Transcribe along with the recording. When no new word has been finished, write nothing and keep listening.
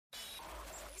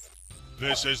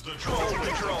This is the Troll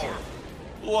Patrol.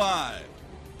 Live.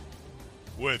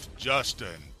 With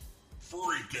Justin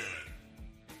Freakin'.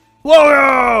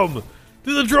 Welcome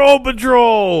to the Troll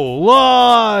Patrol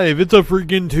live. It's a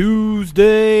freaking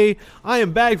Tuesday. I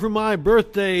am back from my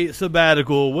birthday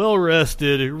sabbatical, well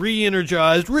rested,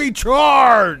 re-energized,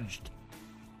 recharged.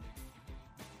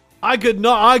 I could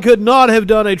not have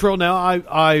done a troll. Now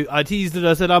I teased it.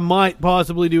 I said I might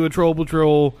possibly do a Troll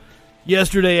Patrol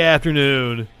yesterday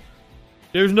afternoon.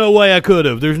 There's no way I could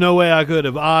have.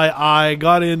 I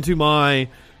got into my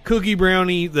cookie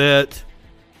brownie that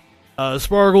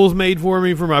Sparkles made for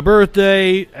me for my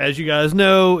birthday. As you guys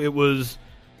know, it was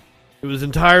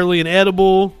entirely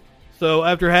inedible. So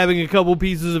after having a couple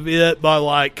pieces of it by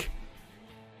like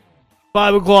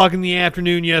 5 o'clock in the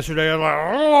afternoon yesterday, I'm like,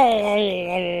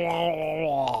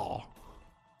 oh.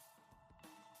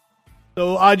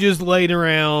 So I just laid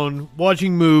around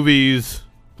watching movies,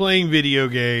 playing video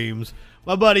games.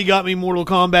 My buddy got me Mortal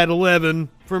Kombat 11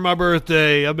 for my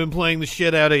birthday. I've been playing the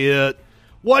shit out of it.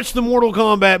 Watched the Mortal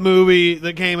Kombat movie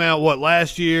that came out,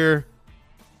 last year?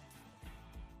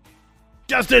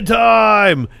 Just in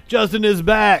time! Justin is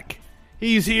back.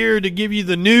 He's here to give you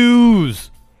the news.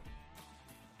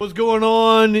 What's going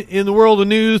on in the world of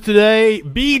news today?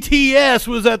 BTS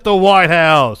was at the White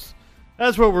House.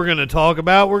 That's what we're going to talk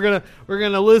about. We're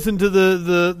gonna listen to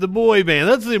the boy band.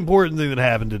 That's the important thing that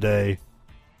happened today.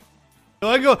 So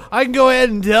I can go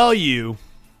ahead and tell you,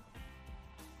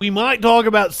 we might talk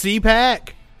about CPAC,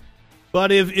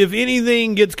 but if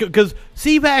anything gets... Because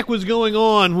CPAC was going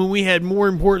on when we had more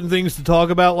important things to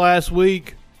talk about last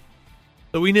week.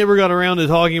 So we never got around to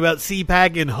talking about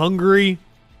CPAC in Hungary.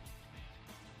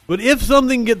 But if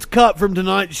something gets cut from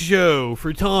tonight's show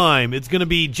for time, it's going to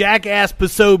be Jackass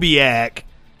Posobiec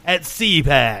at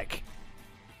CPAC.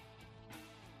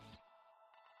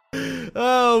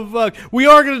 Oh fuck! We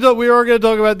are going to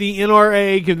talk about the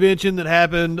NRA convention that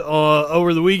happened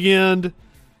over the weekend.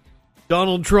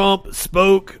 Donald Trump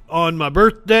spoke on my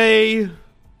birthday.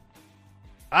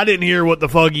 I didn't hear what the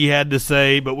fuck he had to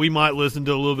say, but we might listen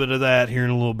to a little bit of that here in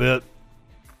a little bit.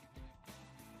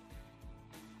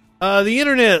 The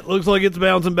internet looks like it's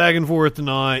bouncing back and forth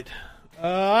tonight.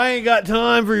 I ain't got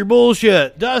time for your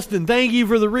bullshit. Dustin, thank you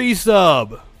for the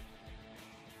resub.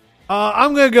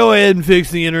 I'm going to go ahead and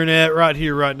fix the internet right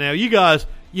here, right now. You guys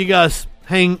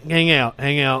hang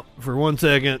out for 1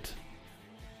 second.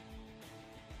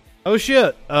 Oh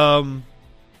shit.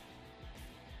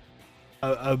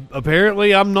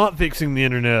 Apparently I'm not fixing the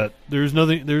internet. There's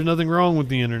nothing wrong with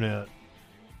the internet.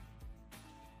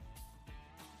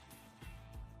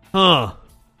 Huh.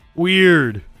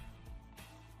 Weird.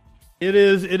 It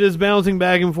is bouncing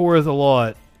back and forth a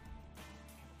lot.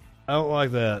 I don't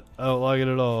like that. I don't like it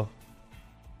at all.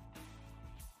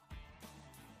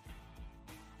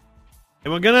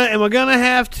 Am I gonna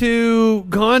have to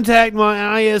contact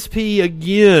my ISP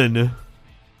again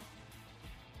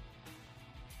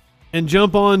and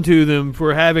jump onto them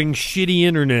for having shitty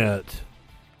internet?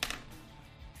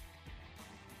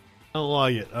 I don't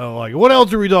like it. What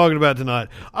else are we talking about tonight?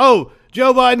 Oh,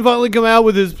 Joe Biden finally come out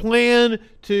with his plan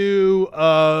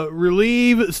to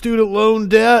relieve student loan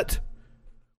debt.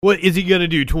 What is he gonna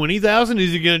do? 20,000?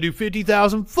 Is he gonna do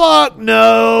 50,000? Fuck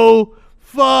no!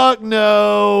 Fuck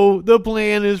no! The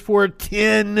plan is for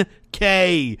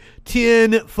 10K.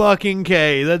 10 fucking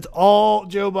K. That's all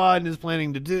Joe Biden is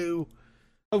planning to do.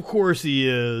 Of course he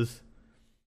is.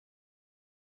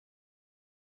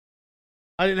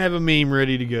 I didn't have a meme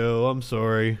ready to go. I'm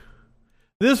sorry.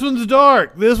 This one's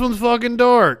dark. This one's fucking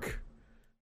dark.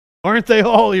 Aren't they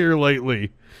all here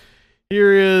lately?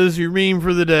 Here is your meme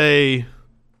for the day.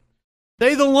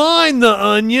 Say the line, the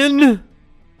onion.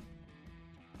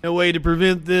 No way to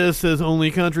prevent this, says only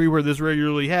country where this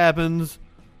regularly happens.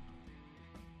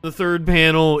 The third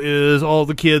panel is all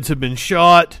the kids have been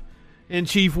shot, and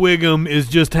Chief Wiggum is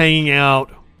just hanging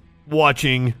out,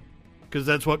 watching, because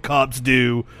that's what cops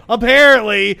do.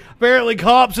 Apparently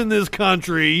cops in this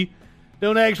country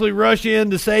don't actually rush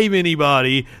in to save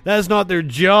anybody. That's not their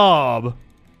job.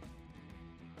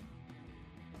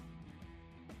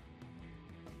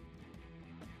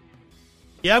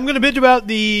 Yeah, I'm going to bitch about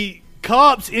the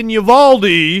cops in Uvalde.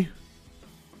 The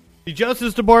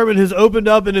Justice Department has opened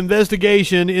up an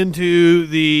investigation into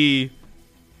the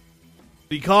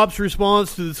cops'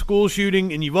 response to the school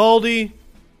shooting in Uvalde.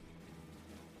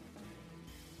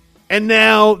 And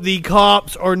now the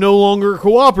cops are no longer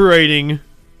cooperating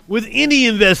with any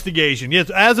investigation. Yes,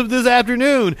 as of this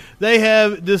afternoon, they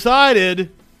have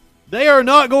decided they are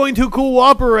not going to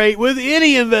cooperate with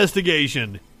any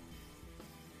investigation.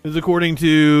 This is according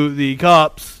to the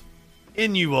cops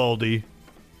in Uvalde.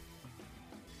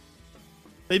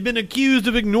 They've been accused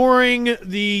of ignoring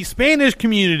the Spanish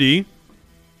community.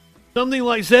 Something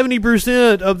like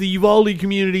 70% of the Uvalde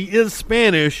community is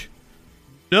Spanish.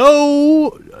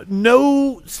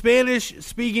 No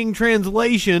Spanish-speaking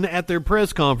translation at their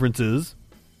press conferences.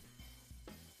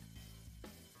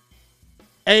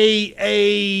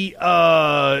 A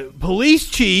police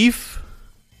chief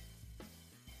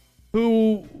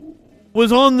who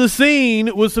was on the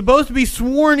scene was supposed to be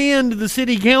sworn into the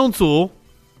city council.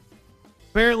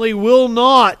 Apparently will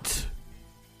not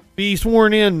be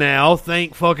sworn in now,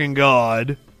 thank fucking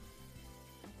God.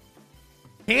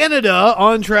 Canada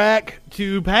on track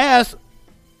to pass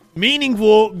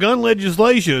meaningful gun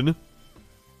legislation.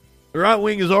 The right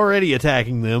wing is already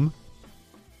attacking them.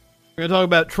 We're going to talk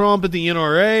about Trump at the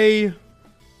NRA.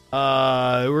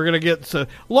 We're going to get a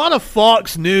lot of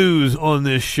Fox News on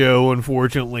this show,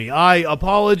 unfortunately. I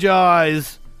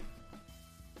apologize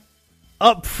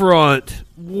up front.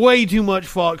 Way too much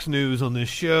Fox News on this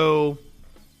show.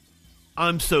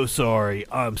 I'm so sorry.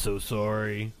 I'm so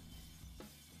sorry.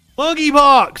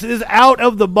 Monkeypox is out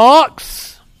of the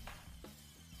box.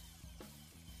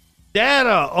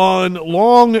 Data on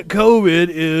long COVID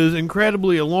is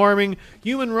incredibly alarming.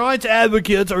 Human rights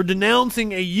advocates are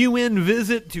denouncing a UN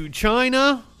visit to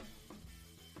China.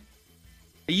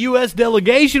 A U.S.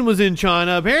 delegation was in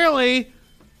China. Apparently,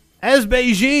 as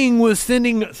Beijing was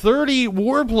sending 30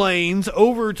 warplanes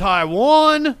over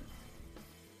Taiwan.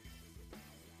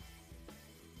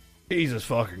 Jesus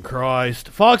fucking Christ.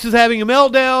 Fox is having a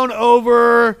meltdown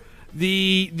over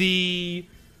the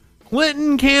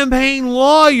Clinton campaign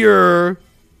lawyer.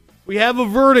 We have a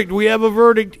verdict. We have a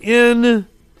verdict in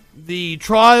the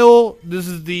trial. This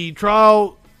is the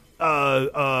trial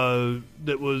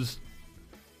that was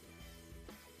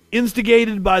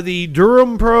instigated by the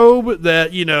Durham probe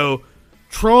that,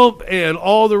 Trump and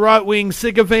all the right-wing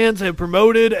sycophants have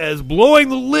promoted as blowing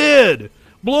the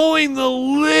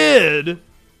lid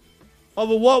of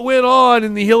what went on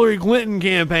in the Hillary Clinton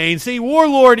campaign. See,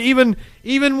 Warlord, even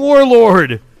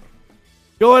Warlord,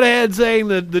 going ahead saying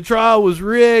that the trial was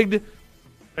rigged.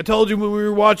 I told you when we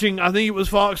were watching, I think it was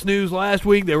Fox News last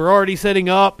week, they were already setting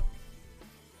up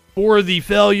for the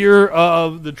failure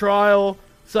of the trial.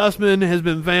 Sussman has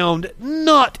been found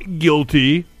not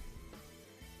guilty.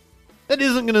 That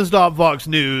isn't going to stop Fox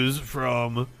News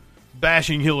from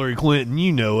bashing Hillary Clinton.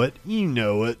 You know it. You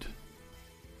know it.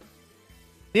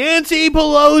 Nancy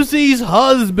Pelosi's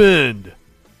husband.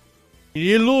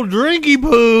 You did a little drinky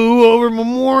poo over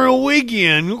Memorial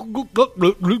Weekend.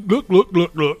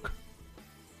 Look.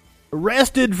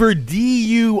 Arrested for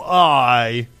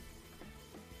DUI.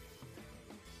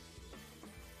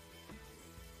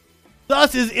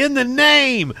 Sus is in the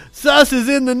name. Sus is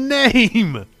in the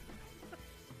name.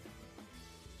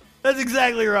 That's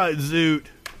exactly right, Zoot.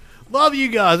 Love you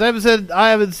guys. I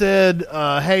haven't said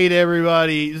hey to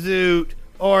everybody. Zoot,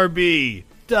 RB,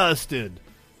 Dustin,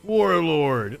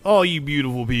 Warlord, all you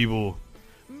beautiful people.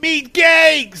 Meat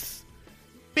cakes!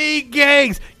 Meat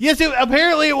cakes! Yes,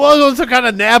 apparently it was on some kind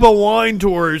of Napa wine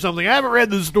tour or something. I haven't read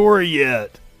the story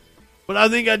yet, but I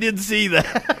think I did see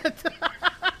that.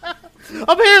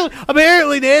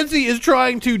 Apparently Nancy is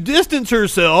trying to distance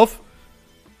herself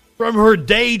from her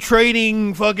day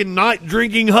trading, fucking night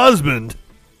drinking husband.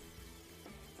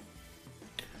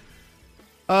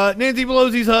 Nancy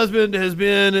Pelosi's husband has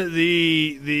been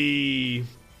the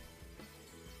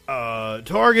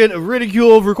target of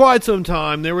ridicule for quite some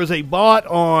time. There was a bot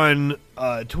on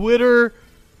Twitter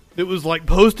that was like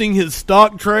posting his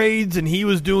stock trades, and he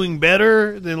was doing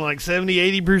better than like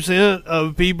 70-80%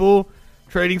 of people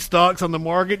trading stocks on the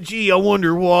market. Gee, I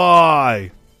wonder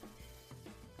why.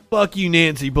 Fuck you,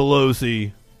 Nancy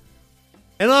Pelosi.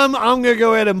 And I'm going to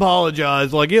go ahead and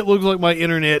apologize. Like, it looks like my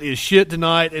internet is shit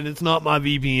tonight, and it's not my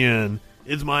VPN.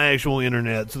 It's my actual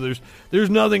internet. So there's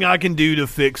nothing I can do to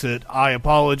fix it. I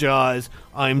apologize.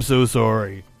 I'm so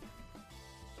sorry.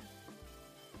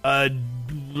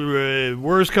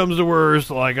 Worst comes to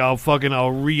worst, like, I'll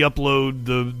re-upload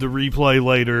the replay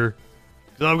later.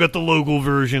 'Cause I've got the local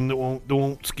version that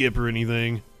won't skip or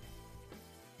anything.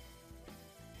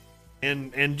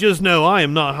 And just know I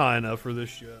am not high enough for this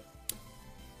shit.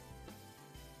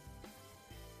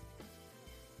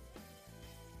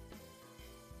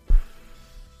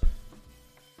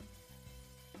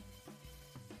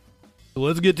 So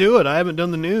let's get to it. I haven't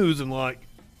done the news in like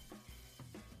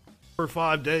 4 or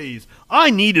 5 days.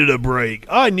 I needed a break.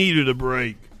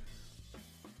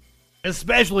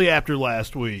 Especially after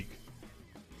last week.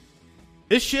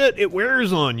 This shit, it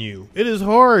wears on you. It is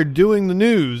hard doing the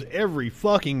news every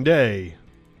fucking day.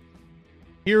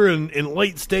 Here in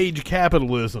late stage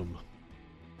capitalism.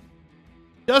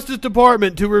 Justice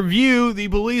Department to review the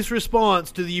police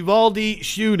response to the Uvalde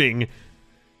shooting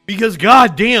because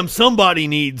goddamn somebody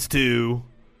needs to.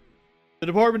 The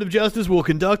Department of Justice will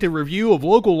conduct a review of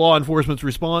local law enforcement's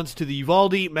response to the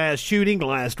Uvalde mass shooting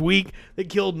last week that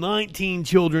killed 19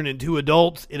 children and 2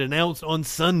 adults, it announced on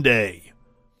Sunday.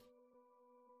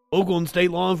 Local and state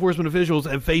law enforcement officials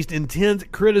have faced intense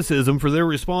criticism for their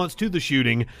response to the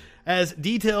shooting. As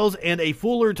details and a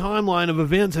fuller timeline of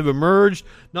events have emerged,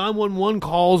 911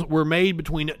 calls were made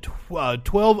between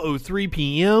 12:03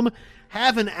 p.m.,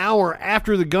 half an hour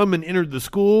after the gunman entered the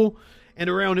school, and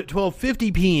around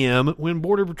 12:50 p.m. when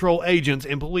Border Patrol agents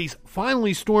and police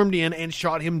finally stormed in and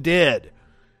shot him dead.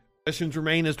 Questions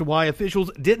remain as to why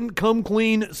officials didn't come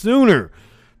clean sooner.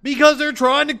 Because they're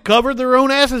trying to cover their own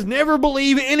asses. Never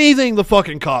believe anything the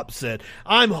fucking cops said.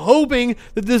 I'm hoping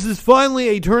that this is finally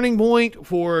a turning point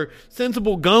for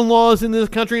sensible gun laws in this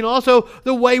country and also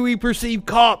the way we perceive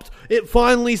cops. It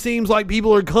finally seems like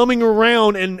people are coming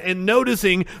around and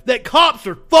noticing that cops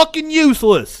are fucking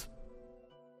useless.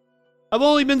 I've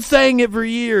only been saying it for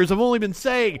years. I've only been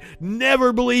saying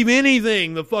never believe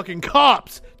anything the fucking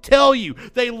cops tell you.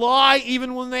 They lie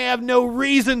even when they have no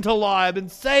reason to lie. I've been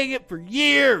saying it for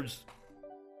years.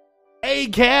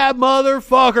 ACAB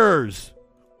motherfuckers.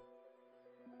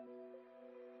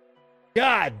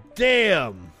 God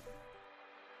damn.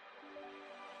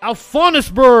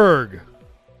 Alphanisburg.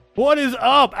 What is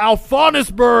up,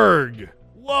 Alphanisburg?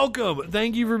 Welcome.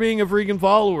 Thank you for being a freaking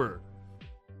follower.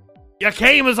 You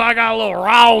came as I got a little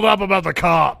riled up about the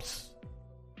cops.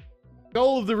 The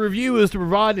goal of the review is to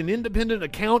provide an independent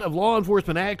account of law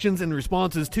enforcement actions and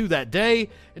responses to that day,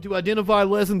 and to identify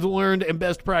lessons learned and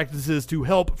best practices to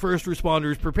help first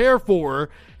responders prepare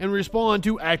for and respond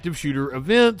to active shooter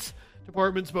events,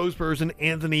 Department spokesperson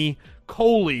Anthony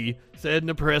Coley said in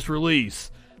a press release.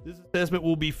 This assessment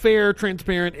will be fair,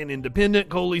 transparent, and independent,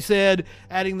 Coley said,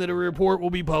 adding that a report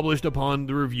will be published upon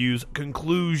the review's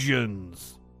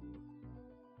conclusions.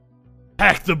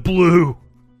 Pack the blue.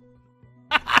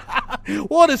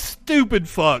 What a stupid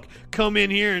fuck. Come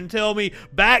in here and tell me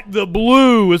back the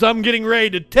blue as I'm getting ready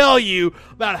to tell you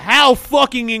about how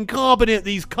fucking incompetent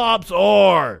these cops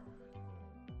are.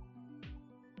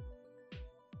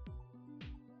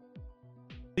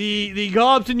 The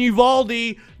cops in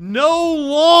Uvalde no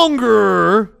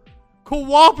longer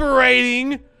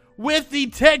cooperating with the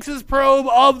Texas probe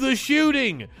of the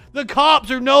shooting. The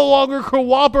cops are no longer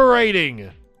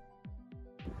cooperating.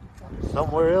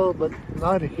 Somewhere else, but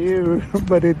not here.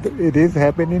 But it is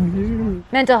happening here.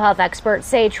 Mental health experts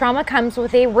say trauma comes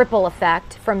with a ripple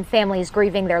effect from families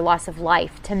grieving their loss of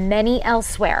life to many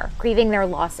elsewhere grieving their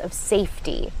loss of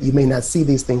safety. You may not see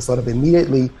these things sort of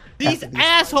immediately. These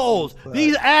assholes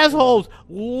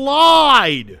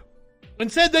lied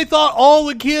and said they thought all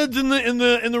the kids in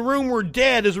the room were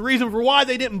dead as a reason for why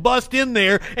they didn't bust in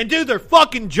there and do their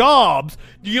fucking jobs.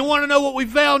 Do you want to know what we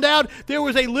found out? There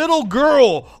was a little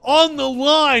girl on the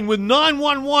line with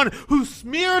 911 who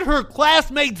smeared her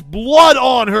classmates' blood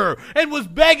on her and was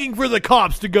begging for the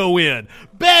cops to go in.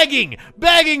 Begging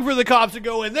for the cops to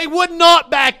go in. They would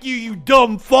not back you, you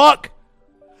dumb fuck.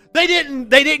 They didn't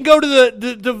go to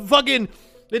the fucking,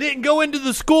 they didn't go into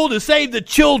the school to save the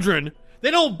children.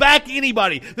 They don't back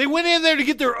anybody. They went in there to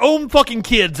get their own fucking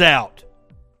kids out.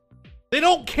 They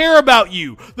don't care about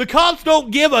you. The cops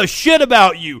don't give a shit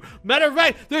about you. Matter of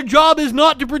fact, their job is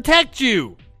not to protect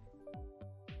you.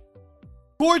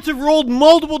 Courts have ruled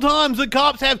multiple times that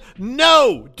cops have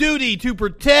no duty to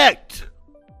protect.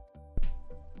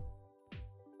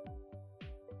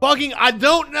 Fucking, I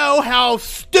don't know how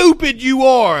stupid you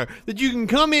are that you can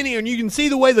come in here and you can see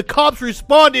the way the cops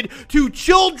responded to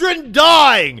children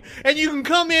dying. And you can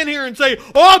come in here and say,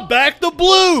 oh, back the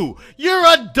blue. You're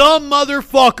a dumb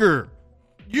motherfucker.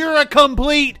 You're a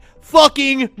complete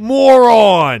fucking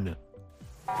moron.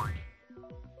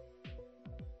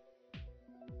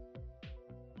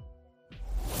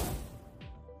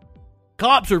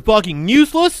 Cops are fucking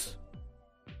useless.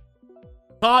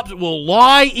 Cops will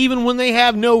lie even when they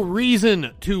have no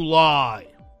reason to lie.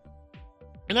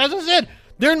 And as I said,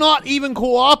 they're not even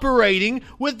cooperating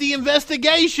with the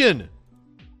investigation.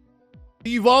 The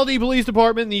Uvalde Police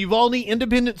Department and the Uvalde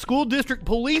Independent School District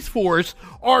Police Force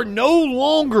are no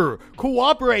longer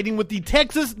cooperating with the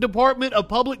Texas Department of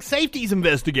Public Safety's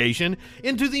investigation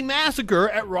into the massacre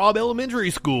at Robb Elementary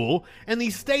School and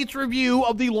the state's review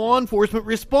of the law enforcement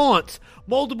response.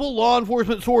 Multiple law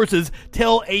enforcement sources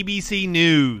tell ABC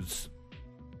News.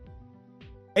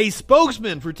 A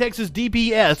spokesman for Texas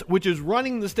DPS, which is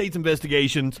running the state's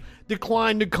investigations,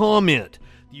 declined to comment.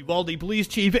 The Uvalde police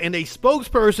chief and a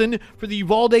spokesperson for the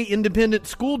Uvalde Independent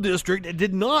School District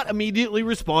did not immediately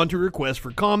respond to requests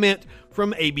for comment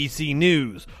from ABC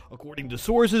News. According to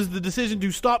sources, the decision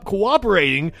to stop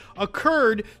cooperating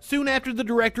occurred soon after the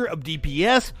director of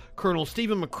DPS, Colonel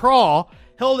Stephen McCraw,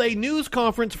 held a news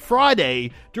conference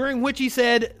Friday during which he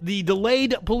said the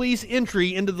delayed police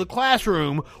entry into the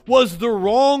classroom was the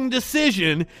wrong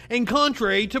decision and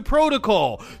contrary to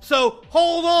protocol. So,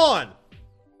 hold on.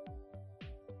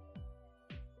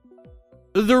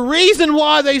 The reason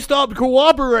why they stopped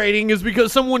cooperating is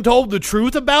because someone told the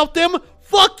truth about them?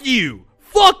 Fuck you!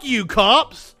 Fuck you,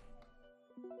 cops!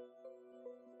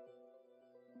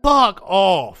 Fuck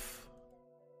off.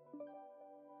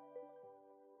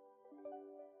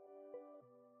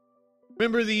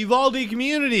 Remember, the Uvalde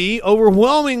community,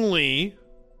 overwhelmingly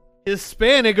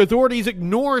Hispanic. Authorities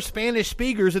ignore Spanish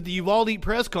speakers at the Uvalde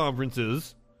press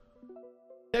conferences.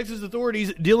 Texas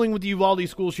authorities dealing with the Uvalde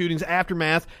school shootings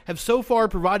aftermath have so far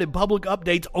provided public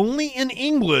updates only in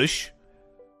English,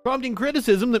 prompting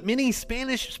criticism that many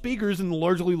Spanish speakers in the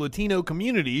largely Latino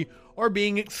community are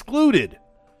being excluded.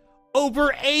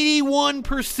 Over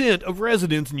 81% of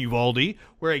residents in Uvalde,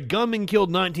 where a gunman killed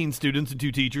 19 students and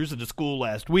 2 teachers at a school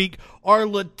last week, are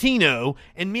Latino,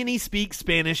 and many speak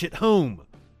Spanish at home.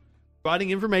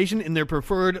 Providing information in their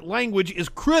preferred language is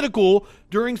critical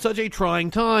during such a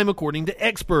trying time, according to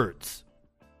experts.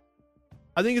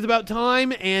 I think it's about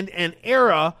time and an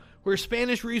era where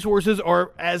Spanish resources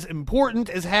are as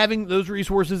important as having those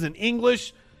resources in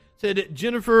English, said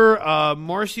Jennifer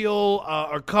Marcial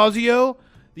Arcazio,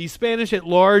 the Spanish at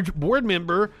Large board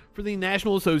member for the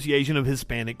National Association of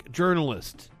Hispanic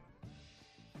Journalists.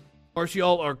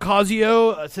 Marcial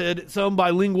Arcazio said some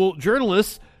bilingual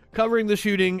journalists covering the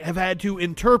shooting have had to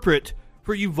interpret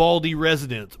for Uvalde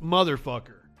residents.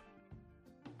 Motherfucker.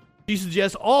 She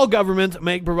suggests all governments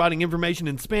make providing information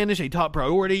in Spanish a top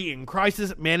priority in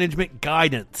crisis management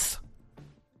guidance.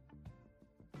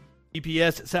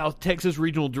 DPS South Texas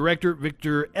Regional Director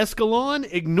Victor Escalon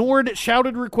ignored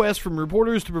shouted requests from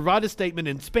reporters to provide a statement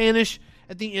in Spanish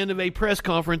at the end of a press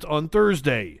conference on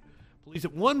Thursday. Police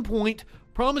at one point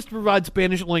promised to provide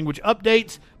Spanish language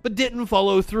updates, but didn't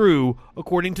follow through,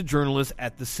 according to journalists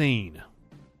at the scene.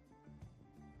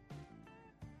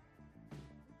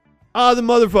 The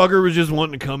motherfucker was just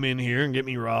wanting to come in here and get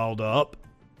me riled up.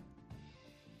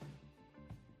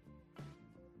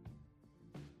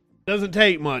 Doesn't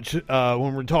take much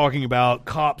when we're talking about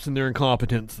cops and their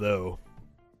incompetence, though.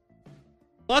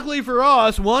 Luckily for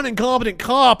us, one incompetent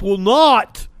cop will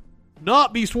not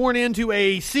be sworn into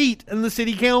a seat in the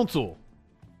city council.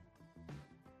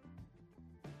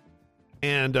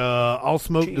 And I'll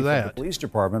smoke to that. The police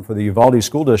department for the Uvalde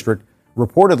School District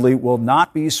reportedly will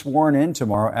not be sworn in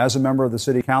tomorrow as a member of the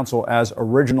city council as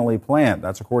originally planned.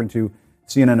 That's according to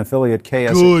CNN affiliate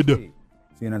KSHP. Good.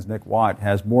 CNN's Nick Watt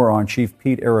has more on Chief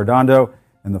Pete Arredondo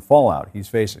and the fallout he's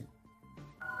facing.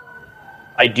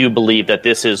 I do believe that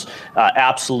this is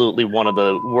absolutely one of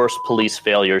the worst police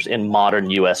failures in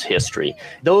modern U.S. history.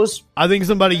 I think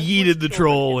somebody yeeted the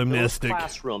troll in Mystic.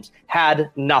 Classrooms had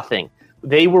nothing.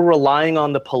 They were relying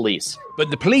on the police. But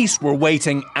the police were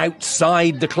waiting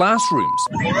outside the classrooms,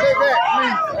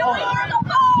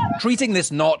 treating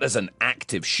this not as an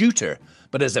active shooter,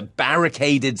 but as a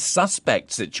barricaded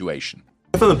suspect situation.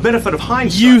 For the benefit of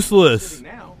hindsight, useless.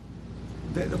 Now,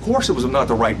 of course it was not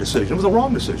the right decision. It was the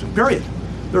wrong decision, period.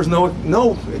 There's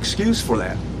no excuse for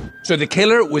that. So the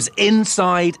killer was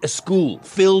inside a school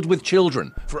filled with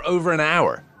children for over an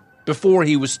hour before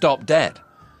he was stopped dead,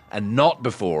 and not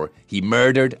before he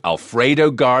murdered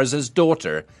Alfredo Garza's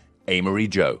daughter, Amory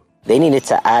Jo. They needed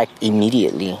to act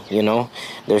immediately, you know.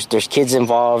 There's kids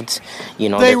involved, you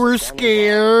know. They were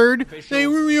scared. They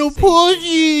were real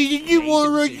pussy. They didn't want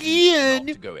to run in.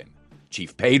 To go in.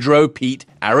 Chief Pedro Pete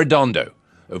Arredondo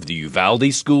of the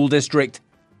Uvalde School District,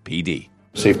 PD.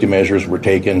 Safety measures were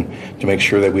taken to make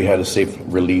sure that we had a safe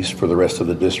release for the rest of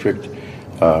the district,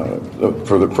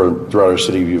 throughout our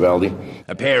city of Uvalde.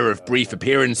 A pair of brief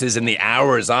appearances in the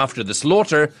hours after the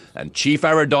slaughter, and Chief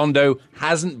Arredondo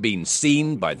hasn't been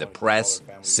seen by the press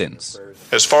since.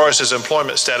 As far as his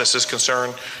employment status is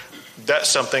concerned, that's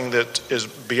something that is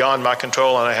beyond my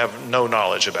control and I have no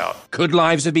knowledge about. Could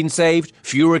lives have been saved?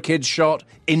 Fewer kids shot?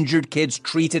 Injured kids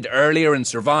treated earlier and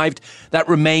survived? That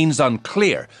remains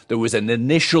unclear. There was an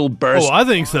initial burst. Oh, I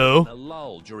think so. A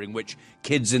lull during which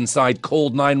kids inside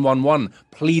called 911,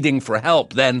 pleading for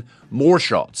help. Then more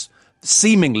shots,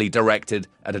 seemingly directed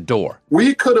at a door.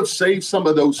 We could have saved some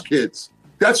of those kids.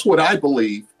 That's what I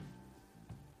believe.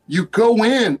 You go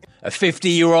in. A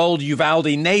 50-year-old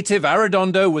Uvalde native,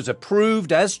 Arredondo was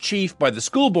approved as chief by the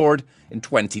school board in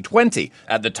 2020.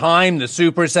 At the time, the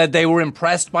super said they were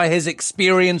impressed by his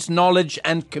experience, knowledge,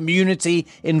 and community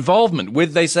involvement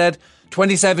with, they said,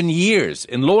 27 years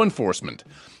in law enforcement.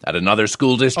 At another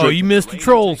school district... Oh, you missed the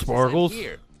troll, Sparkles.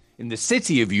 In the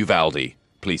city of Uvalde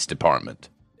Police Department.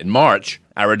 In March,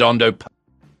 Arredondo...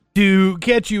 To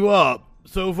catch you up,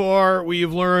 so far we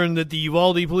have learned that the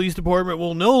Uvalde Police Department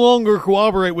will no longer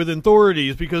cooperate with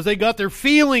authorities because they got their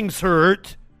feelings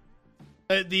hurt.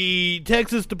 The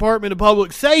Texas Department of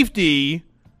Public Safety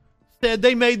said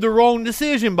they made the wrong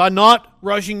decision by not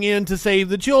rushing in to save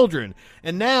the children.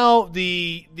 And now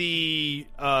the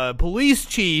police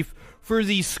chief for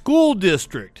the school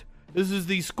district, this is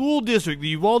the school district, the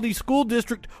Uvalde School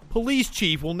District police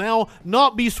chief will now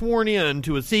not be sworn in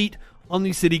to a seat on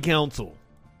the city council.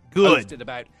 Good. Posted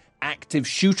about active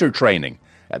shooter training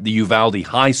at the Uvalde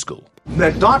High School.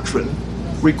 That doctrine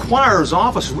requires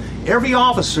officers. Every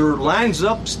officer lines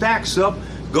up, stacks up,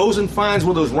 goes and finds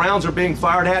where those rounds are being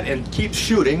fired at, and keeps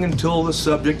shooting until the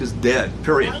subject is dead,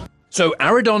 period. So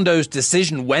Arredondo's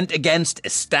decision went against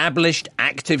established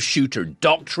active shooter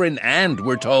doctrine and,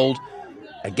 we're told,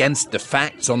 against the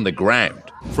facts on the ground.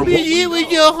 But it was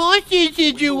a hostage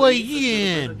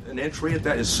situation. An entry at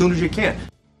that as soon as you can.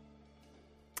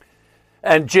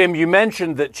 And Jim, you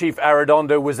mentioned that Chief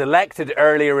Arredondo was elected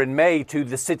earlier in May to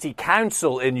the city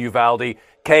council in Uvalde.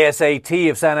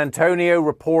 KSAT of San Antonio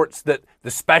reports that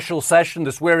the special session,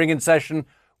 the swearing-in session,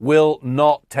 will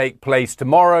not take place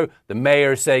tomorrow. The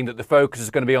mayor saying that the focus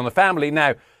is going to be on the family.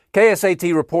 Now,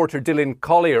 KSAT reporter Dylan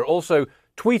Collier also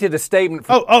tweeted a statement.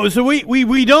 So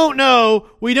we don't know.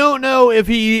 We don't know if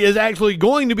he is actually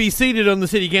going to be seated on the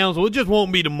city council. It just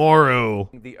won't be tomorrow.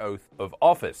 The oath of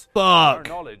office. Fuck.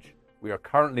 To our knowledge, we are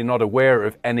currently not aware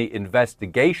of any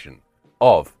investigation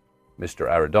of Mr.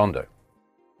 Arredondo.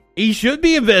 He should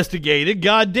be investigated.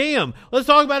 Goddamn. Let's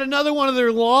talk about another one of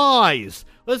their lies.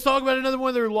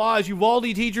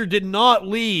 Uvalde teacher did not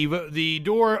leave the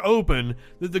door open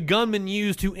that the gunman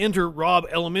used to enter Robb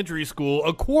Elementary School,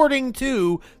 according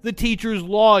to the teacher's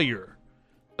lawyer.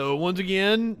 So once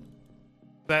again,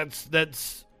 that's the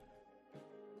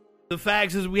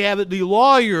facts as we have it. The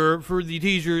lawyer for the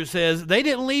teacher says they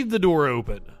didn't leave the door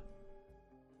open.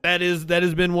 That has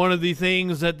been one of the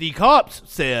things that the cops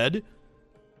said.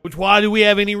 Which, why do we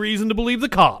have any reason to believe the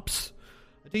cops?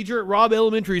 A teacher at Robb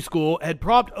Elementary School had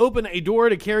propped open a door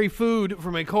to carry food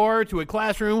from a car to a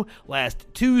classroom last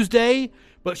Tuesday,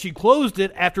 but she closed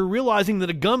it after realizing that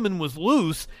a gunman was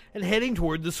loose and heading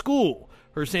toward the school,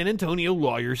 her San Antonio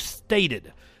lawyer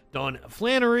stated. Don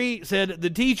Flannery said the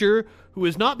teacher, who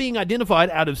is not being identified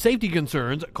out of safety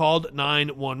concerns, called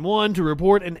 911 to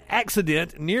report an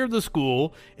accident near the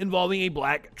school involving a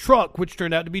black truck, which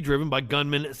turned out to be driven by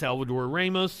gunman Salvador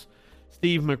Ramos.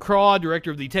 Steve McCraw,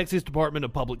 director of the Texas Department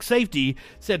of Public Safety,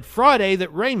 said Friday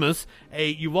that Ramos,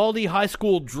 a Uvalde High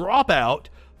School dropout,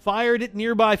 fired at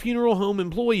nearby funeral home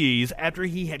employees after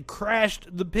he had crashed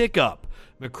the pickup.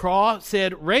 McCraw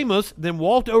said Ramos then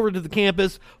walked over to the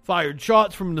campus, fired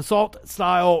shots from an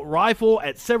assault-style rifle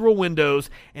at several windows,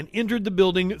 and entered the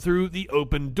building through the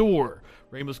open door.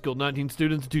 Ramos killed 19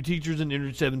 students and 2 teachers and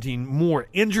injured 17 more.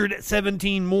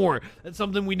 That's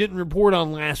something we didn't report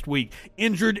on last week.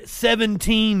 Injured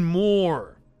 17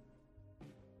 more.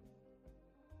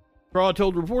 McCraw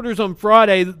told reporters on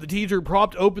Friday that the teacher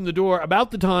propped open the door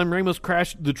about the time Ramos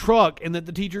crashed the truck and that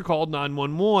the teacher called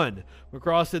 911.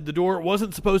 McCraw said the door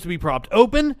wasn't supposed to be propped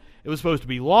open, it was supposed to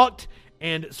be locked,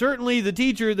 and certainly the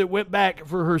teacher that went back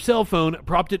for her cell phone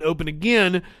propped it open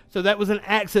again, so that was an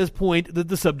access point that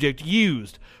the subject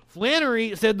used.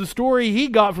 Flannery said the story he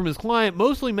got from his client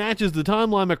mostly matches the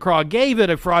timeline McCraw gave at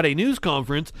a Friday news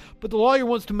conference, but the lawyer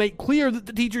wants to make clear that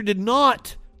the teacher did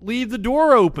not leave the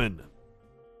door open.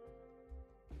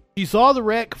 She saw the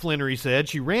wreck, Flannery said.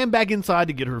 She ran back inside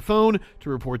to get her phone to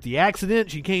report the accident.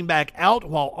 She came back out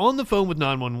while on the phone with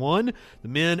 911. The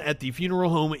men at the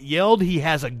funeral home yelled he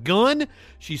has a gun.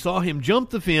 She saw him jump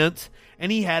the fence,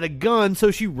 and he had a gun,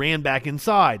 so she ran back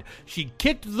inside. She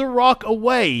kicked the rock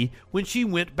away when she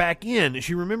went back in.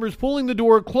 She remembers pulling the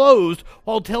door closed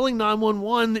while telling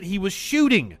 911 that he was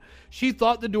shooting. She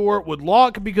thought the door would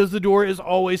lock because the door is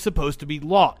always supposed to be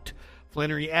locked.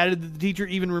 Flannery added that the teacher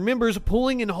even remembers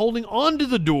pulling and holding onto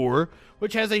the door,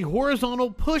 which has a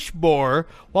horizontal push bar,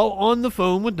 while on the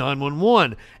phone with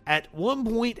 911. At one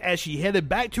point, as she headed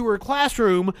back to her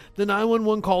classroom, the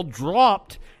 911 call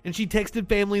dropped, and she texted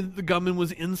family that the gunman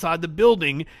was inside the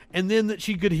building, and then that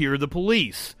she could hear the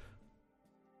police.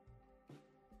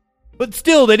 But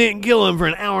still, they didn't kill him for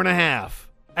an hour and a half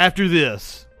after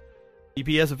this.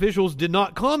 DPS officials did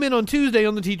not comment on Tuesday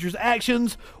on the teacher's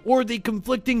actions or the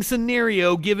conflicting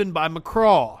scenario given by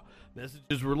McCraw.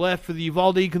 Messages were left for the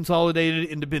Uvalde Consolidated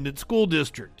Independent School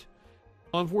District.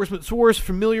 Law enforcement source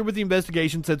familiar with the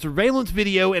investigation said surveillance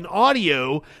video and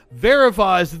audio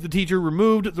verifies that the teacher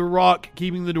removed the rock,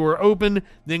 keeping the door open,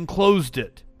 then closed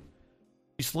it.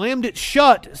 She slammed it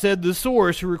shut, said the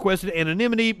source, who requested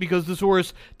anonymity because the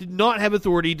source did not have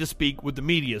authority to speak with the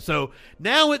media. So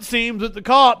now it seems that the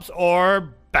cops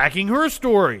are backing her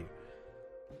story.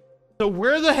 So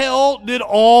where the hell did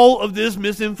all of this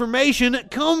misinformation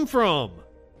come from?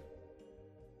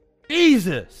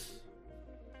 Jesus.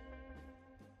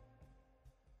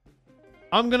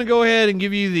 I'm going to go ahead and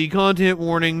give you the content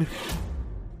warning.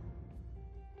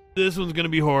 This one's going to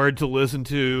be hard to listen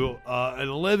to. An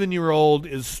 11-year-old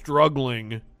is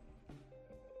struggling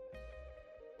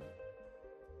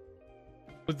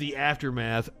with the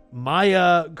aftermath.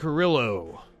 Maya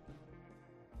Carrillo.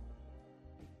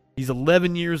 He's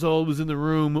 11 years old, was in the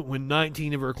room when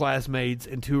 19 of her classmates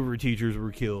and 2 of her teachers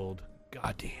were killed.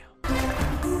 Goddamn.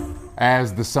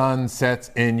 As the sun sets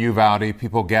in Uvalde,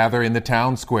 people gather in the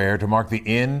town square to mark the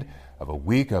end of a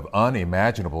week of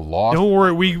unimaginable loss. Don't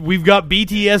worry, we've got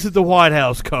BTS at the White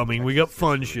House coming. We got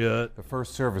fun shit. The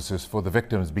first services for the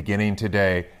victims beginning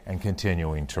today and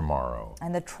continuing tomorrow.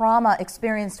 And the trauma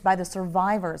experienced by the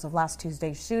survivors of last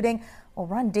Tuesday's shooting will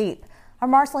run deep. Our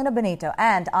Marcelina Benito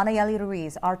and Anayeli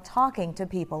Ruiz are talking to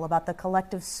people about the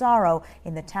collective sorrow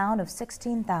in the town of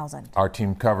 16,000. Our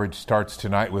team coverage starts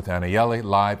tonight with Anayeli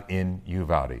live in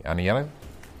Uvalde. Anayeli?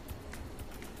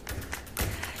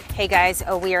 Hey guys,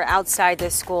 we are outside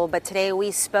this school, but today we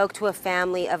spoke to a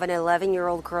family of an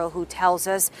 11-year-old girl who tells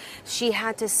us she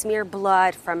had to smear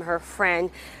blood from her friend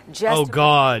just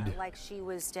like she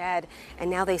was dead.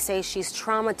 And now they say she's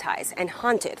traumatized and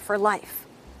haunted for life.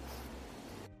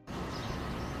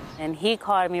 And he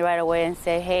called me right away and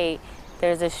said, hey,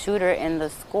 there's a shooter in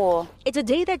the school. It's a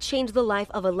day that changed the life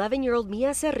of 11-year-old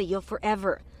Mia Cerrillo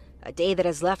forever. A day that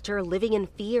has left her living in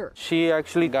fear. She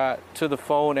actually got to the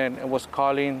phone and was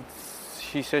calling.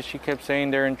 She said she kept saying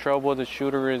they're in trouble. The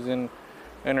shooter is in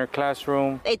her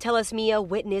classroom. They tell us Mia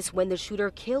witnessed when the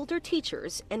shooter killed her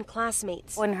teachers and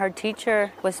classmates. When her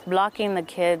teacher was blocking the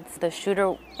kids, the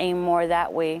shooter aimed more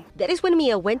that way. That is when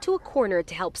Mia went to a corner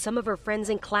to help some of her friends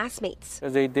and classmates.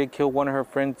 They did kill one of her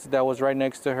friends that was right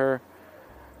next to her.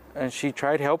 And she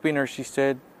tried helping her, she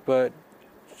said, but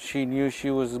she knew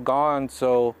she was gone,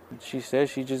 so she said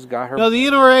she just got her. No, the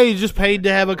NRA just paid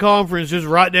to have a conference just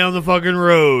right down the fucking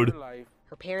road.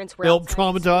 Her parents were helped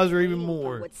traumatize her even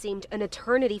more. What seemed an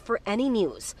eternity for any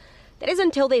news. That is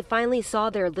until they finally saw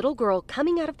their little girl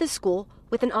coming out of the school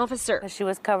with an officer. She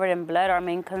was covered in blood. Our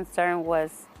main concern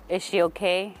was, is she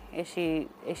okay? Is she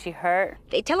hurt?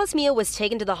 They tell us Mia was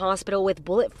taken to the hospital with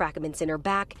bullet fragments in her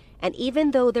back, and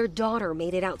even though their daughter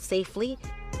made it out safely,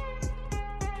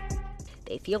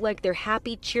 they feel like their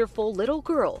happy, cheerful little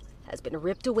girl has been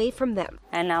ripped away from them.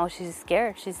 And now she's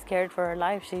scared. She's scared for her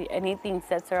life. Anything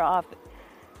sets her off.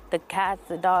 The cats,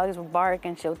 the dogs will bark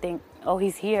and she'll think, oh,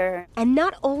 he's here. And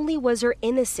not only was her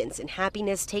innocence and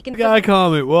happiness taken from Guy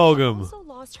comment, welcome. She also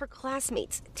lost her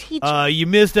classmates, teachers. You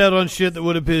missed out on shit that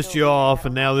would have pissed you off,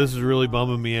 and now this is really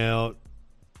bumming me out.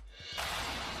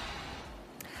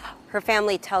 Her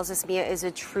family tells us Mia is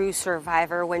a true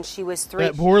survivor. When she was 3.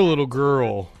 That poor little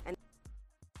girl.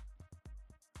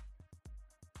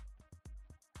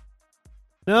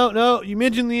 No, you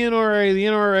mentioned the NRA. The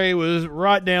NRA was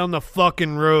right down the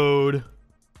fucking road.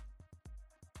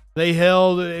 They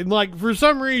held, like, for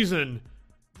some reason,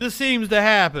 this seems to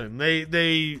happen.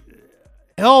 They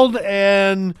held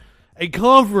a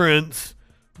conference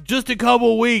just a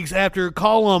couple weeks after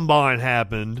Columbine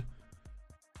happened.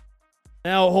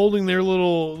 Now holding their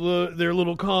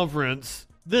little conference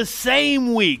the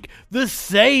same week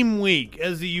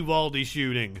as the Uvalde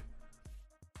shooting.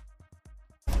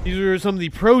 These are some of the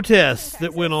protests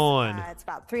that went on. It's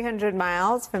about 300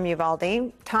 miles from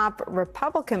Uvalde. Top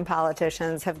Republican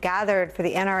politicians have gathered for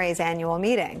the NRA's annual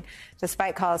meeting,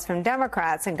 despite calls from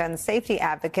Democrats and gun safety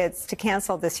advocates to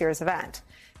cancel this year's event.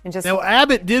 Now,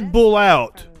 Abbott did pull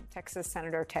out. Texas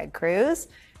Senator Ted Cruz,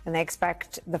 and they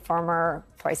expect the former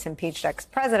twice-impeached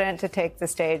ex-president to take the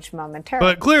stage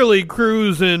momentarily. But clearly,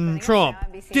 Cruz and Trump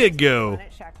did go.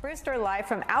 Shaq Brewster live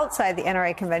from outside the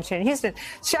NRA convention in Houston.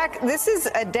 Shaq, this is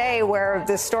a day where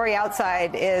the story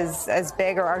outside is as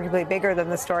big or arguably bigger than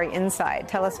the story inside.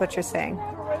 Tell us what you're seeing.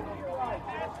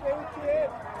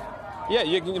 Yeah,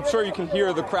 I'm sure you can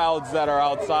hear the crowds that are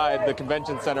outside the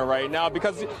convention center right now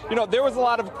because, there was a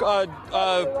lot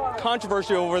of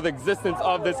controversy over the existence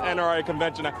of this NRA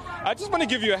convention. I just want to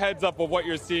give you a heads up of what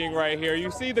you're seeing right here. You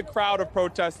see the crowd of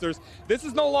protesters. This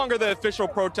is no longer the official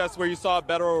protest where you saw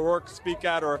Beto O'Rourke speak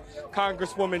at or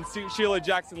Congresswoman Sheila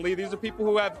Jackson Lee. These are people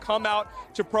who have come out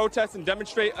to protest and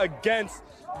demonstrate against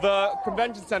the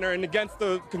convention center and against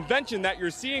the convention that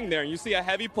you're seeing there. You see a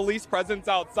heavy police presence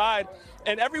outside,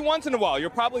 and every once in a while, you'll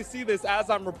probably see this as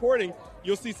I'm reporting,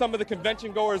 you'll see some of the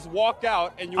convention goers walk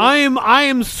out. And I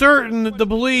am certain that the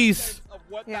police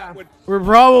were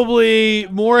probably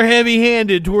more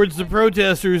heavy-handed towards the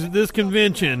protesters at this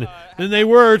convention than they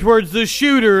were towards the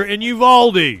shooter in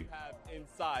Uvalde.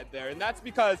 Inside there, and that's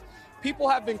because people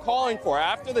have been calling for,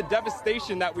 after the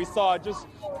devastation that we saw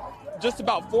just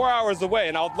about 4 hours away,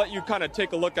 and I'll let you kind of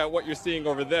take a look at what you're seeing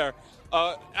over there.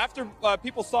 After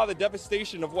people saw the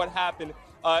devastation of what happened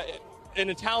in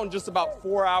a town just about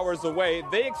 4 hours away,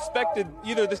 they expected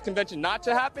either this convention not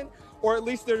to happen or at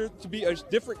least there to be a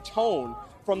different tone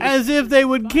from the as if they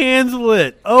would cancel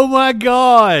it. Oh my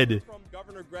God. From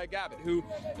Governor Greg Abbott, who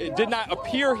did not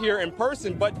appear here in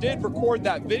person but did record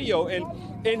that video, and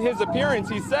in his appearance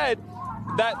he said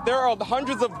that there are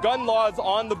hundreds of gun laws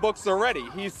on the books already.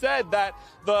 He said that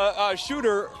the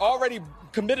shooter already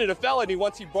committed a felony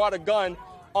once he brought a gun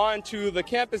onto the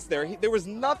campus there. There was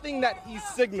nothing that he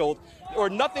signaled or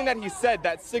nothing that he said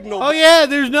that signaled... Oh, yeah,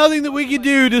 there's nothing that we could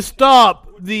do to stop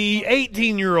the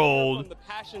 18-year-old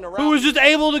who was just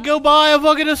able to go buy a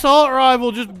fucking assault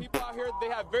rifle just they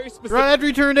have very specific right after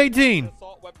he turned 18.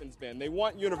 Assault weapons ban. They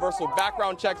want universal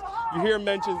background checks. You hear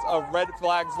mentions of red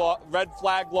flag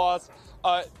laws.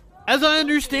 As I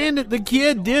understand it, the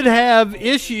kid did have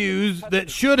issues that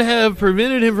should have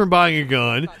prevented him from buying a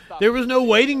gun. There was no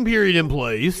waiting period in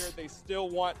place. They still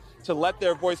want to let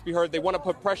their voice be heard. They want to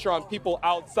put pressure on people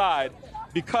outside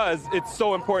because it's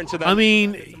so important to them. I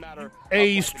mean,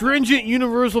 a stringent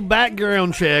universal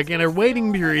background check and a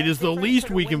waiting period is the least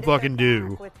we can fucking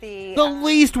do. The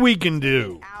least we can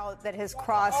do. That has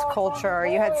crossed culture.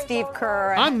 You had Steve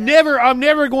Kerr. I'm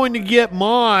never going to get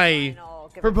my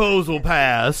proposal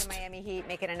passed. Miami Heat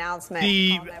make an announcement.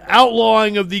 The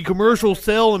outlawing of the commercial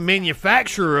sale and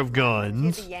manufacture of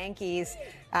guns. The Yankees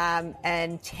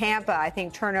and Tampa, I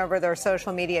think, turn over their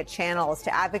social media channels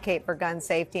to advocate for gun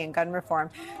safety and gun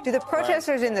reform. Do the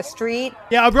protesters in the street?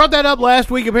 Yeah, I brought that up last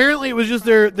week. Apparently, it was just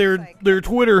their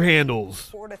Twitter handles.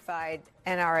 Fortified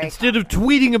NRA. Instead of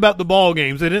tweeting about the ball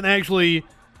games, they didn't actually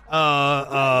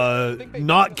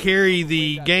not carry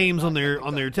the games on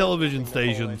their television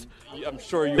stations. I'm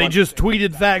sure they just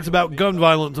tweeted facts about gun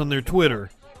violence on their Twitter.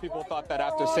 People thought that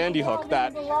after Sandy Hook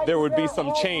that there would be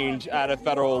some change at a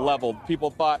federal level.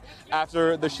 People thought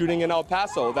after the shooting in El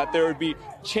Paso that there would be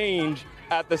change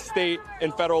at the state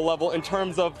and federal level in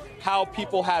terms of how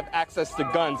people have access to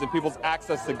guns and people's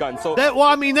access to guns. So that's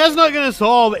not going to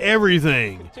solve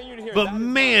everything. But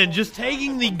man, just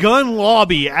taking the gun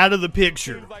lobby out of the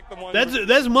picture,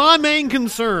 that's my main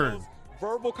concern.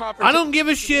 I don't give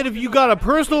a shit if you got a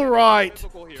personal right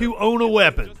to own a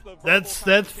weapon. That's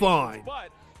fine.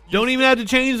 Don't even have to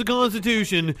change the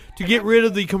Constitution to get rid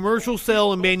of the commercial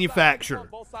sale and manufacture.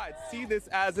 See this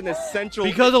as an essential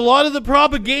because a lot of the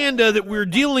propaganda that we're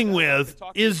dealing with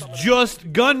is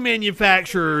just gun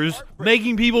manufacturers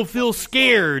making people feel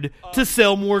scared to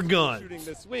sell more guns.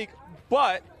 This week,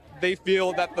 but they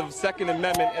feel that the Second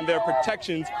Amendment and their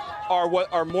protections are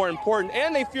what are more important,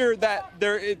 and they fear that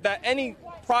that any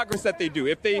progress that they do,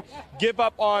 if they give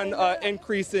up on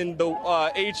increase in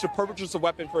the age to purchase a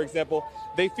weapon, for example,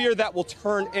 they fear that will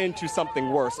turn into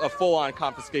something worse, a full-on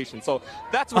confiscation. So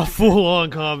that's what a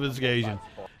full-on confiscation.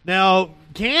 Now,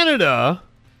 Canada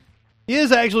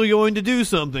is actually going to do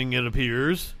something, it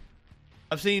appears.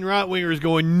 I've seen right-wingers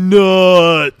going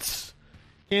nuts.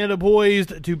 Canada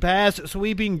poised to pass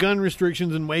sweeping gun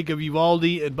restrictions in wake of Uvalde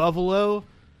and Buffalo,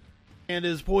 and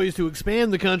is poised to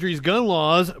expand the country's gun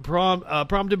laws,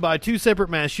 prompted by two separate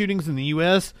mass shootings in the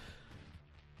U.S.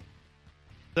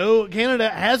 Though Canada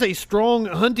has a strong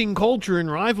hunting culture and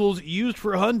rifles used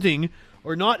for hunting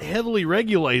are not heavily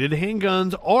regulated,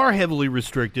 handguns are heavily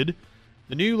restricted.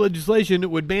 The new legislation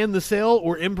would ban the sale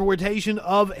or importation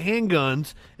of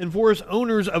handguns and force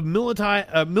owners of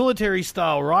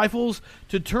military-style rifles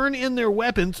to turn in their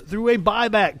weapons through a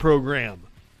buyback program.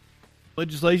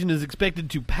 Legislation is expected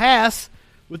to pass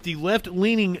with the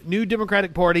left-leaning New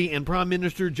Democratic Party and Prime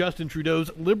Minister Justin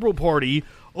Trudeau's Liberal Party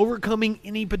overcoming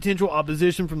any potential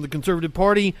opposition from the Conservative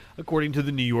Party, according to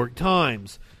the New York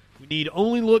Times. We need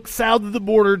only look south of the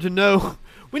border to know.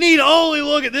 We need only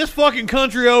look at this fucking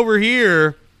country over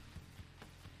here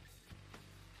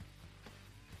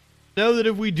Know that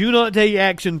if we do not take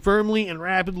action firmly and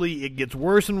rapidly, it gets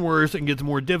worse and worse and gets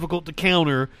more difficult to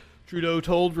counter, Trudeau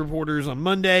told reporters on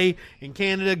Monday. In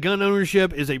Canada, gun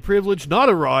ownership is a privilege, not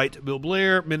a right, Bill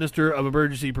Blair, Minister of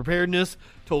Emergency Preparedness,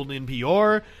 told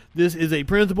NPR. This is a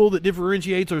principle that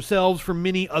differentiates ourselves from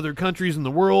many other countries in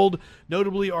the world,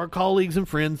 notably our colleagues and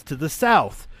friends to the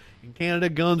south. In Canada,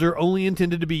 guns are only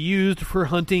intended to be used for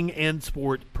hunting and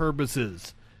sport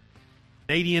purposes.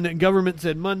 Canadian government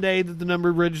said Monday that the number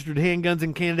of registered handguns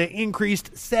in Canada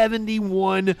increased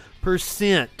 71%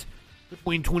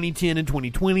 between 2010 and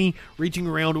 2020, reaching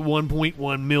around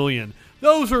 1.1 million.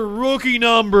 Those are rookie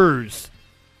numbers.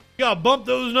 You gotta bump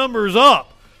those numbers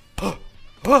up.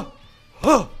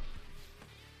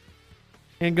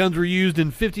 Handguns were used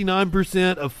in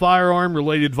 59% of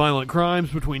firearm-related violent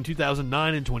crimes between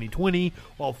 2009 and 2020,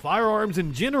 while firearms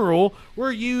in general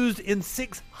were used in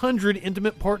 600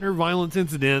 intimate partner violence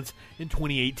incidents in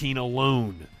 2018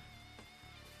 alone.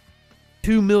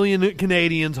 2 million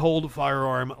Canadians hold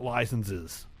firearm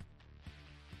licenses.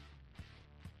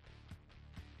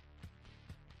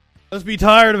 Let's be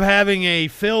tired of having a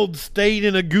failed state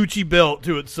and a Gucci belt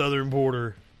to its southern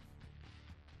border.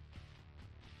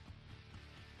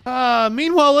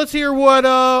 Meanwhile, let's hear what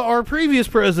our previous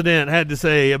president had to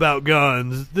say about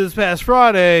guns this past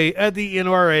Friday at the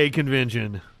NRA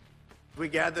convention. We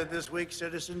gathered this week,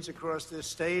 citizens across this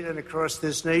state and across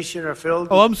this nation are filled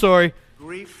Oh, I'm sorry.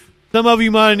 grief. Some of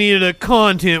you might have needed a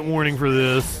content warning for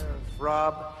this.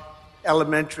 Robb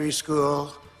Elementary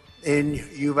School in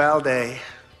Uvalde.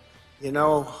 You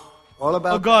know, all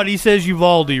about... Oh, God, he says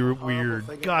Uvalde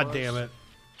weird. God damn it.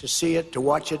 To see it, to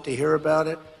watch it, to hear about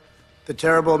it. The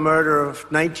terrible murder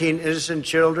of 19 innocent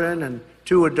children and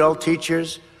 2 adult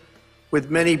teachers, with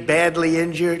many badly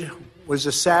injured, was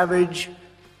a savage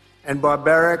and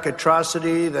barbaric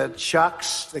atrocity that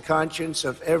shocks the conscience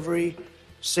of every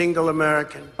single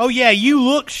American. Oh, yeah, you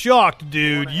look shocked,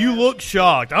 dude. You look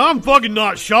shocked. I'm fucking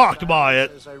not shocked by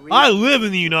it. I live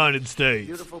in the United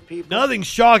States. Nothing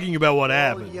shocking about what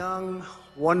happened. Young,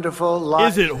 wonderful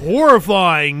lives. Is it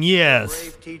horrifying? Yes.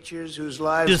 Brave teachers whose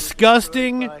lives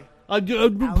Disgusting?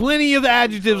 Plenty of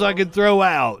adjectives I could throw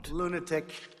out. Lunatic.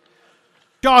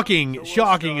 Shocking.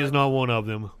 Shocking is not one of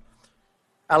them.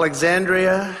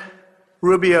 Alexandria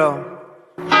Rubio.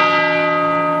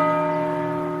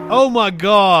 Oh my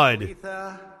God.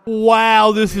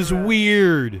 Wow, this is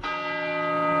weird.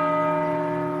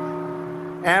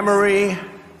 Amory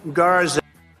Garza.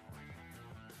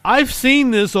 I've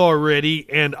seen this already,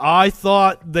 and I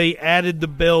thought they added the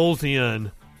bells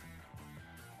in.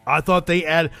 I thought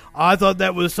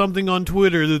that was something on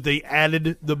Twitter that they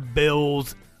added the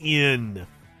bells in.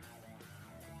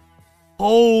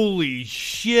 Holy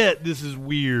shit, this is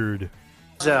weird.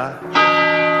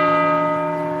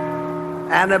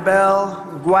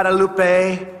 Annabelle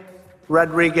Guadalupe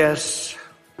Rodriguez.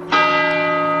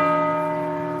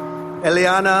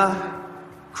 Eliana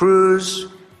Cruz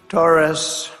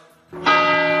Torres.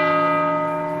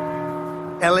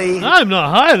 Ellie. I'm not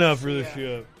high enough for this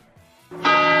shit.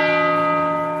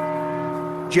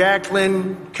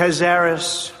 Jacqueline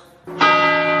Cazares.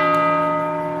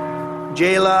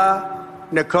 Jayla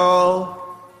Nicole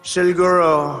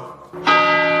Silguro.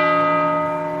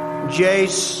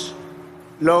 Jace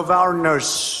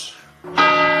Lovarnos.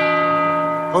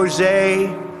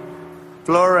 Jose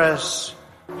Flores.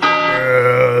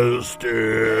 Rest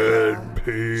in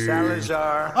peace.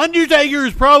 Salazar. Undertaker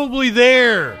is probably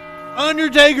there.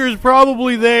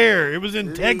 It was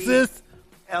in Texas.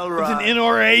 Elrod. It's an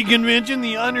NRA convention.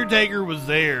 The Undertaker was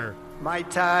there.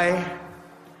 Maitai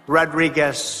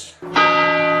Rodriguez.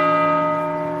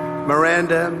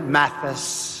 Miranda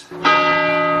Mathis.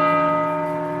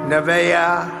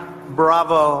 Nevaeh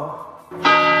Bravo.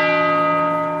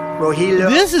 Rogelio.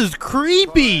 This is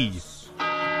creepy.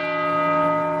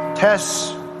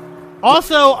 Tess.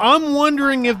 Also, I'm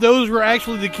wondering if those were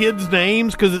actually the kids'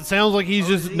 names, because it sounds like he's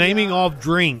just naming off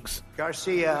drinks.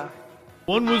 Garcia.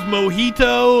 One was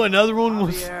Mojito, another one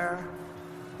was... Javier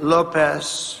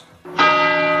Lopez.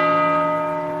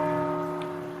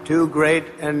 2 great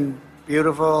and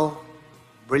beautiful,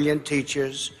 brilliant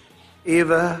teachers.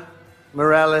 Eva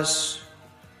Morales.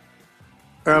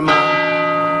 Irma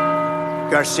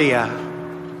Garcia.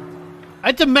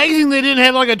 It's amazing they didn't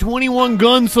have like a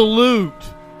 21-gun salute.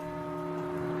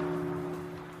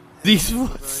 These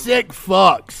sick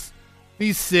fucks.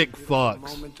 These sick fucks. A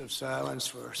moment of silence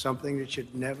for something that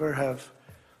should never have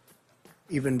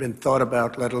even been thought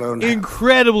about, let alone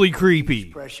incredibly creepy.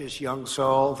 Precious young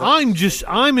soul.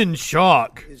 I'm in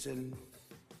shock. Is an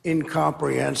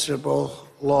incomprehensible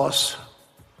loss.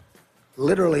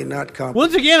 literally not comparable.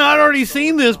 Once again, I'd already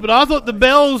seen this, but I thought the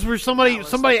bells were somebody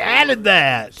added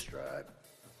that.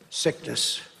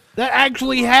 Sickness. That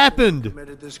actually happened.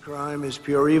 Committed this crime is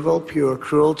pure evil, pure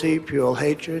cruelty, pure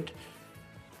hatred,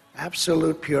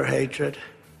 absolute pure hatred.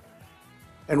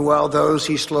 And while those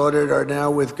he slaughtered are now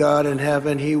with God in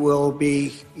heaven, he will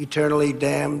be eternally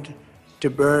damned to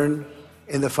burn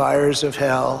in the fires of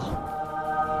hell.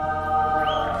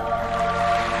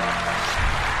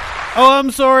 Oh,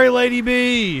 I'm sorry, Lady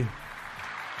B.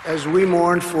 As we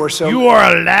mourn for so you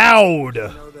are allowed.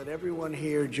 I know that everyone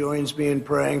here joins me in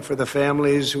praying for the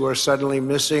families who are suddenly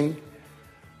missing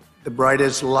the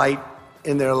brightest light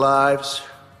in their lives.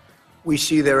 We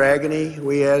see their agony.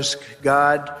 We ask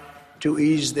God to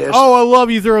ease their... Oh, I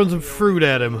love you throwing some fruit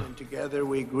at him. And together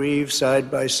we grieve side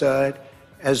by side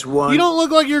as one. You don't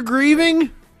look like you're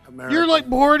grieving. You're like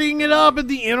partying it up at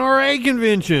the NRA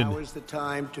convention. Now is the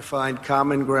time to find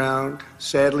common ground.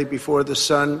 Sadly, before the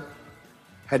sun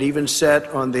had even set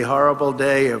on the horrible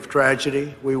day of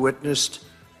tragedy, we witnessed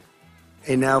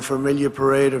a now familiar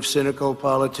parade of cynical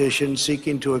politicians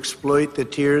seeking to exploit the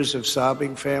tears of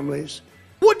sobbing families.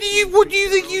 What do you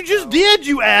think you just did,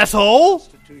 you asshole?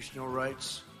 Constitutional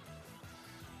rights.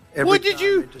 What did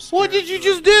you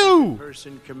just do? A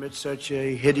person commits such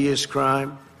a hideous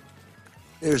crime.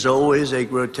 There's always a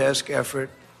grotesque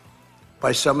effort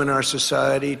by some in our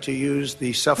society to use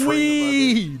the suffering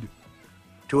of others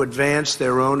to advance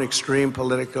their own extreme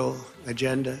political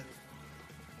agenda.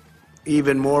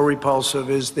 Even more repulsive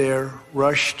is their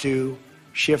rush to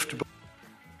shift.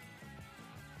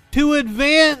 To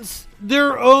advance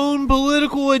their own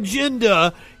political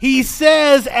agenda, he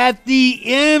says at the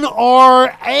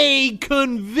NRA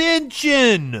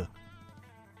convention.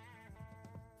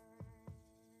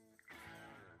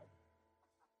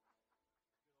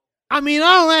 I mean,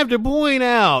 I don't have to point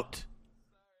out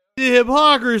the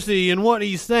hypocrisy in what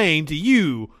he's saying to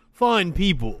you, fine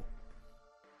people.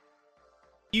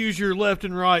 Use your left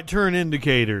and right turn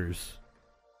indicators.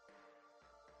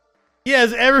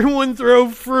 Yes, everyone throw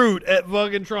fruit at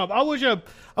fucking Trump. I wish I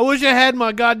had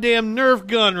my goddamn Nerf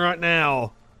gun right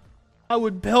now. I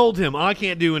would pelt him. I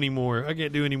can't do anymore. I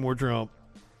can't do any more Trump.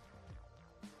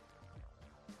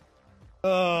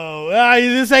 Oh,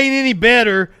 this ain't any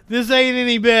better. This ain't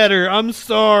any better. I'm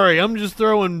sorry. I'm just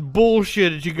throwing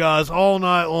bullshit at you guys all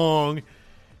night long.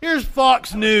 Here's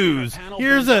Fox News.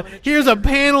 Here's a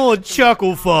panel of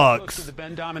chuckle fucks. The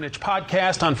Ben Domenech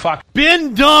podcast on Fox.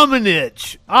 Ben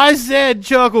Domenech. I said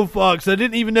chuckle fucks. I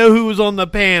didn't even know who was on the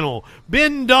panel.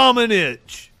 Ben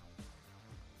Domenech.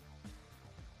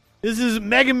 This is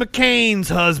Meghan McCain's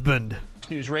husband.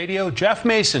 News Radio, Jeff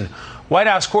Mason, White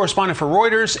House correspondent for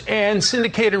Reuters, and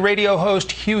syndicated radio host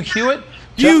Hugh Hewitt.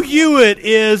 Hugh Hewitt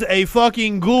is a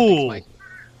fucking ghoul.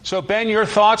 So, Ben, your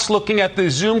thoughts looking at the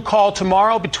Zoom call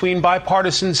tomorrow between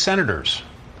bipartisan senators?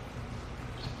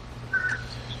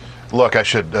 Look, I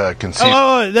should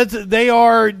concede. They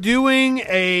are doing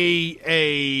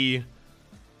a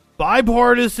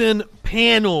bipartisan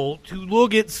panel to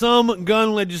look at some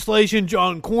gun legislation.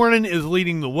 John Cornyn is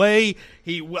leading the way.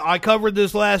 I covered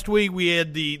this last week. We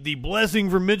had the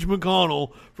blessing from Mitch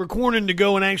McConnell for Cornyn to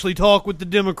go and actually talk with the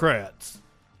Democrats.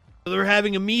 So they're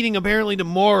having a meeting apparently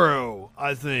tomorrow,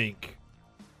 I think.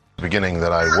 Beginning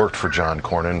that I worked for John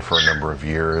Cornyn for a number of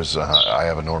years. I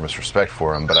have enormous respect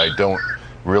for him, but I don't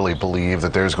really believe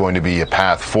that there's going to be a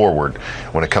path forward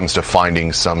when it comes to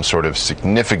finding some sort of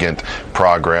significant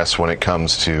progress when it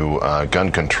comes to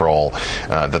gun control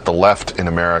that the left in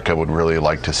America would really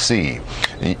like to see.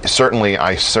 Certainly,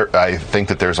 I think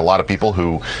that there's a lot of people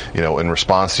who, in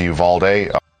response to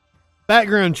Uvalde.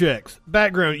 Background checks.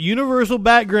 Universal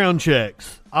background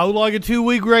checks. I would like a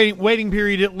 2-week waiting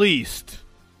period at least.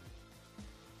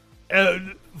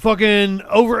 Fucking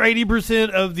over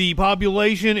 80% of the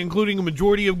population, including a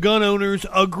majority of gun owners,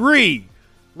 agree.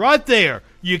 Right there.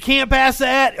 You can't pass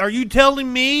that? Are you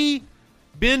telling me,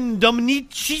 Ben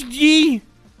Domenech,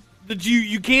 that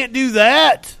you can't do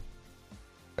that?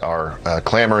 Are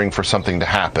clamoring for something to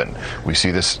happen. We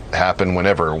see this happen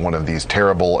whenever one of these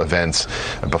terrible events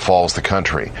befalls the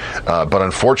country. But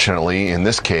unfortunately, in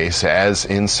this case, as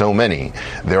in so many,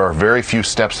 there are very few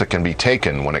steps that can be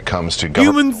taken when it comes to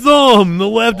government. Human thumb. The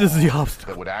left is the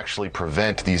obstacle. That would actually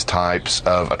prevent these types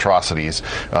of atrocities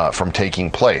from taking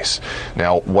place.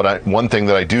 Now, one thing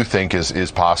that I do think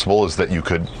is possible is that you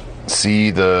could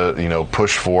see the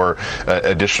push for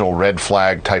additional red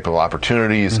flag type of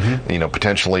opportunities.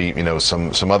 Potentially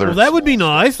some other. Well, that would be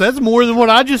nice. That's more than what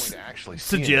I just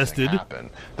suggested.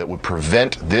 That would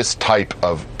prevent this type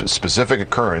of specific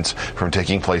occurrence from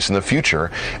taking place in the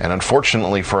future. And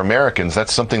unfortunately for Americans,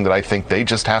 that's something that I think they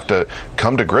just have to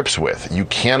come to grips with. You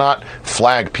cannot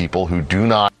flag people who do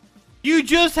not. You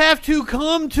just have to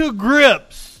come to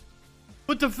grips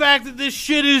with the fact that this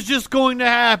shit is just going to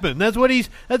happen. That's what he's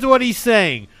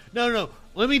saying. No.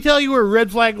 Let me tell you where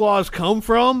red flag laws come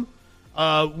from.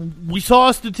 We saw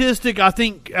a statistic. I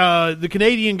think the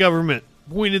Canadian government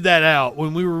pointed that out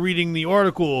when we were reading the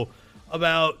article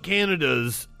about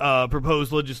Canada's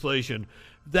proposed legislation,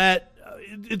 that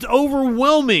it's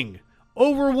overwhelming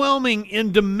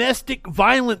in domestic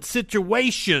violence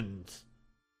situations,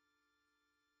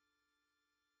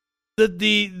 that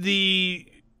the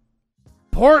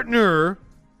partner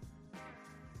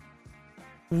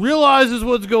realizes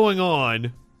what's going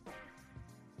on.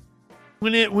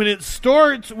 When it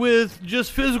starts with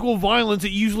just physical violence,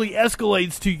 it usually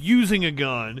escalates to using a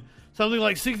gun, something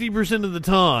like 60% of the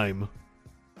time.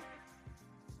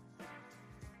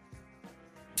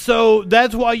 So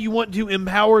that's why you want to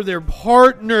empower their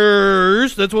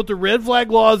partners. That's what the red flag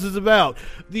laws is about.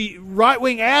 The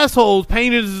right-wing assholes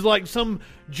painted as like some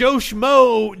Joe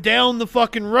Schmo down the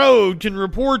fucking road can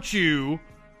report you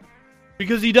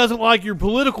because he doesn't like your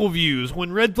political views,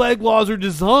 when red flag laws are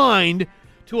designed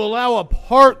to allow a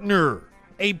partner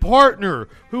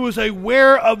who is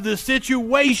aware of the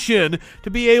situation to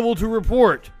be able to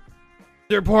report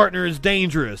their partner is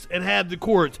dangerous and have the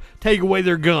courts take away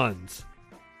their guns.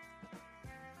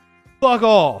 Fuck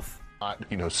off.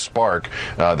 Spark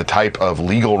the type of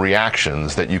legal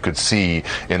reactions that you could see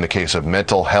in the case of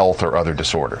mental health or other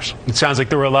disorders. It sounds like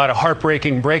there were a lot of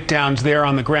heartbreaking breakdowns there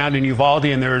on the ground in Uvalde,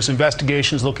 and there's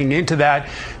investigations looking into that.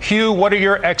 Hugh, what are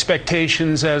your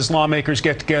expectations as lawmakers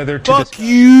get together to Fuck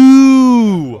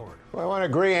you! Well, I want to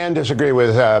agree and disagree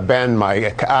with Ben,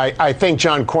 Mike. I think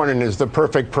John Cornyn is the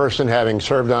perfect person, having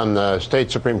served on the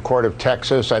state Supreme Court of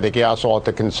Texas. I think he also ought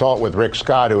to consult with Rick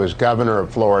Scott, who is governor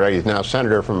of Florida. He's now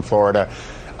senator from Florida.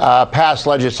 Passed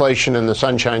legislation in the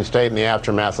Sunshine State in the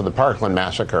aftermath of the Parkland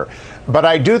massacre. But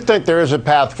I do think there is a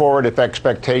path forward if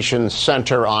expectations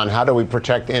center on how do we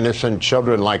protect innocent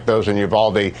children like those in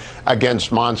Uvalde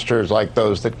against monsters like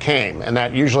those that came. And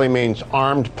that usually means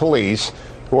armed police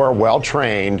who are well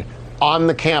trained on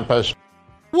the campus.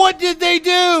 What did they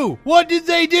do? What did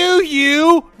they do,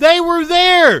 Hugh? They were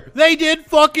there. They did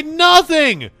fucking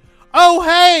nothing. Oh,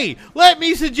 hey, let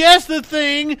me suggest the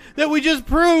thing that we just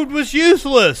proved was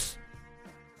useless.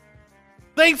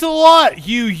 Thanks a lot,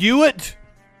 Hugh Hewitt.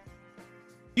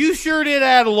 You sure did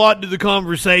add a lot to the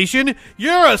conversation.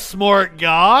 You're a smart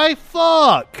guy.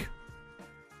 Fuck.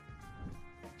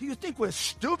 Do you think we're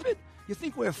stupid? You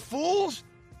think we're fools?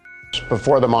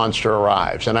 Before the monster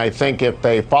arrives. And I think if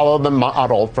they follow the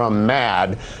model from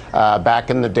MAD back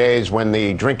in the days when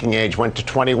the drinking age went to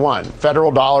 21,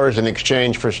 federal dollars in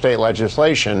exchange for state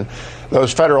legislation,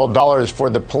 those federal dollars for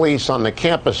the police on the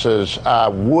campuses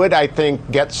would, I think,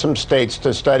 get some states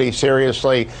to study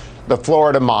seriously the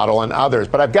Florida model and others.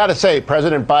 But I've got to say,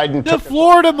 President Biden took the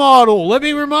Florida model. Let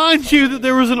me remind you that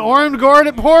there was an armed guard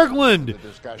at Parkland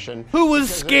who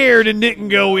was scared and didn't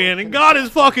go in and got his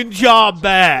fucking job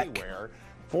back.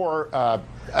 For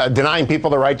denying people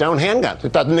the right to own handguns.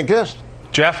 It doesn't exist.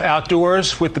 Jeff,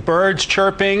 outdoors with the birds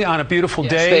chirping on a beautiful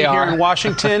day here in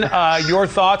Washington. Your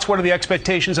thoughts? What are the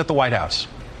expectations at the White House?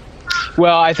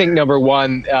 Well, I think number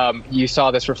one, you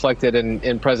saw this reflected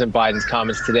in President Biden's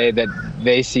comments today, that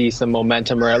they see some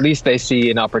momentum, or at least they see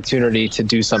an opportunity to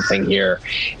do something here.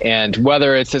 And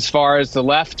whether it's as far as the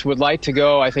left would like to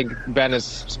go, I think Ben is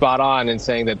spot on in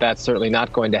saying that that's certainly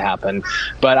not going to happen.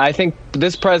 But I think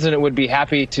this president would be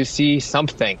happy to see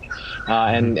something.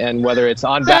 And whether it's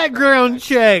on background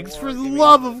checks, for the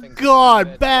love of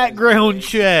God, background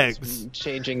checks.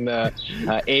 Changing the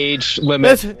age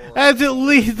limit. That's at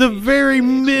least the very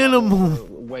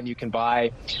minimum. When you can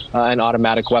buy an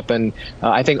automatic weapon.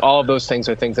 I think all of those things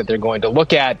are things that they're going to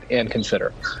look at and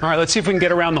consider. All right, let's see if we can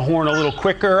get around the horn a little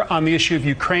quicker on the issue of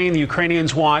Ukraine. The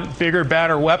Ukrainians want bigger,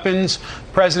 badder weapons. The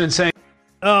president saying,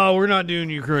 oh, we're not doing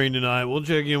Ukraine tonight. We'll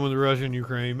check in with Russia and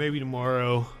Ukraine maybe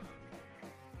tomorrow.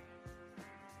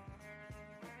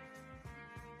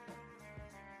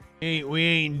 We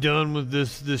ain't done with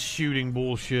this shooting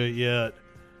bullshit yet.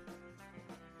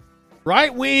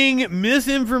 Right-wing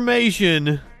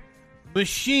misinformation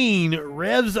machine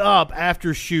revs up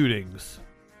after shootings.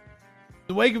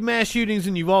 In the wake of mass shootings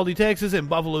in Uvalde, Texas and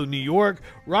Buffalo, New York,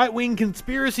 right-wing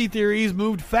conspiracy theories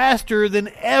moved faster than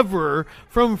ever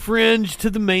from fringe to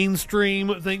the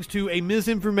mainstream thanks to a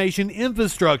misinformation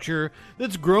infrastructure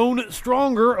that's grown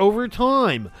stronger over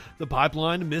time. The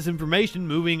pipeline of misinformation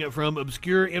moving from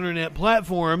obscure internet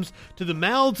platforms to the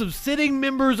mouths of sitting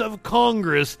members of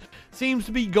Congress seems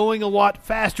to be going a lot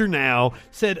faster now,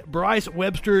 said Bryce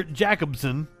Webster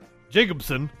Jacobson,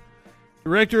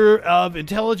 Director of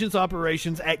Intelligence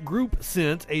Operations at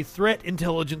GroupSense, a threat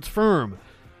intelligence firm.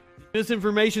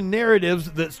 Misinformation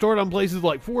narratives that start on places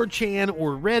like 4chan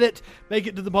or Reddit make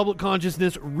it to the public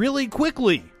consciousness really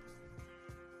quickly.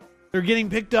 They're getting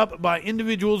picked up by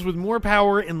individuals with more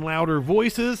power and louder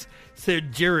voices,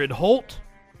 said Jared Holt,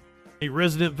 a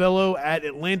resident fellow at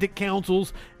Atlantic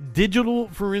Council's Digital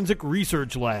Forensic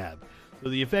Research Lab. So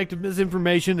the effect of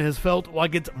misinformation has felt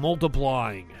like it's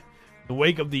multiplying. In the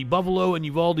wake of the Buffalo and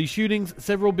Uvalde shootings,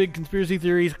 several big conspiracy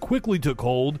theories quickly took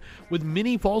hold, with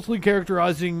many falsely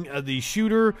characterizing the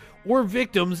shooter or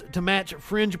victims to match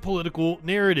fringe political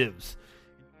narratives.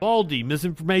 In Uvalde,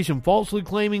 misinformation falsely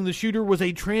claiming the shooter was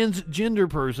a transgender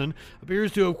person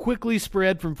appears to have quickly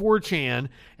spread from 4chan,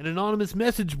 an anonymous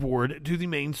message board, to the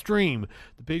mainstream.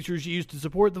 The pictures used to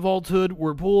support the falsehood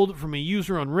were pulled from a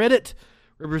user on Reddit.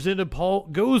 Representative Paul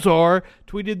Gosar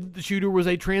tweeted that the shooter was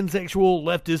a transsexual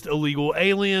leftist illegal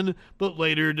alien, but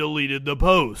later deleted the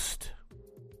post.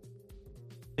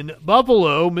 In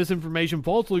Buffalo, misinformation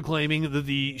falsely claiming that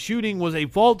the shooting was a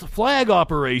false flag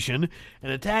operation, an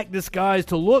attack disguised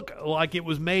to look like it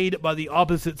was made by the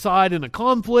opposite side in a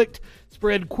conflict,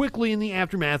 spread quickly in the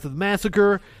aftermath of the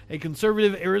massacre. A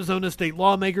conservative Arizona state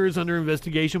lawmaker is under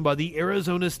investigation by the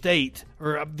Arizona Senate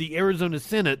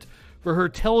for her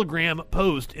Telegram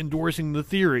post endorsing the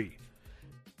theory.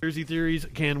 Conspiracy theories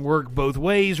can work both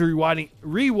ways,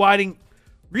 rewriting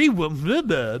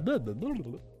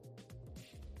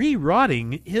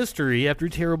history after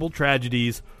terrible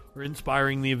tragedies or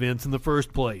inspiring the events in the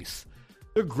first place.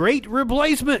 The Great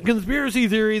Replacement conspiracy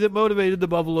theory that motivated the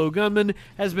Buffalo gunman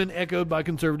has been echoed by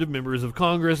conservative members of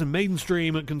Congress and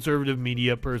mainstream conservative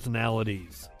media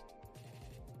personalities.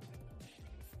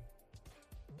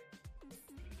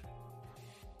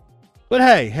 But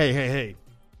hey.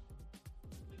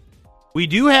 We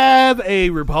do have a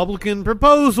Republican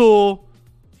proposal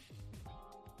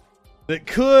that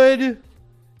could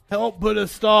help put a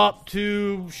stop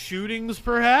to shootings,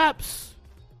 perhaps.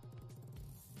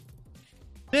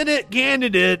 Senate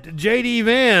candidate J.D.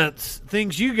 Vance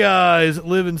thinks you guys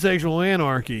live in sexual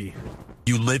anarchy.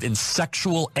 You live in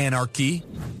sexual anarchy?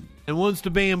 And wants to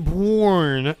ban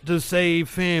porn to save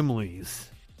families.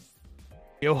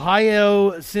 The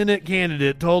Ohio Senate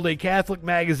candidate told a Catholic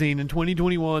magazine in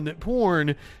 2021 that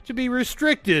porn should be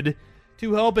restricted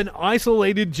to help an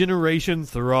isolated generation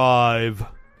thrive.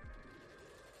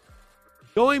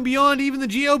 Going beyond even the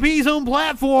GOP's own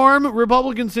platform,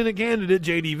 Republican Senate candidate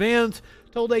J.D. Vance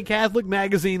told a Catholic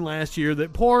magazine last year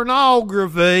that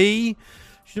pornography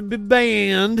should be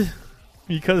banned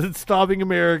because it's stopping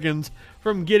Americans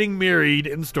from getting married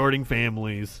and starting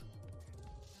families.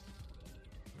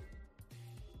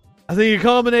 I think a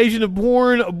combination of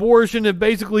porn, abortion have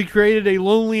basically created a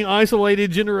lonely,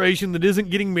 isolated generation that isn't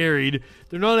getting married.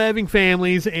 They're not having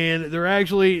families, and they're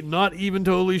actually not even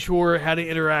totally sure how to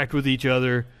interact with each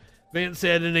other, Vance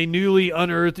said in a newly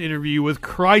unearthed interview with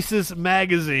Crisis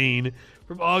Magazine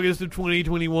from August of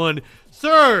 2021.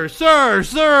 Sir!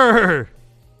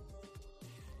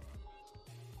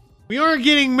 We aren't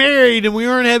getting married and we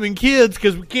aren't having kids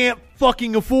because we can't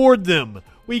fucking afford them.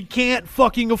 We can't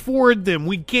fucking afford them.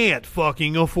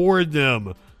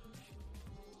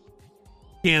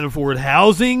 Can't afford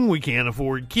housing. We can't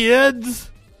afford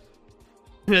kids.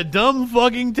 A dumb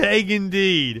fucking take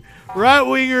indeed.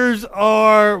 Right-wingers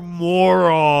are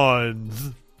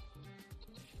morons.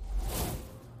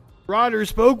 Rodgers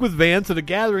spoke with Vance at a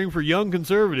gathering for young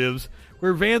conservatives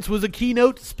where Vance was a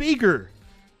keynote speaker.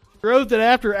 He wrote that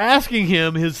after asking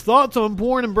him his thoughts on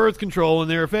porn and birth control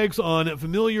and their effects on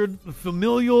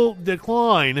familial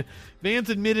decline, Vance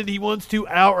admitted he wants to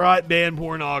outright ban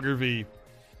pornography.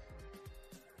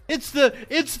 It's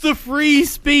the free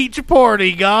speech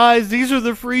party, guys. These are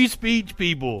the free speech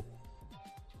people.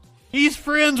 He's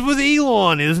friends with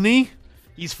Elon, isn't he?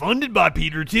 He's funded by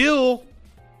Peter Thiel.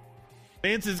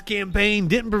 Vance's campaign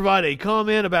didn't provide a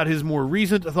comment about his more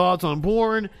recent thoughts on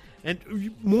porn,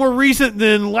 and more recent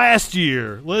than last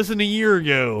year, less than a year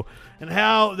ago, and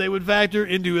how they would factor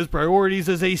into his priorities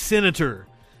as a senator.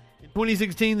 In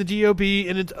 2016, the GOP,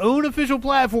 in its own official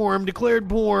platform, declared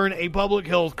porn a public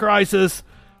health crisis,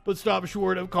 but stopped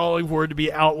short of calling for it to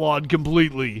be outlawed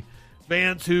completely.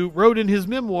 Vance, who wrote in his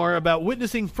memoir about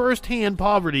witnessing firsthand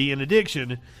poverty and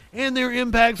addiction and their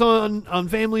impacts on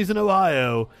families in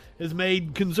Ohio, has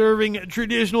made conserving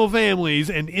traditional families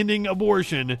and ending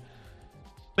abortion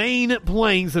main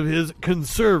planks of his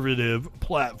conservative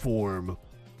platform.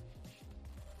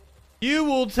 You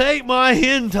will take my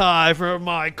hentai from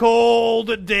my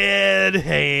cold, dead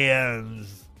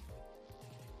hands.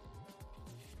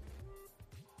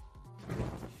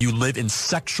 You live in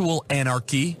sexual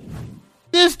anarchy?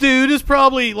 This dude is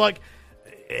probably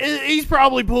he's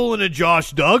probably pulling a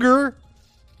Josh Duggar.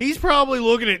 He's probably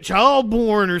looking at child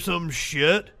porn or some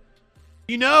shit.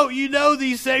 You know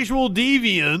these sexual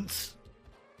deviants.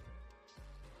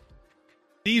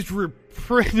 These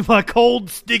my cold,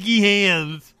 sticky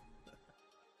hands.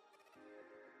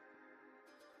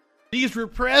 These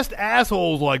repressed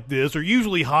assholes like this are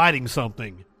usually hiding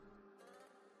something.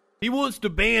 He wants to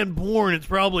ban porn. It's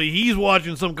probably he's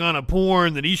watching some kind of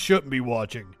porn that he shouldn't be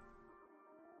watching.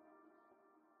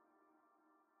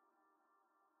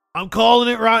 I'm calling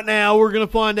it right now. We're going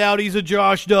to find out he's a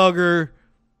Josh Duggar.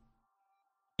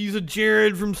 He's a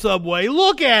Jared from Subway.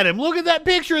 Look at him. Look at that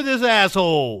picture of this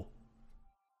asshole.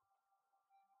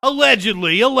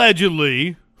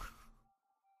 Allegedly.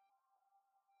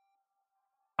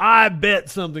 I bet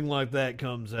something like that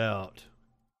comes out.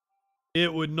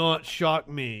 It would not shock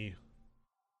me.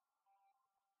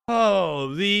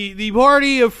 Oh, the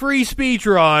party of free speech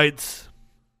rights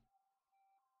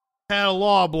had a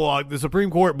law block. The Supreme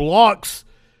Court blocks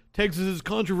Texas's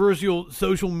controversial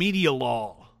social media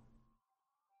law.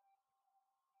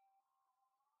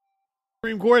 The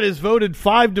Supreme Court has voted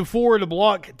 5-4 to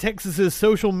block Texas's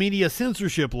social media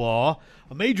censorship law,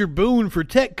 a major boon for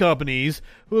tech companies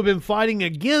who have been fighting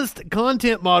against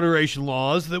content moderation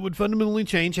laws that would fundamentally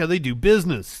change how they do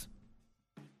business.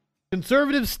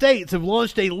 Conservative states have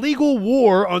launched a legal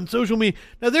war on social media.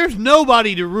 Now, there's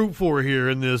nobody to root for here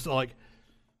in this.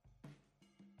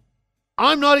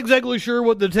 I'm not exactly sure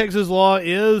what the Texas law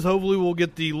is. Hopefully we'll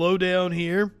get the lowdown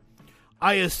here.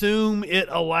 I assume it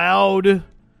allowed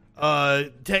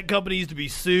tech companies to be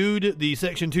sued, the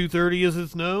Section 230 as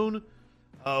it's known,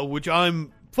 which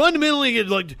I'm fundamentally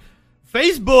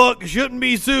Facebook shouldn't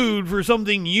be sued for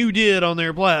something you did on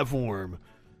their platform.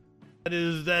 That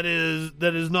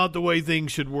is not the way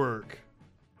things should work.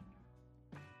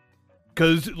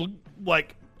 Because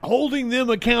holding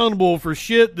them accountable for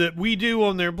shit that we do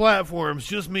on their platforms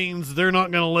just means they're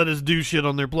not going to let us do shit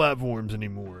on their platforms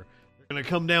anymore. They're going to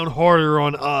come down harder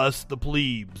on us, the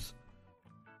plebes.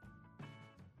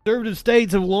 Conservative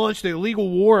states have launched a legal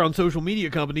war on social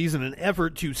media companies in an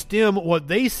effort to stem what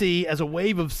they see as a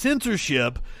wave of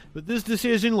censorship, but this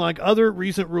decision, like other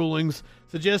recent rulings,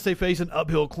 suggests they face an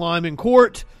uphill climb in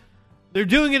court. They're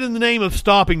doing it in the name of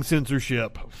stopping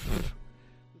censorship. The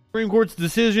Supreme Court's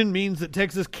decision means that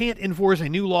Texas can't enforce a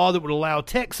new law that would allow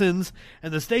Texans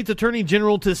and the state's attorney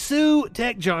general to sue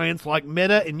tech giants like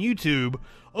Meta and YouTube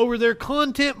over their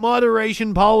content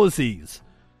moderation policies.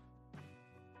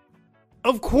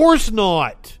 Of course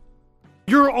not.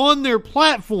 You're on their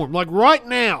platform. Right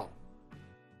now,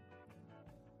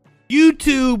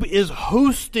 YouTube is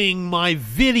hosting my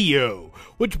video,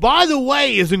 which, by the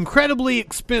way, is incredibly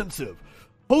expensive.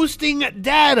 Hosting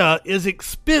data is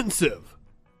expensive.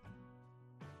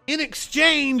 In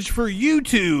exchange for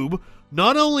YouTube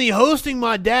not only hosting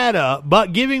my data,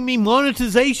 but giving me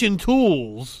monetization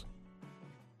tools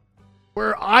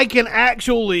where I can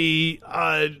actually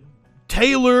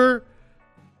tailor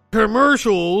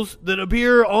commercials that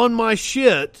appear on my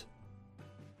shit,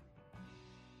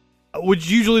 which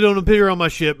usually don't appear on my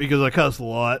shit because I cuss a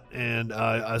lot and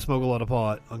I smoke a lot of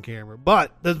pot on camera.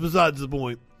 But that's besides the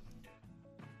point.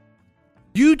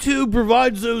 YouTube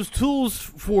provides those tools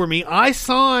for me. I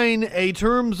sign a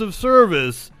terms of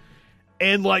service,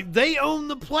 and they own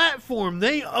the platform.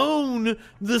 They own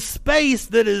the space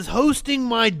that is hosting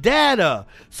my data.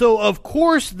 So of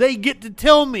course they get to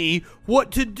tell me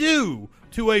what to do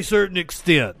to a certain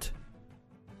extent.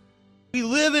 We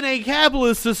live in a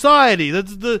capitalist society.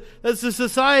 That's the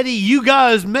society you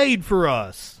guys made for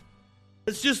us.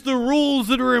 It's just the rules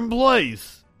that are in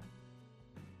place.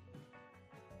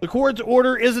 The court's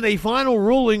order isn't a final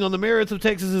ruling on the merits of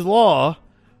Texas's law,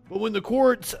 but when the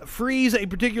courts freeze a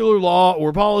particular law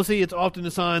or policy, it's often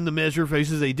a sign the measure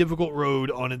faces a difficult road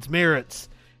on its merits.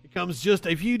 It comes just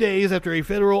a few days after a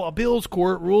federal appeals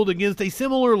court ruled against a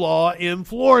similar law in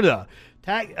Florida.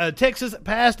 Texas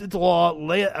passed its law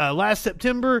last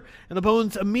September, and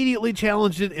opponents immediately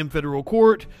challenged it in federal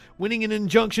court, winning an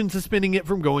injunction suspending it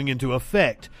from going into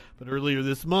effect. But earlier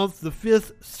this month, the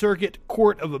Fifth Circuit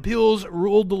Court of Appeals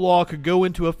ruled the law could go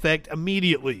into effect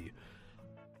immediately.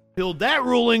 appealed that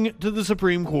ruling to the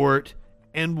Supreme Court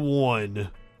and won.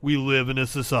 We live in a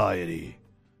society.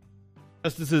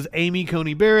 Justices Amy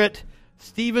Coney Barrett,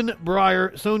 Stephen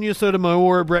Breyer, Sonia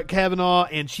Sotomayor, Brett Kavanaugh,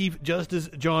 and Chief Justice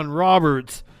John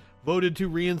Roberts voted to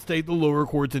reinstate the lower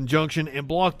court's injunction and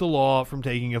block the law from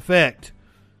taking effect.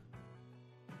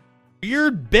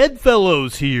 Weird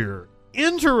bedfellows here.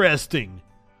 Interesting.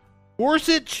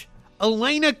 Gorsuch,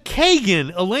 Elena Kagan,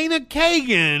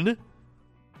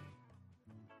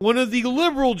 one of the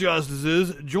liberal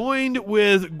justices, joined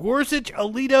with Gorsuch,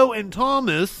 Alito, and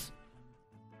Thomas,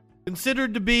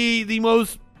 considered to be the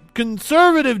most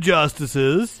conservative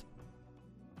justices.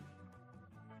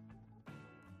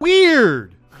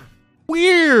 Weird.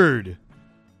 Alito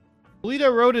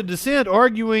wrote a dissent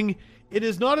arguing it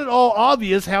is not at all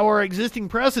obvious how our existing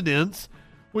precedents,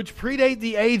 which predate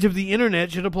the age of the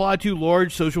internet, should apply to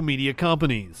large social media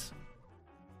companies.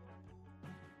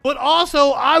 But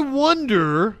also, I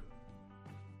wonder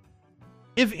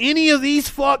if any of these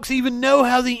fucks even know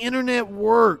how the internet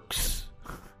works.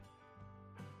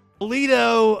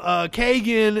 Alito,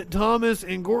 Kagan, Thomas,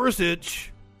 and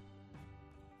Gorsuch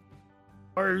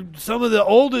are some of the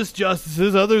oldest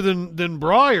justices other than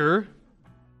Breyer.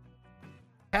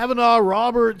 Kavanaugh,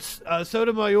 Roberts,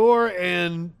 Sotomayor,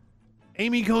 and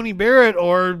Amy Coney Barrett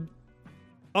are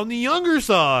on the younger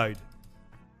side.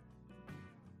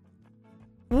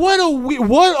 What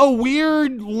a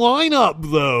weird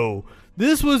lineup, though.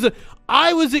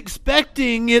 I was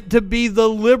expecting it to be the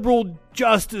liberal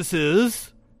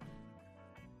justices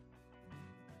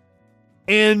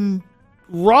and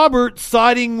Roberts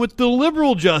siding with the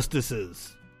liberal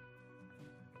justices.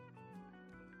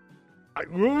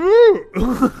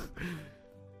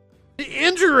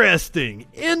 Interesting.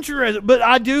 But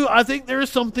I think there's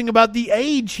something about the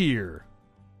age here.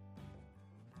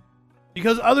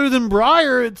 Because other than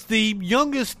Breyer, it's the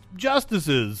youngest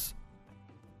justices.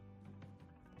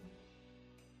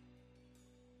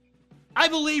 I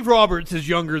believe Roberts is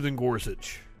younger than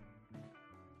Gorsuch.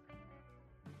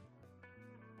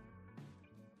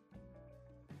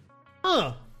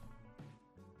 Huh.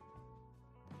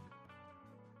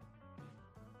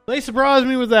 They surprised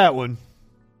me with that one.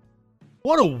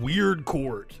 What a weird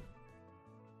court.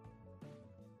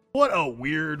 What a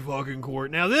weird fucking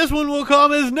court. Now, this one will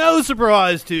come as no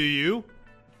surprise to you.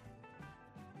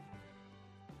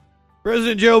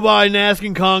 President Joe Biden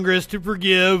asking Congress to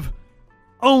forgive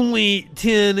only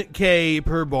 $10,000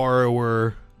 per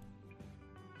borrower.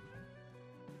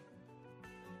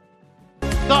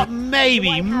 Thought maybe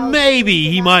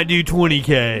he might do $20,000.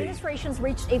 The administration's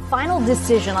reached a final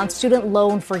decision on student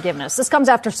loan forgiveness. This comes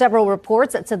after several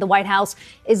reports that said the White House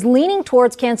is leaning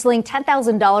towards canceling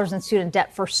 $10,000 in student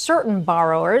debt for certain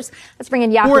borrowers. Let's bring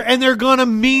in Yahoo. And they're going to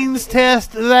means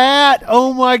test that?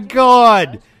 Oh, my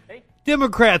God.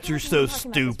 Democrats are so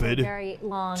stupid.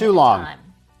 Too long.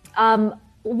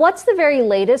 What's the very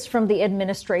latest from the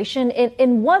administration?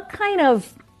 In what kind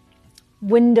of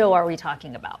window are we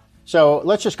talking about? So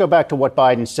let's just go back to what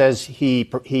Biden says he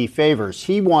favors.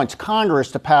 He wants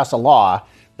Congress to pass a law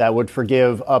that would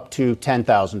forgive up to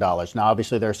 $10,000. Now,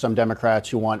 obviously, there are some Democrats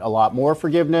who want a lot more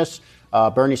forgiveness.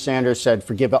 Bernie Sanders said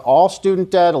forgive all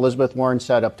student debt. Elizabeth Warren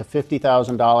said up to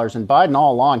 $50,000. And Biden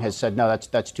all along has said, no,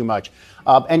 that's too much.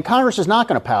 And Congress is not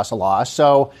going to pass a law.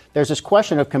 So there's this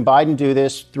question of, can Biden do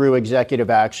this through executive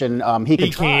action?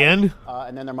 He can.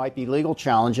 And then there might be legal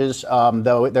challenges,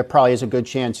 though there probably is a good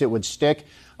chance it would stick.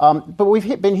 But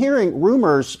we've been hearing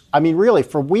rumors, really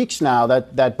for weeks now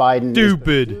that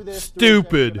Biden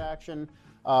stupid. Action,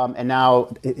 and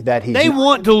now that they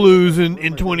want to lose in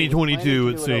 2022,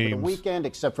 it seems. Over the weekend,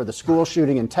 except for the school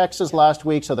shooting in Texas last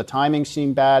week, so the timing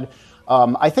seemed bad.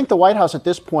 I think the White House at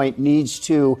this point needs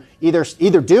to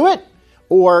either do it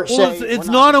or say it's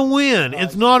not a win.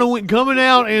 It's not a win. Coming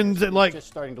out and it's just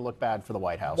starting to look bad for the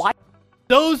White House.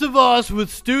 Those of us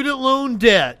with student loan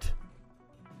debt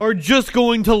are just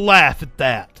going to laugh at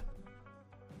that.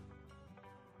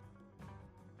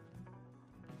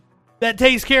 That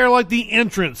takes care of the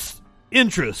interest.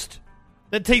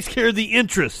 That takes care of the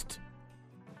interest.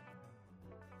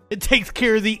 It takes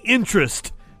care of the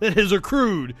interest that has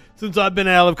accrued since I've been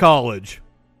out of college.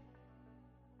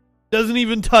 Doesn't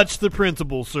even touch the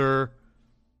principal, sir.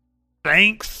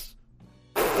 Thanks.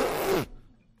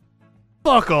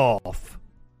 Fuck off.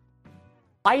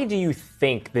 Why do you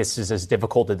think this is as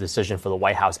difficult a decision for the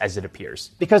White House as it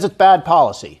appears? Because it's bad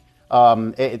policy.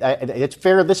 It's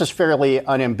fair. This is fairly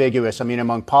unambiguous.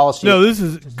 Among policy. No, this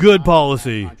is good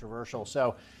policy. Controversial.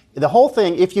 So the whole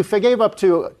thing, if you forgave up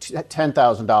to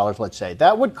 $10,000, let's say,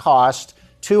 that would cost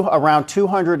around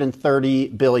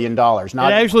 $230 billion. It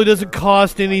actually doesn't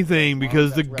cost anything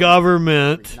because the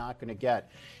government not going to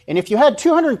get. And if you had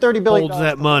 $230 billion holds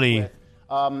that money,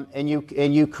 and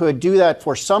you could do that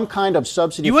for some kind of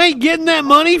subsidy. You ain't getting that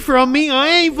money from me. I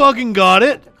ain't fucking got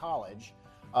it.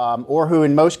 Or who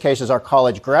in most cases are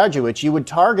college graduates, you would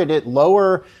target it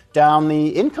lower down the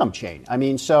income chain. I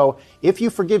mean, so if you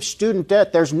forgive student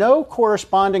debt, there's no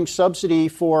corresponding subsidy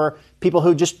for people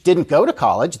who just didn't go to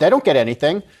college. They don't get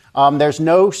anything. There's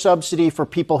no subsidy for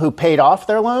people who paid off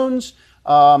their loans.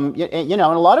 And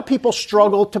a lot of people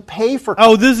struggle to pay for.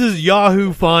 Oh, this is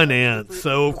Yahoo Finance,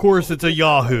 so of course it's a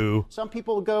Yahoo. Some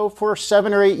people go for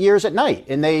 7 or 8 years at night,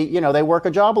 and they work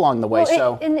a job along the way.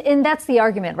 And that's the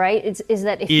argument, right? Is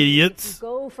that if idiots you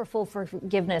go for full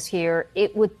forgiveness here,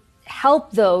 it would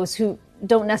help those who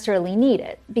don't necessarily need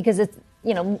it because it's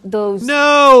those.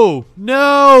 No.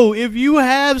 If you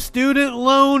have student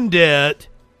loan debt,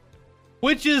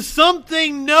 which is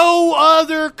something no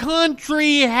other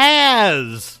country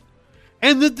has,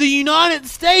 and that the United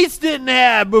States didn't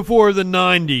have before the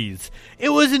 90s. It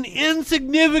was an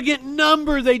insignificant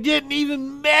number. They didn't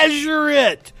even measure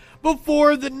it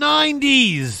before the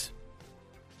 90s.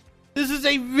 This is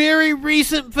a very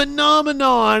recent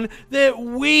phenomenon that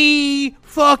we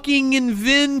fucking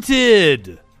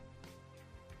invented.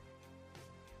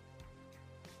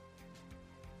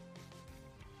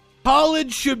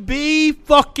 College should be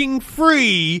fucking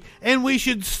free, and we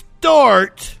should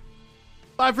start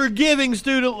by forgiving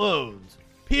student loans.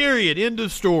 Period. End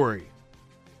of story.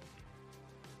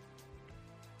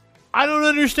 I don't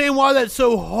understand why that's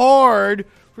so hard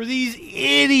for these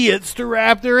idiots to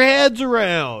wrap their heads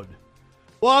around.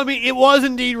 Well, I mean, it was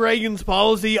indeed Reagan's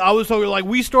policy. I was talking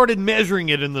we started measuring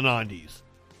it in the 90s.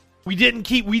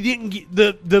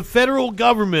 The federal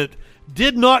government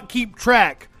did not keep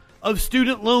track of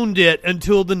student loan debt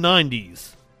until the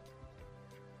 90s.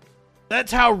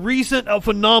 That's how recent a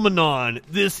phenomenon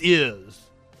this is.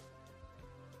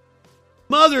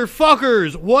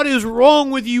 Motherfuckers, what is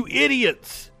wrong with you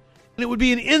idiots? And it would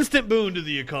be an instant boon to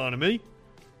the economy.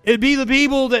 It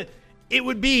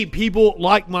would be people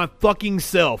like my fucking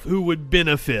self who would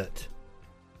benefit.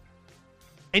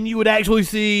 And you would actually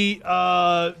see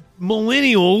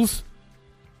millennials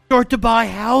start to buy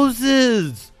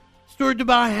houses.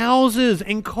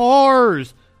 And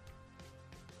cars.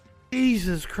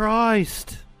 Jesus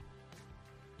Christ.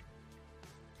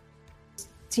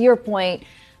 To your point,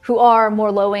 who are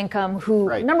more low income, who,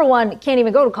 number one, can't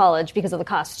even go to college because of the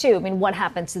cost, too. I mean, what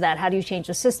happens to that? How do you change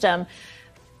the system?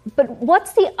 But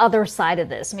what's the other side of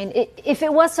this? I mean, if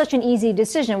it was such an easy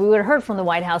decision, we would have heard from the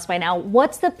White House by now.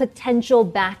 What's the potential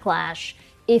backlash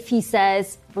if he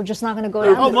says, we're just not going to go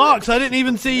down? Oh, Mox, I didn't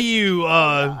even see you.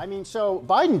 So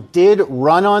Biden did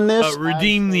run on this.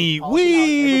 Redeem the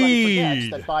weed. Everybody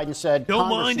forgets that Biden said, don't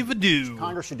mind if I do.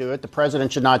 Congress should do it. The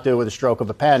president should not do it with a stroke of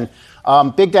a pen.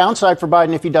 Big downside for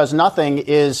Biden if he does nothing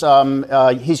is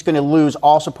he's going to lose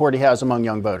all support he has among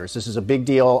young voters. This is a big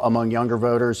deal among younger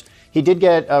voters. He did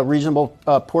get a reasonable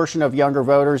portion of younger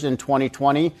voters in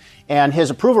 2020, and his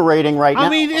approval rating right now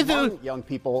among young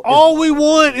people. All we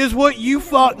want is what you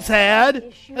fucks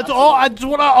had. That's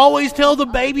what I always tell the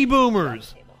baby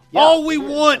boomers. Yeah. All we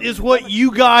want is what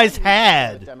you guys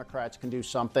had. The Democrats can do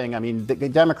something. I mean, the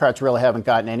Democrats really haven't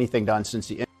gotten anything done since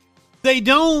the. They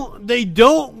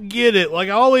don't get it. Like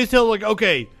I always tell,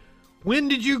 okay, when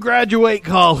did you graduate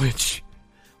college?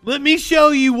 Let me show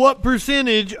you what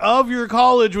percentage of your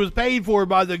college was paid for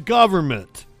by the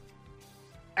government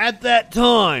at that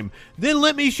time. Then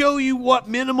let me show you what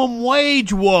minimum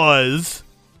wage was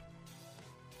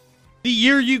the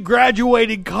year you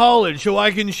graduated college, so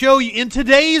I can show you in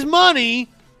today's money,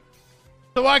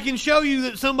 so I can show you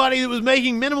that somebody that was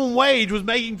making minimum wage was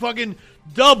making fucking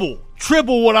double,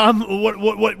 triple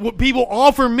what people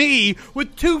offer me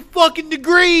with 2 fucking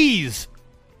degrees.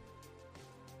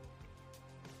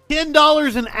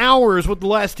 $10 an hour is what the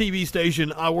last TV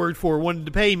station I worked for wanted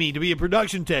to pay me to be a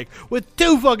production tech with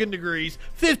 2 fucking degrees,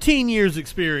 15 years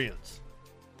experience.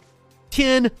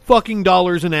 $10 fucking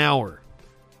an hour.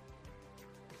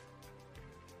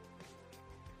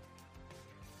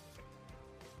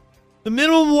 The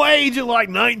minimum wage at like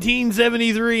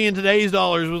 1973 in today's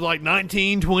dollars was like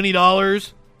 $19,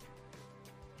 $20.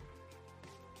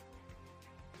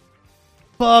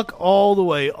 Fuck all the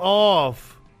way off.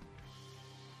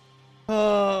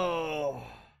 Oh.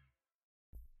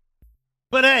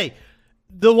 But hey,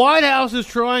 the White House is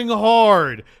trying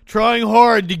hard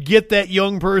to get that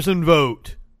young person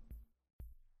vote.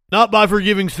 Not by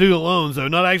forgiving student loans, though.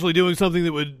 Not actually doing something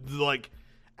that would,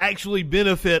 actually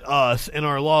benefit us in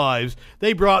our lives,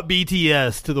 they brought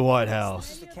BTS to the White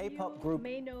House. The K-pop group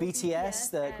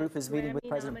BTS, the group is meeting with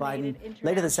President Biden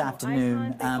later this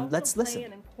afternoon. Let's listen.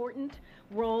 An important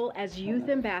role as youth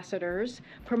ambassadors,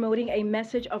 promoting a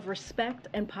message of respect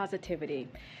and positivity.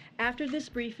 After this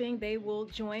briefing, they will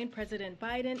join President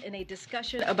Biden in a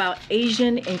discussion about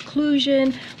Asian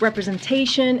inclusion,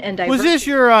 representation, and diversity. Was this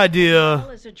your idea? As well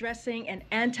as addressing an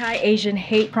anti-Asian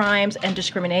hate crimes and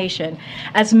discrimination.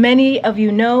 As many of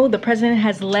you know, the president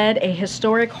has led a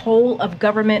historic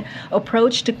whole-of-government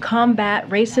approach to combat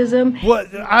racism.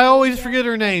 What? I always forget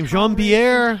her name.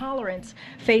 Jean-Pierre? Tolerance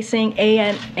facing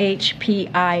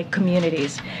ANHPI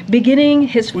communities. Beginning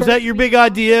his Was that your big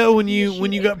idea when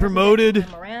you got promoted?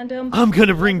 I'm going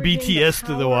to bring BTS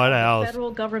to the White House.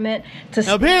 Federal government to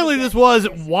now, apparently this was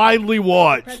widely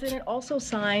watched. The president also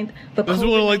signed the This is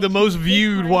one of like the most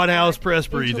viewed White House press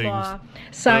briefings.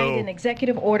 Signed an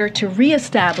executive order to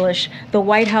reestablish the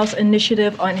White House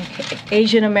Initiative on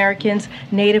Asian Americans,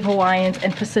 Native Hawaiians,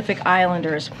 and Pacific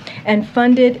Islanders, and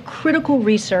funded critical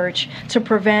research to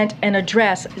prevent and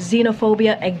address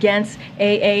xenophobia against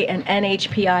AA and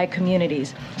NHPI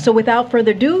communities. So without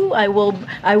further ado, I will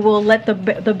let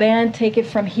the band take it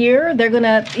from here. They're going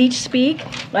to each speak.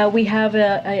 We have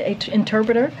an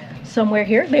interpreter somewhere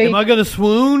here. Am I going to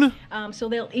swoon? So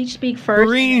they'll each speak first.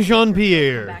 Marine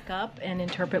Jean-Pierre. Back up and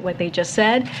interpret what they just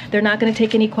said. They're not going to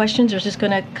take any questions. They're just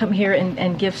going to come here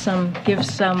and give some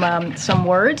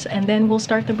words, and then we'll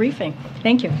start the briefing.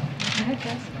 Thank you. Go ahead,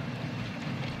 Jess.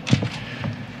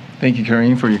 Thank you,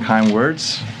 Karine, for your kind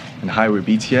words. And hi, we're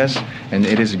BTS. And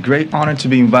it is a great honor to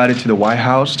be invited to the White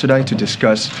House today to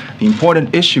discuss the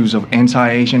important issues of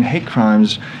anti-Asian hate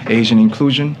crimes, Asian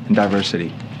inclusion, and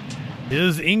diversity.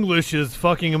 His English is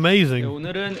fucking amazing.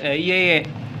 오늘은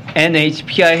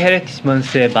NHPI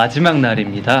헤리티지먼스의 마지막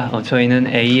날입니다.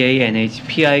 저희는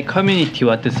NHPI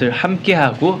커뮤니티와 뜻을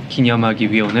함께하고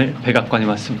기념하기 위해 오늘 백악관에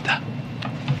왔습니다.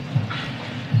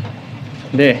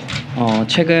 네,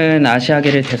 최근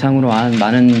아시아계를 대상으로 한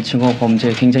많은 증오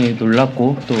범죄에 굉장히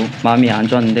놀랐고 또 마음이 안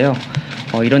좋았는데요.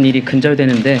 이런 일이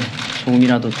근절되는데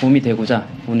조금이라도 도움이 되고자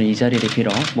오늘 이 자리를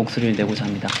빌어 목소리를 내고자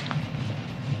합니다.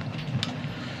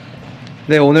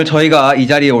 네, 오늘 저희가 이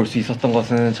자리에 올 수 있었던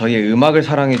것은 저희의 음악을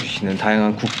사랑해 주시는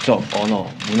다양한 국적, 언어,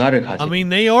 문화를 가진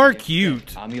they are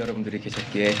cute. 아미 여러분들이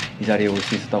계셨기에 이 자리에 올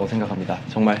수 있었다고 생각합니다.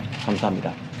 정말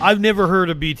감사합니다. I've never heard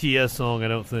a BTS song, I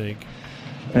don't think.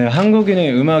 네,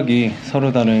 한국인의 음악이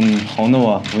서로 다른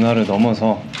언어와 문화를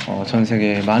넘어서 전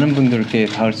세계 많은 분들께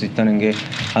닿을 수 있다는 게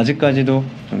아직까지도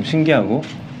좀 신기하고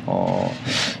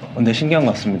근데 신기한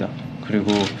것 같습니다.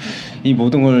 그리고 이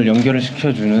모든 걸 연결을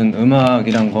시켜주는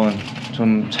음악이란 건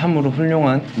좀 참으로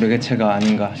훌륭한 매개체가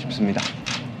아닌가 싶습니다.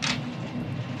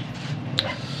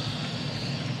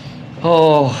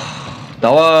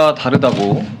 나와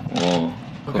다르다고.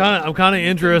 I'm kind of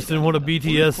interested in what a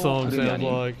BTS song sounds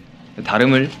like.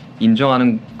 다름을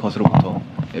인정하는 것으로부터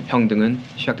평등은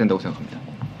시작된다고 생각합니다.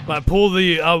 I'll pull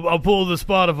the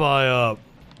Spotify up.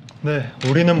 네,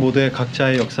 우리는 모두의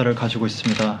각자의 역사를 가지고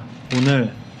있습니다.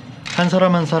 오늘 한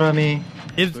사람 한 사람이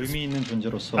의미 있는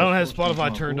존재로서 I don't have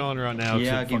Spotify turned on right now.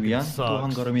 이해하기 위한 또 한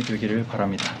걸음이 되기를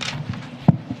바랍니다.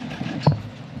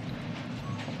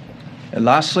 And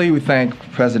lastly, we thank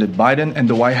President Biden and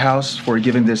the White House for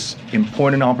giving this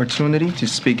important opportunity to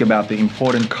speak about the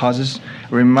important causes,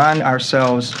 remind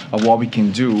ourselves of what we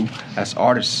can do as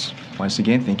artists. Once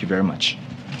again, thank you very much.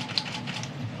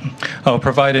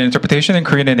 Provide an interpretation in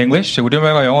Korean and English.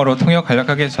 우리말과 영어로 통역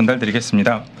간략하게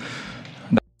전달드리겠습니다.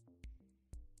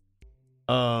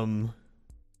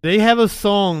 They have a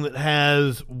song that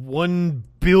has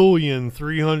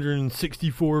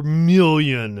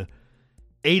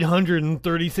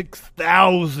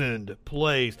 1,364,836,000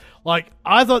 plays. Like,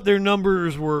 I thought their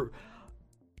numbers were...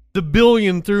 The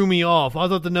billion threw me off. I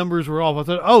thought the numbers were off. I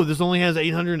thought, oh, this only has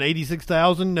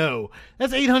 886,000? No.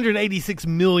 That's 886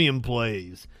 million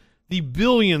plays. The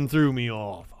billion threw me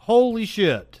off. Holy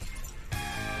shit.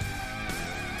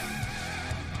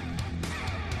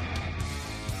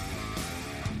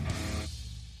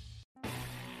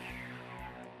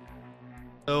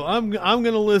 So I'm going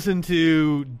to listen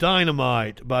to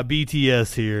Dynamite by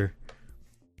BTS here.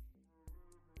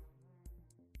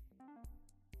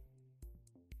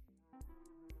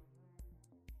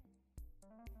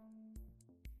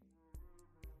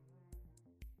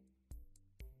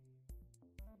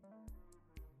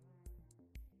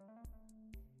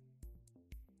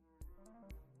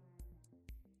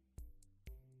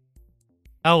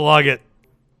 I like it.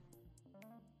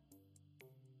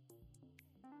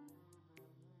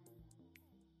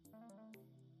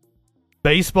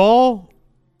 Baseball?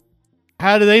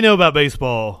 How do they know about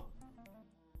baseball?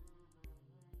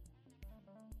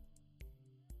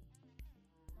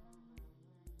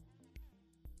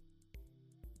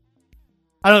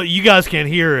 You guys can't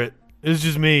hear it. It's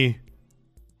just me.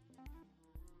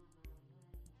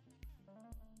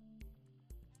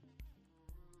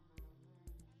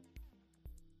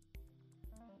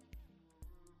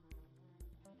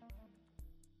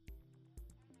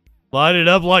 Light it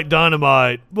up like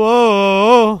dynamite.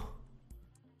 Whoa.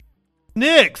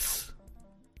 Knicks.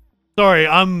 Sorry,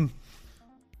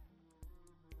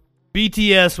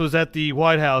 BTS was at the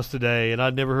White House today, and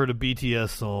I'd never heard a BTS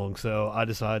song, so I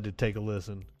decided to take a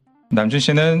listen. 남준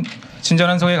씨는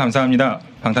친절한 소개 감사합니다.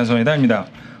 방탄소년단입니다.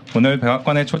 오늘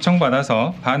백악관에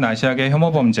초청받아서 반아시아계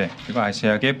혐오 범죄, 그리고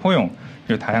아시아계 포용,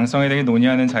 그리고 다양성에 대해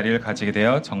논의하는 자리를 가지게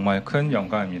되어 정말 큰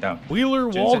영광입니다. Wheeler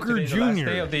Walker Jr. Last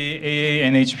day of the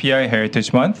AANHPI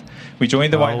Heritage Month, we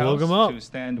joined the White House to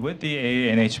stand with the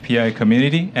AANHPI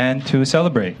community and to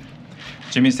celebrate.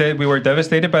 Jimmy said, we were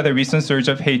devastated by the recent surge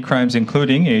of hate crimes,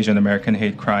 including Asian American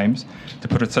hate crimes. To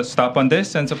put a stop on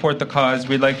this and support the cause,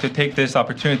 we'd like to take this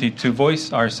opportunity to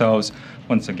voice ourselves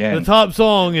once again. The top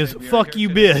song is Fuck You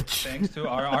Bitch. Thanks to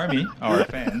our army, our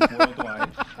fans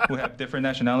worldwide, who have different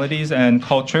nationalities and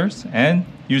cultures and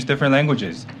use different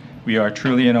languages. We are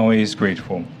truly and always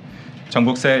grateful.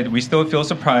 Jungkook said, we still feel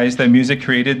surprised that music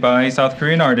created by South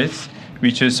Korean artists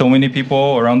reaches so many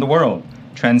people around the world,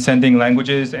 transcending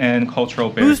languages and cultural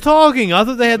barriers. Who's talking? I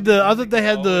thought they had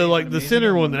the like the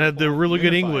center one that had the really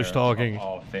good English talking.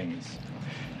 All things.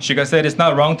 Suga said it's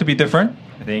not wrong to be different.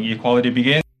 I think equality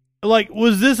begins. Like,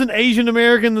 was this an Asian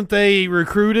American that they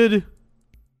recruited?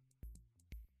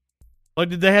 Like,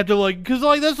 did they have to, like, because,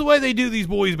 like, that's the way they do these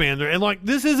boys bands. And, like,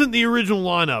 this isn't the original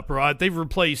lineup, right? They've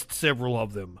replaced several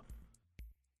of them.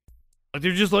 Like,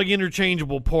 they're just, like,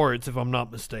 interchangeable parts, if I'm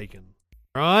not mistaken.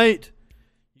 Right?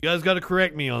 You guys got to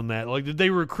correct me on that. Like, did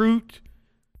they recruit,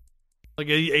 like,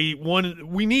 a one?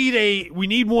 We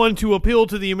need one to appeal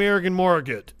to the American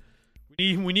market.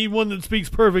 We need one that speaks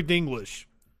perfect English.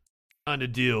 Kind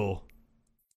of deal.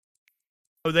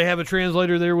 Oh, they have a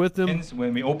translator there with them?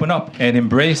 When we open up and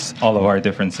embrace all of our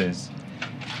differences.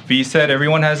 V said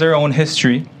everyone has their own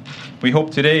history. We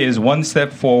hope today is one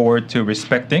step forward to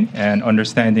respecting and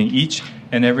understanding each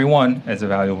and every one as a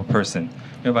valuable person.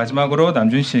 마지막으로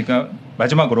남준 씨가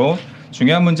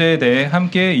중요한 문제에 대해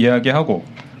함께 이야기하고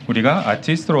우리가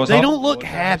아티스트로서 뭘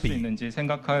할 수 있는지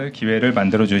생각할 기회를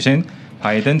만들어 주신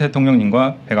바이든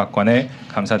대통령님과 백악관에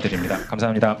감사드립니다.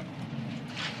 감사합니다.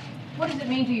 What does it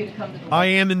mean to you to come to the I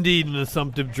am indeed an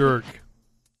assumptive jerk.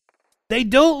 They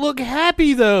don't look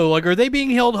happy though. Like, are they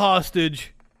being held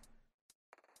hostage?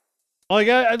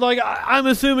 I'm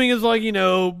assuming it's like, you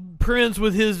know, Prince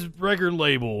with his record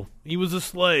label. He was a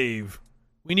slave.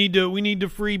 We need to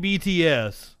free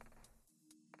BTS.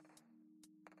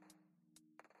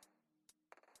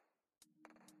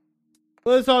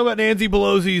 Let's talk about Nancy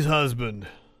Pelosi's husband.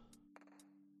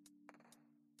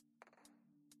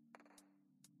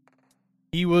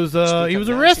 He was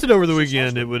arrested over the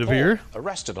weekend, it would appear.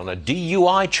 Arrested on a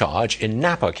DUI charge in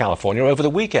Napa, California over the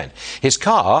weekend. His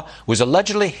car was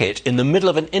allegedly hit in the middle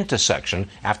of an intersection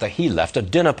after he left a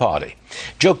dinner party.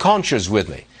 Joe Concha's with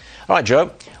me. All right,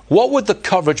 Joe, what would the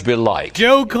coverage be like?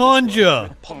 Joe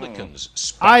Concha.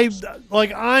 Republicans.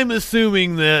 I'm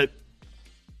assuming that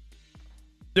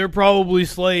they're probably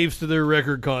slaves to their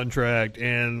record contract,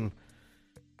 and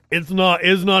it's not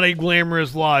a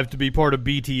glamorous life to be part of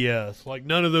BTS. Like,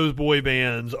 none of those boy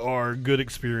bands are good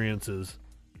experiences,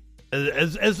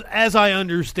 as I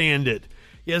understand it.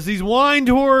 Yes, these wine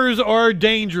tours are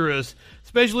dangerous,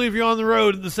 especially if you're on the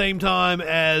road at the same time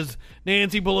as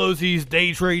Nancy Pelosi's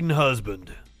day trading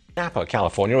husband. Napa,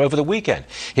 California over the weekend.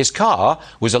 His car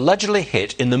was allegedly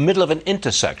hit in the middle of an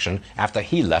intersection after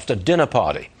he left a dinner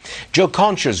party. Joe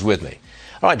Concha's with me.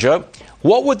 All right, Joe,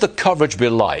 what would the coverage be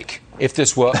like if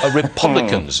this were a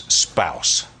Republican's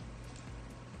spouse?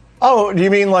 Oh, you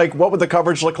mean like what would the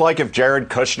coverage look like if Jared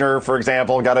Kushner, for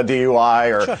example, got a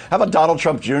DUI, or how about Donald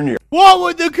Trump Jr.? What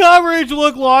would the coverage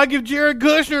look like if Jared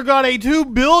Kushner got a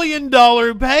 $2 billion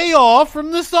payoff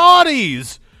from the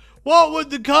Saudis? What would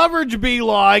the coverage be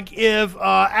like if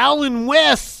Alan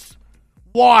West's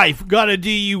wife got a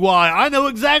DUI? I know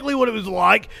exactly what it was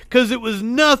like because it was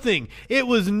nothing. It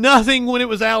was nothing when it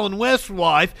was Alan West's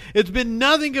wife. It's been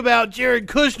nothing about Jared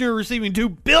Kushner receiving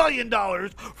 $2 billion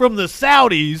from the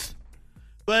Saudis.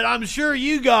 But I'm sure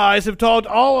you guys have talked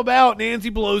all about Nancy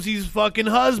Pelosi's fucking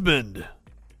husband.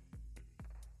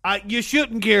 You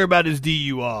shouldn't care about his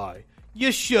DUI.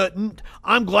 You shouldn't.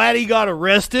 I'm glad he got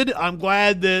arrested. I'm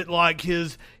glad that, like,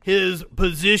 his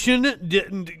position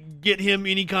didn't get him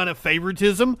any kind of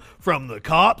favoritism from the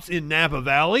cops in Napa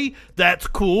Valley. That's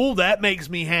cool. That makes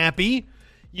me happy.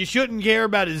 You shouldn't care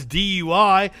about his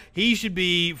DUI. He should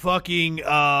be fucking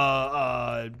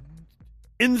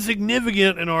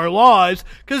insignificant in our lives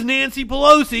because Nancy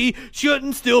Pelosi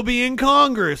shouldn't still be in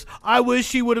Congress. I wish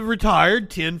she would have retired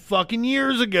 10 fucking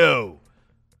years ago.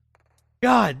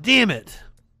 God damn it.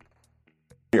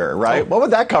 Here, right? What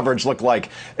would that coverage look like?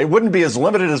 It wouldn't be as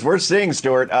limited as we're seeing,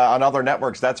 Stuart, on other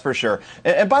networks, that's for sure.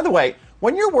 And by the way,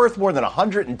 when you're worth more than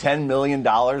 $110 million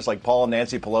like Paul and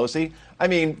Nancy Pelosi, I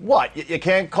mean, what? You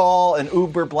can't call an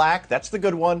Uber Black? That's the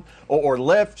good one. Or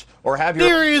Lyft? Or have your...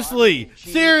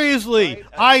 Seriously.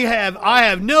 I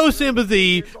have no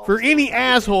sympathy for any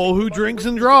asshole who drinks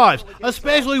and drives,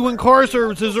 especially when car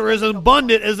services are as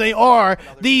abundant as they are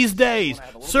these days.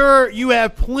 Sir, you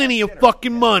have plenty of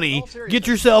fucking money. Get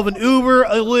yourself an Uber,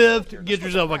 a Lyft, get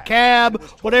yourself a cab,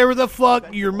 whatever the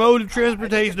fuck your mode of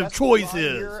transportation of choice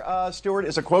is. Here, Stuart,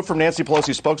 is a quote from Nancy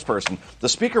Pelosi's spokesperson. The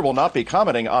speaker will not be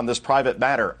commenting on this private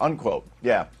matter, unquote.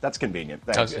 Yeah, that's convenient.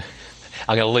 Thanks. Okay.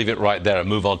 I'm going to leave it right there and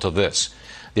move on to this.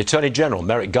 The Attorney General,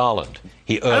 Merrick Garland,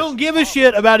 I don't give a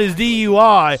shit about his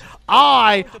DUI.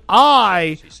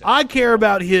 I care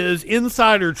about his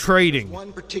insider trading.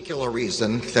 One particular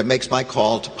reason that makes my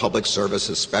call to public service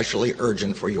especially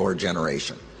urgent for your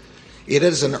generation. It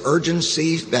is an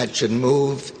urgency that should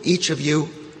move each of you,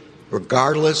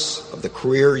 regardless of the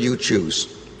career you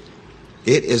choose.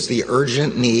 It is the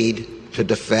urgent need to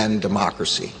defend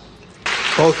democracy.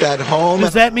 Both at home...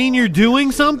 Does that mean you're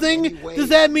doing something? Does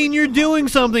that mean you're doing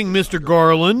something, Mr.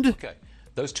 Garland? Okay,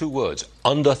 those two words,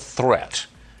 under threat.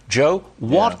 Joe,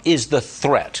 what is the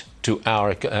threat to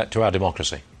our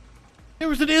democracy? There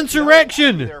was an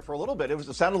insurrection. There for a little bit. It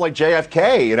sounded like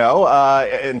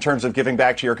JFK, in terms of giving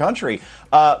back to your country.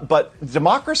 But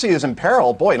democracy is in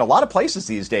peril, boy, in a lot of places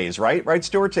these days, right? Right,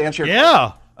 Stuart, to answer your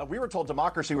question? We were told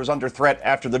democracy was under threat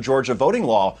after the Georgia voting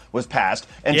law was passed.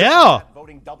 And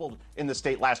voting doubled in the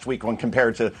state last week when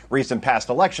compared to recent past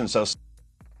elections. So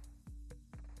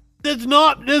That's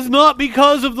not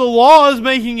because of the laws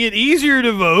making it easier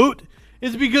to vote.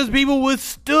 It's because people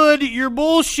withstood your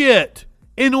bullshit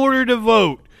in order to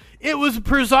vote. It was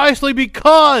precisely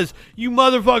because you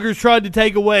motherfuckers tried to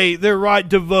take away their right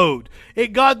to vote.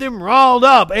 It got them riled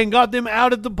up and got them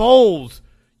out at the polls.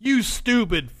 You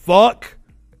stupid fuck.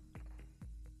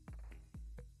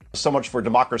 So much for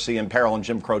democracy in peril and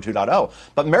Jim Crow 2.0.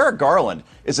 But Merrick Garland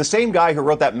is the same guy who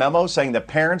wrote that memo saying that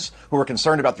parents who were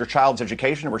concerned about their child's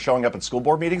education and were showing up at school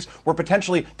board meetings were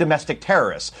potentially domestic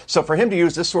terrorists. So for him to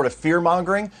use this sort of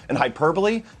fear-mongering and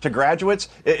hyperbole to graduates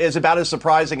is about as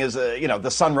surprising as, the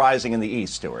sun rising in the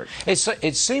east, Stuart.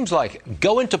 It seems like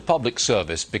go into public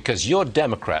service because you're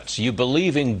Democrats. You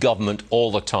believe in government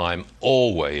all the time,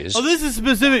 always. Oh, this is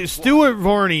specific. Stuart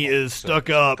Varney is stuck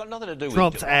up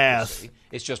Trump's ass.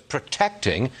 It's just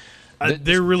protecting.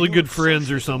 They're really good friends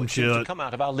or some shit. Come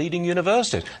out of our leading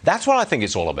universities. That's what I think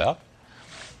it's all about.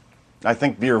 I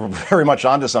think you're very much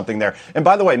onto something there. And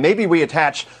by the way, maybe we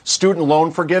attach student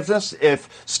loan forgiveness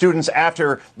if students,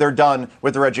 after they're done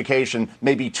with their education,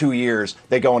 maybe 2 years,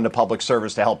 they go into public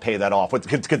service to help pay that off.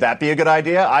 Could that be a good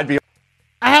idea?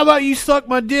 How about you suck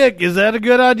my dick? Is that a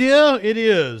good idea? It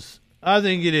is. I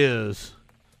think it is.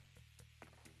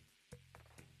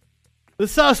 The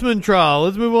Sussman trial.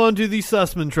 Let's move on to the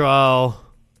Sussman trial.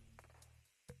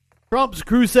 Trump's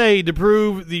crusade to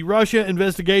prove the Russia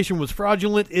investigation was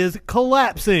fraudulent is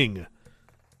collapsing.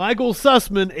 Michael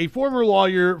Sussman, a former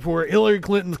lawyer for Hillary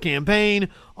Clinton's campaign,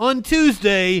 on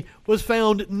Tuesday was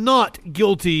found not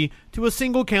guilty to a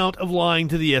single count of lying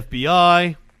to the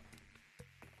FBI.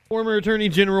 Former Attorney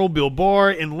General Bill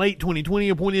Barr in late 2020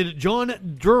 appointed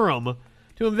John Durham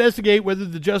to investigate whether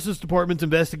the Justice Department's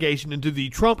investigation into the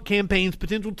Trump campaign's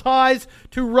potential ties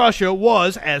to Russia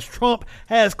was, as Trump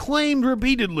has claimed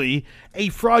repeatedly, a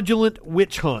fraudulent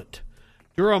witch hunt.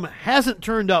 Durham hasn't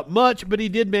turned up much, but he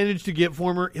did manage to get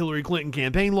former Hillary Clinton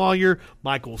campaign lawyer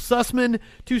Michael Sussman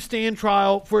to stand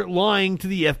trial for lying to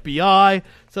the FBI.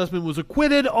 Sussman was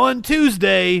acquitted on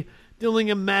Tuesday, dealing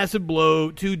a massive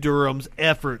blow to Durham's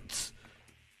efforts.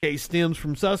 Case stems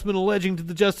from Sussman alleging to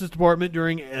the Justice Department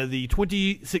during the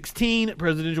 2016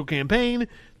 presidential campaign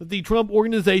that the Trump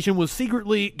organization was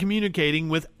secretly communicating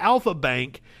with Alfa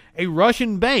Bank, a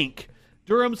Russian bank.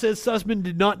 Durham says Sussman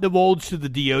did not divulge to the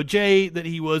DOJ that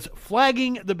he was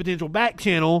flagging the potential back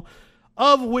channel,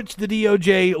 of which the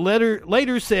DOJ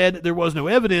later said there was no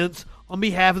evidence, on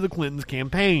behalf of the Clintons'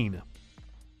 campaign.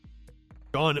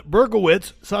 John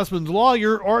Berkowitz, Sussman's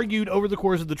lawyer, argued over the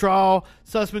course of the trial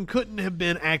Sussman couldn't have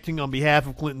been acting on behalf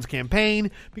of Clinton's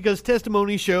campaign because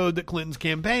testimony showed that Clinton's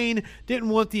campaign didn't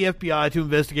want the FBI to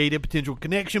investigate a potential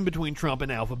connection between Trump and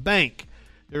Alpha Bank.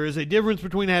 There is a difference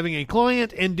between having a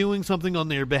client and doing something on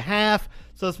their behalf,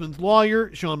 Sussman's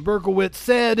lawyer, Sean Berkowitz,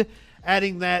 said,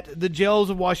 adding that the jails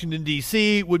of Washington,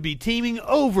 D.C. would be teeming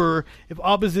over if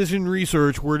opposition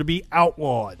research were to be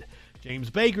outlawed.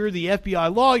 James Baker, the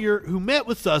FBI lawyer who met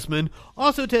with Sussman,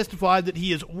 also testified that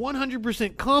he is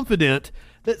 100% confident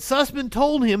that Sussman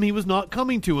told him he was not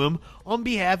coming to him on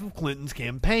behalf of Clinton's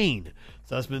campaign.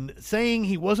 Sussman saying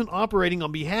he wasn't operating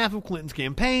on behalf of Clinton's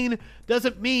campaign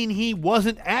doesn't mean he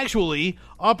wasn't actually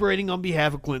operating on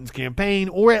behalf of Clinton's campaign,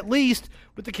 or at least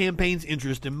with the campaign's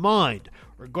interest in mind.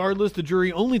 Regardless, the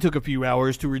jury only took a few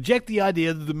hours to reject the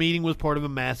idea that the meeting was part of a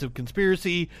massive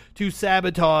conspiracy to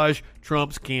sabotage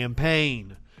Trump's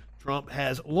campaign. Trump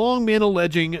has long been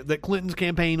alleging that Clinton's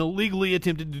campaign illegally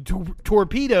attempted to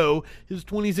torpedo his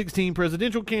 2016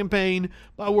 presidential campaign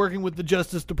by working with the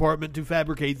Justice Department to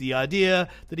fabricate the idea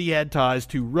that he had ties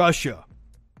to Russia.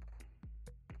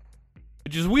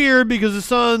 Which is weird because the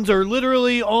Sons are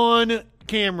literally on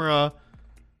camera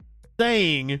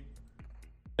saying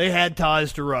they had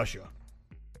ties to Russia.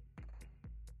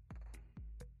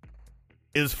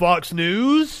 Is Fox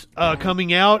News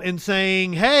coming out and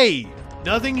saying, hey,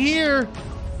 nothing here.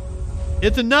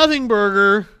 It's a nothing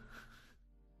burger.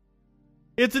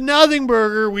 It's a nothing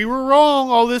burger. We were wrong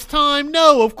all this time.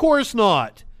 No, of course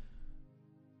not.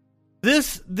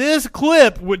 This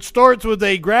clip, which starts with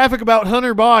a graphic about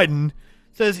Hunter Biden,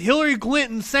 says Hillary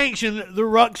Clinton sanctioned the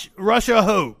Russia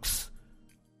hoax.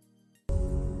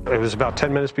 It was about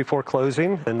 10 minutes before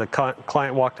closing, and the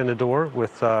client walked in the door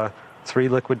with 3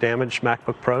 liquid damage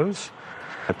MacBook Pros.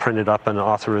 I printed up an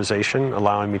authorization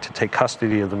allowing me to take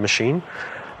custody of the machine,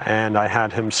 and I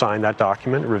had him sign that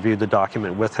document, reviewed the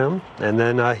document with him, and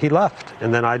then he left.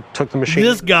 And then I took the machine.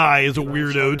 This guy is a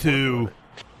weirdo, too.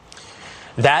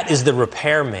 That is the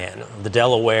repairman of the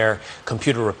Delaware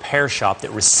computer repair shop that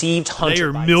received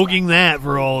Hunter. They are milking that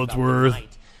for all it's worth.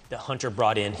 That Hunter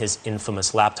brought in his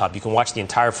infamous laptop. You can watch the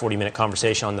entire 40-minute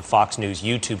conversation on the Fox News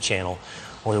YouTube channel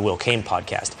or the Will Cain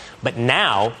podcast. But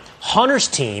now, Hunter's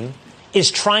team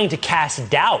is trying to cast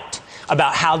doubt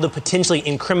about how the potentially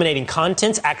incriminating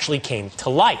contents actually came to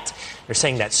light. They're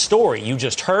saying that story you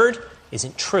just heard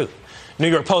isn't true. New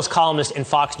York Post columnist and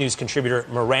Fox News contributor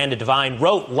Miranda Devine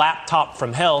wrote Laptop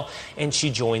from Hell, and she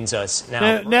joins us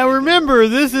now. Now remember,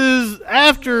 this is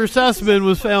after Sussman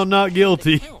was found not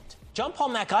guilty. John Paul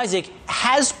Mac Isaac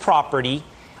has property,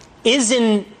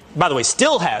 by the way,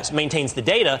 still maintains the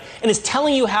data, and is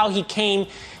telling you how he came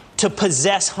to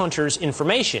possess Hunter's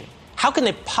information. How can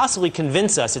they possibly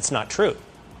convince us it's not true?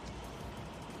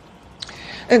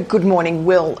 Good morning,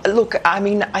 Will. Look, I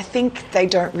mean, I think they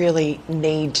don't really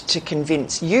need to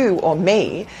convince you or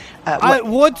me.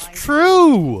 What's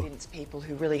true? Convince people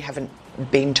who really haven't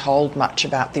been told much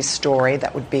about this story.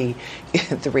 That would be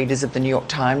the readers of the New York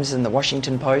Times and the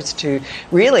Washington Post, who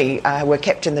really were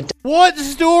kept in the dark. What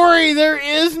story? There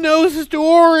is no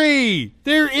story.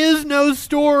 There is no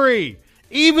story.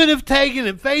 Even if taken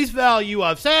at face value,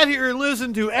 I've sat here and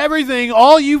listened to everything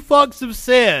all you fucks have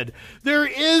said. There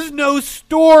is no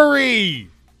story.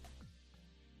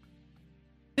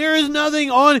 There is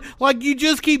nothing on, like you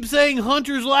just keep saying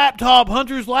Hunter's laptop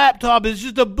is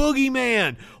just a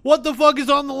boogeyman. What the fuck is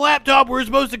on the laptop we're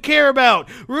supposed to care about?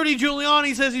 Rudy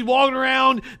Giuliani says he's walking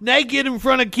around naked in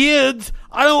front of kids.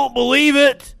 I don't believe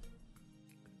it.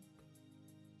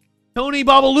 Tony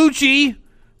Babalucci,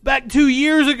 back 2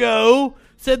 years ago,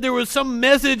 said there was some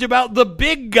message about the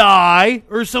big guy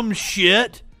or some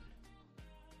shit.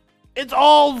 It's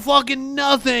all fucking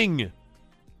nothing.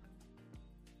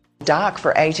 Dark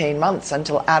for 18 months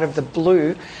until out of the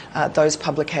blue, those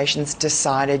publications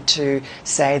decided to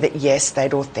say that yes,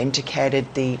 they'd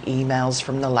authenticated the emails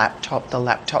from the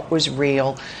laptop was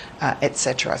real,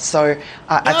 etc. So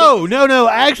No.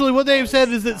 Actually, what they've said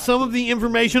is that some of the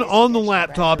information on the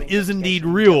laptop is indeed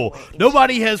real.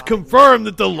 Nobody has confirmed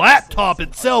that the laptop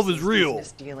itself is real.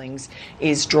 Business dealings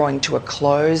is drawing to a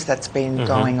close. That's been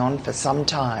going on for some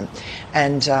time,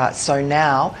 and so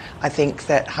now I think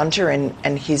that Hunter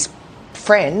and his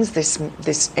friends,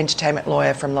 this entertainment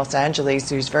lawyer from Los Angeles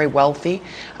who's very wealthy,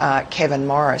 Kevin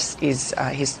Morris, is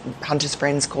Hunter's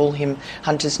friends call him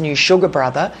Hunter's new sugar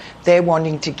brother. They're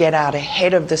wanting to get out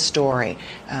ahead of the story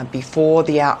before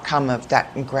the outcome of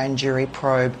that grand jury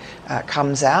probe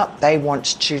comes out. They want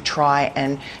to try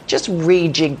and just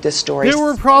rejig the story. There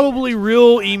were probably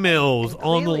real emails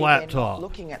on the laptop.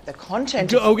 Looking at the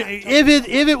content. Okay,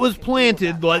 if it was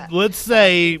planted, let's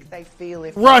say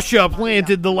Russia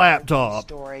planted the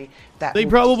laptop. They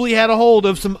probably had a hold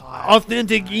of some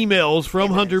authentic emails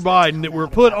from Hunter Biden that were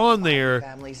put on there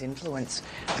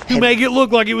to make it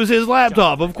look like it was his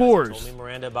laptop, of course.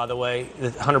 Miranda, by the way,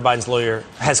 Hunter Biden's lawyer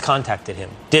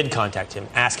did contact him,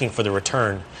 asking for the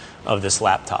return of this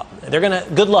laptop.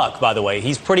 Good luck, by the way.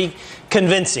 He's pretty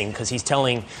convincing because he's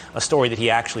telling a story that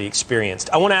he actually experienced.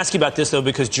 I want to ask you about this, though,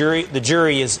 because the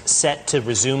jury is set to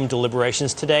resume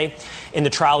deliberations today in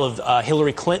the trial of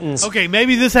Hillary Clinton's... Okay,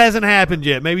 maybe this hasn't happened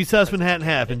yet. Maybe Sussman hadn't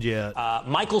happened yet.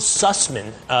 Michael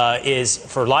Sussman is,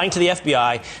 for lying to the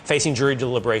FBI, facing jury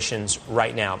deliberations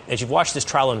right now. As you've watched this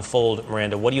trial unfold,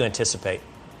 Miranda, what do you anticipate?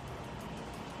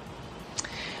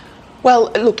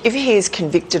 Well, look, if he is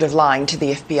convicted of lying to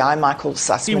the FBI, Michael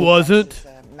Sussman... He wasn't.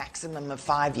 Maximum of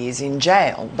 5 years in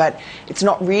jail. But it's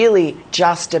not really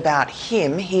just about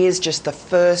him. He is just the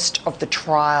first of the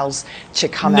trials to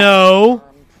come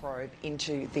out probe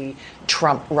into the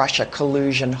Trump-Russia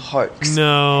collusion hoax.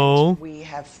 No. We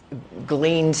have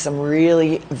gleaned some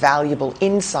really valuable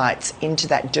insights into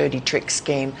that dirty trick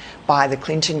scheme by the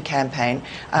Clinton campaign.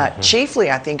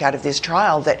 Chiefly, I think, out of this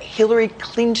trial, that Hillary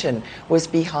Clinton was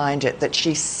behind it, that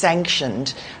she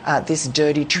sanctioned this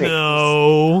dirty trick.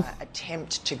 No.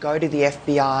 Attempt to go to the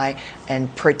FBI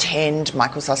and pretend,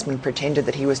 Michael Sussman pretended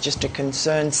that he was just a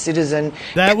concerned citizen.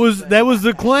 That was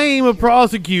the claim of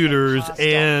prosecutors,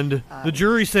 and the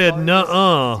jury said,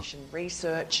 nuh-uh.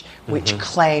 Research which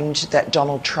claimed that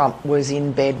Donald Trump was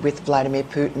in bed with Vladimir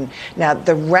Putin. Now,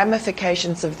 the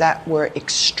ramifications of that were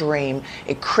extreme.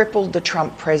 It crippled the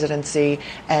Trump presidency,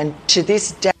 and to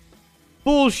this day...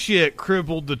 Bullshit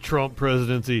crippled the Trump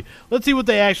presidency. Let's see what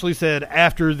they actually said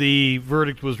after the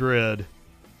verdict was read.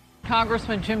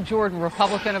 Congressman Jim Jordan,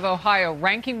 Republican of Ohio,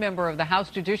 ranking member of the House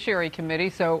Judiciary Committee.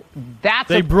 So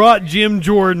they brought Jim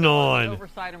Jordan on.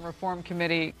 Oversight and Reform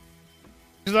Committee.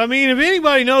 Because, I mean, if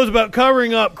anybody knows about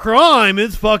covering up crime,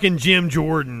 it's fucking Jim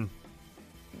Jordan.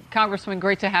 Congressman,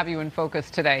 great to have you in focus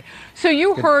today. So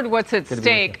you heard what's at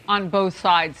stake on both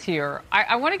sides here.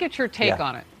 I want to get your take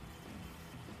on it.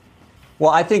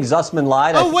 Well, I think Sussman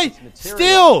lied. Oh, wait,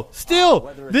 still,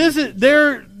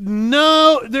 there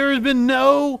has been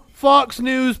no Fox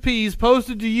News piece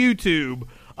posted to YouTube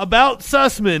about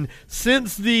Sussman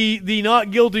since the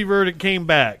not guilty verdict came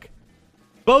back.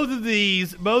 Both of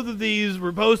these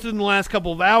were posted in the last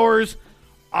couple of hours.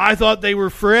 I thought they were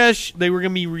fresh. They were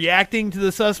going to be reacting to the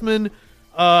Sussman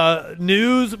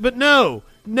news, but no.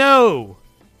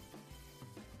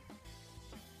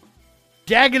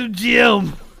 Jacket of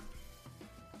Jim.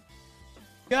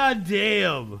 God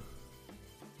damn.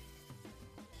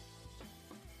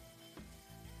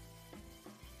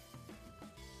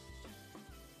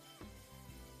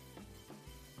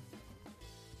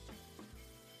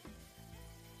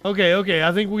 Okay.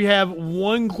 I think we have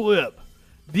one clip.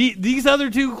 These other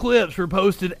two clips were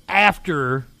posted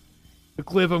after the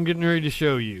clip I'm getting ready to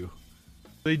show you.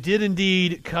 They did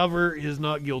indeed cover his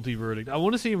not guilty verdict. I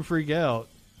want to see him freak out.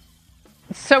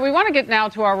 So we want to get now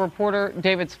to our reporter,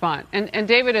 David Spunt. And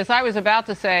David, as I was about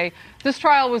to say, this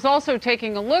trial was also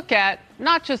taking a look at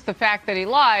not just the fact that he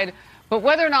lied, but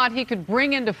whether or not he could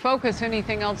bring into focus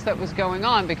anything else that was going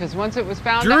on. Because once it was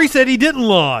found out... Jury said he didn't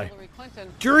lie.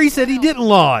 Jury said he didn't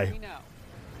lie.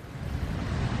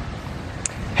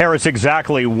 Harris,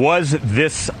 exactly. Was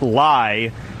this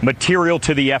lie material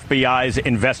to the FBI's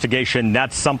investigation?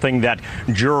 That's something that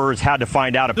jurors had to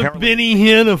find out. The Benny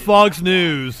Hinn of Fox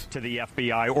News to the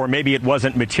FBI, or maybe it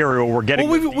wasn't material. We're getting.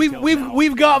 Well,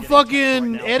 we've got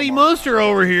fucking Eddie Munster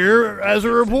over here as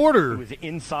a reporter. Who was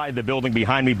inside the building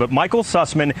behind me, but Michael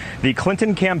Sussman, the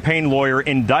Clinton campaign lawyer,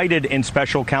 indicted in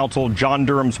special counsel John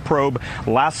Durham's probe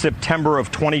last September of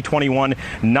 2021,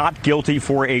 not guilty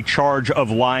for a charge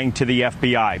of lying to the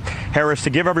FBI. Harris, to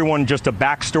give everyone just a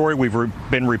backstory, we've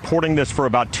been reporting this for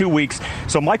about 2 weeks.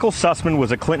 So Michael Sussman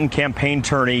was a Clinton campaign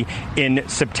attorney in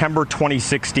September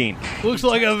 2016. Looks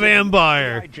like a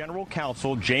vampire. General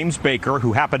Counsel James Baker,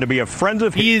 who happened to be a friend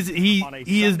of his, he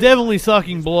is definitely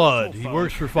sucking blood. He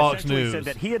works for Fox News. Said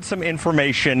that he had some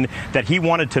information that he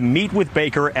wanted to meet with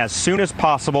Baker as soon as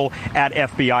possible at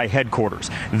FBI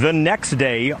headquarters. The next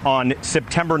day, on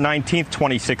September 19th,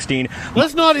 2016,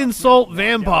 let's not insult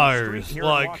vampires.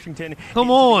 Like, come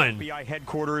on. FBI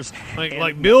headquarters.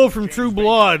 Like Bill from True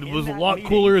Blood was a lot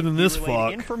cooler than this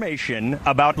fuck. Information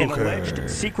about an alleged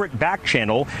secret back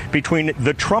channel between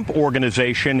the Trump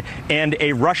organization and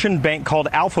a Russian bank called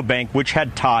Alfa Bank, which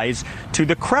had ties to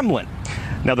the Kremlin.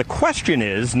 Now, the question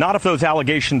is not if those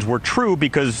allegations were true,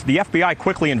 because the FBI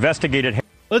quickly investigated.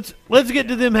 Let's get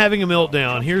to them having a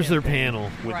meltdown. Here's their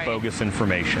panel. With bogus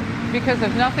information. Because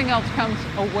if nothing else comes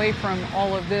away from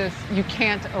all of this, you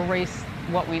can't erase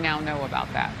what we now know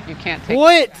about that. You can't take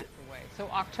it back away. So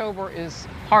October is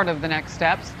part of the next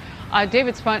steps.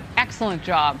 David Spunt, excellent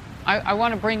job. I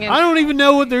want to bring in... I don't even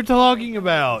know what they're talking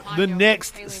about. The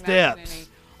next steps.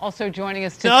 Also joining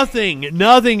us today.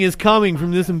 Nothing is coming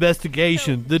from this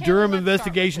investigation. The Durham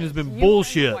investigation has been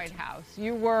bullshit.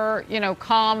 You were,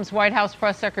 Comms, White House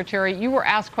press secretary. You were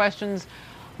asked questions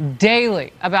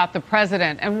daily about the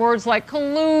president, and words like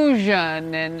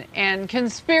collusion and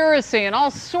conspiracy and all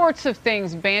sorts of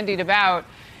things bandied about.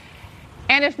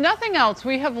 And if nothing else,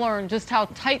 we have learned just how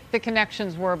tight the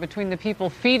connections were between the people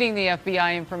feeding the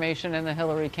FBI information and the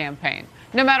Hillary campaign.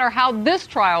 No matter how this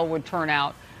trial would turn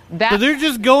out, so they're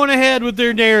just going ahead with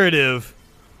their narrative.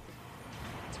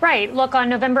 Right. Look, on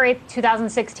November 8th,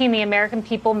 2016, the American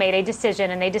people made a decision,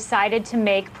 and they decided to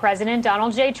make President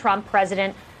Donald J. Trump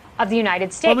president of the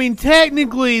United States. I mean,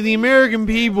 technically, the American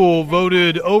people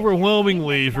voted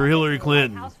overwhelmingly for Hillary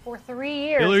Clinton. For 3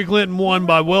 years. Hillary Clinton won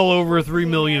by well over 3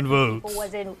 million votes.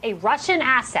 Was a Russian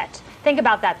asset. Think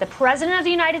about that. The president of the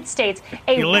United States.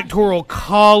 The Electoral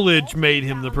College made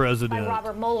him the president. By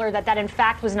Robert Mueller, that in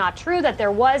fact was not true, that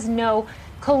there was no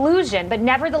collusion, but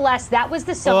nevertheless, that was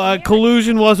the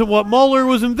collusion wasn't what Mueller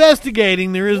was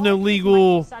investigating. There is no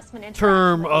legal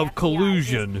term of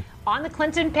collusion. On the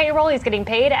Clinton payroll, he's getting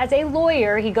paid as a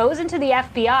lawyer. He goes into the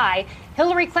FBI.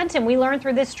 Hillary Clinton, we learned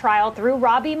through this trial, through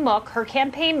Robbie Mook, her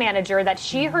campaign manager, that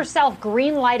she herself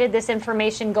green-lighted this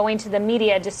information going to the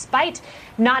media despite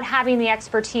not having the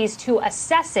expertise to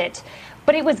assess it.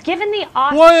 But it was given the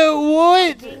option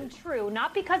of being true,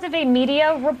 not because of a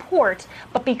media report,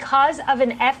 but because of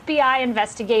an FBI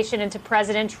investigation into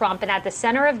President Trump. And at the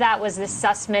center of that was this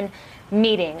Sussman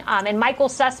meeting. And Michael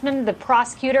Sussman, the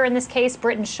prosecutor in this case,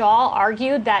 Britton Shaw,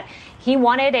 argued that he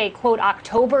wanted a, quote,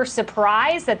 October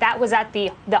surprise, that was at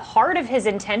the heart of his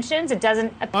intentions. It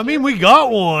doesn't appear. I mean, we got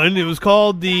one. It was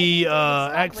called the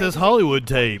Access Hollywood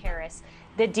tape.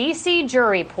 The D.C.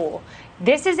 jury pool.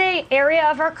 This is an area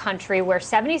of our country where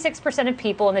 76% of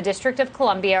people in the District of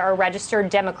Columbia are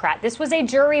registered Democrat. This was a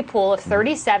jury pool of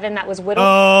 37 that was whittled.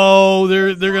 Oh,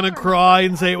 they're going to cry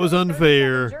and say it was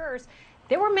unfair.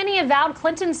 There were many avowed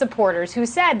Clinton supporters who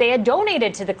said they had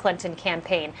donated to the Clinton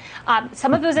campaign.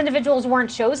 Some of those individuals weren't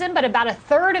chosen, but about a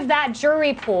third of that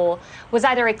jury pool was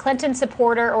either a Clinton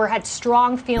supporter or had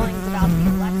strong feelings about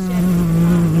the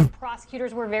election.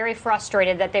 Prosecutors were very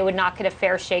frustrated that they would not get a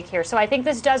fair shake here. So I think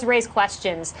this does raise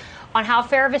questions on how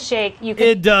fair of a shake you can.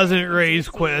 It doesn't raise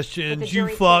questions. You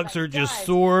fucks are just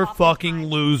sore fucking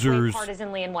losers.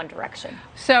 Partisanly in one direction.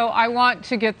 So I want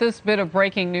to get this bit of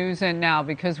breaking news in now,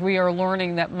 because we are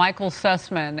learning that Michael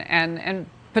Sussman and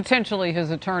potentially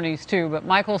his attorneys too, but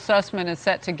Michael Sussman is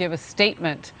set to give a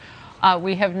statement.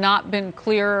 We have not been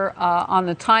clear on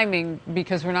the timing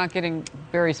because we're not getting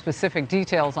very specific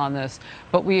details on this,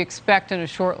 but we expect in a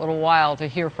short little while to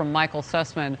hear from Michael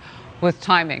Sussman with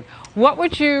timing. What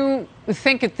would you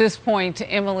think at this point,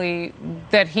 Emily,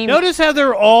 that he... Notice how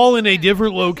they're all in a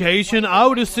different location? I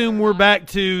would assume we're back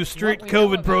to strict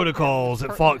COVID protocols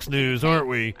at Fox News, aren't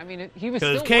we? I mean, he was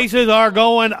because cases are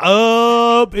going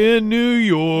up in New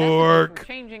York.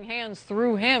 Changing hands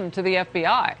through him to the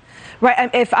FBI. Right.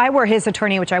 If I were his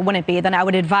attorney, which I wouldn't be, then I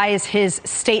would advise his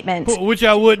statement. Which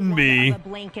I wouldn't be. A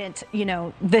blanket,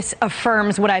 this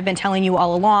affirms what I've been telling you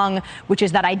all along, which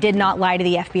is that I did not lie to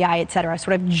the FBI, et cetera.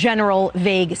 Sort of general,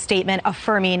 vague statement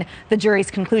affirming the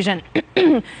jury's conclusion.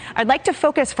 I'd like to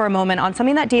focus for a moment on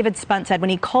something that David Spunt said when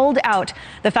he called out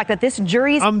the fact that this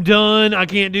jury's... I'm done. I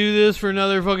can't do this for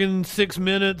another fucking 6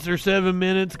 minutes or 7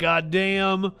 minutes. God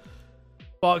damn.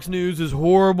 Fox News is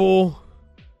horrible.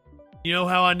 You know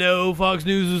how I know Fox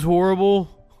News is horrible?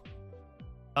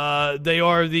 They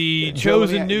are the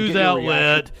chosen news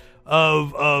outlet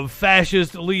of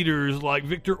fascist leaders like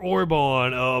Viktor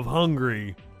Orban of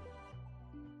Hungary.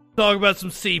 talk about some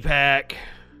CPAC.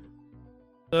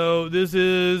 So this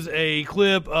is a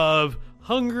clip of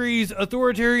Hungary's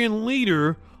authoritarian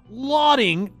leader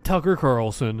lauding Tucker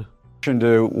Carlson.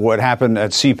 To what happened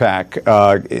at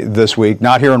CPAC this week,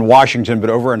 not here in Washington, but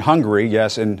over in Hungary,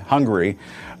 yes, in Hungary,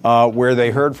 where they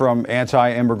heard from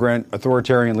anti-immigrant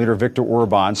authoritarian leader Viktor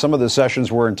Orban. Some of the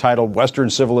sessions were entitled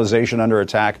Western Civilization Under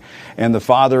Attack, and the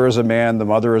father is a man, the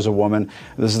mother is a woman.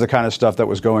 This is the kind of stuff that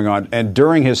was going on. And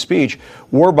during his speech,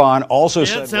 Orban also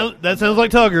said... That sounds like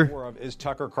Tucker. ...is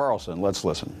Tucker Carlson. Let's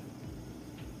listen.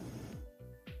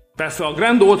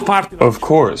 Of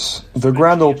course, the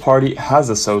Grand Old Party has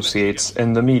associates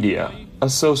in the media,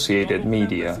 associated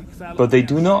media, but they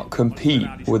do not compete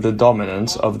with the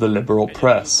dominance of the liberal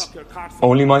press.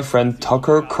 Only my friend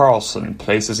Tucker Carlson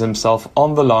places himself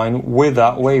on the line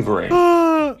without wavering.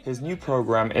 His new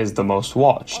program is the most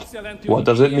watched. What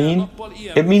does it mean?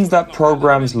 It means that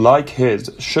programs like his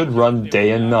should run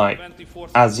day and night.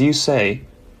 As you say,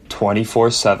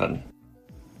 24/7.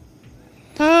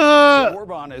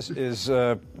 Orban is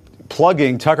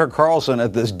plugging Tucker Carlson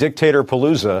at this dictator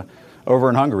palooza over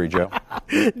in Hungary, Joe.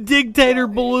 Dictator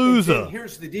palooza.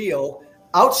 Here's the deal.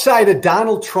 Outside of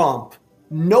Donald Trump,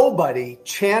 nobody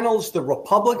channels the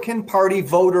Republican Party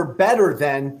voter better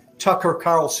than Tucker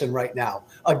Carlson right now.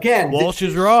 Again, Walsh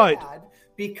is right.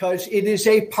 Because it is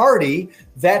a party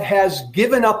that has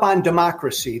given up on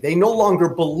democracy. They no longer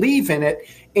believe in it,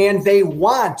 and they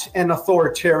want an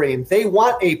authoritarian. They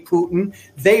want a Putin.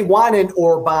 They want an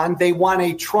Orban. They want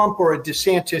a Trump or a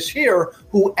DeSantis here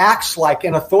who acts like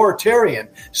an authoritarian.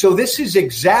 So this is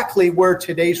exactly where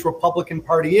today's Republican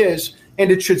Party is,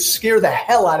 and it should scare the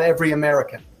hell out of every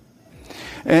American.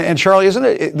 And Charlie,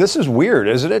 this is weird,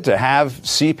 isn't it, to have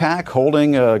CPAC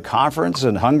holding a conference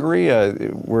in Hungary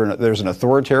where there's an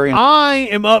authoritarian... I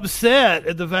am upset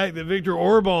at the fact that Viktor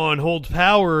Orban holds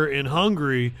power in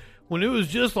Hungary when it was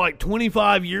just like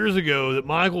 25 years ago that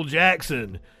Michael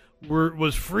Jackson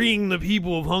was freeing the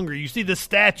people of Hungary. You see the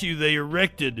statue they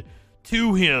erected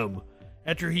to him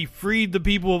after he freed the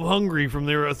people of Hungary from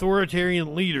their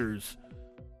authoritarian leaders.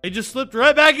 They just slipped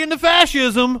right back into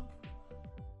fascism.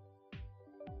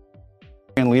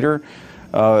 Leader,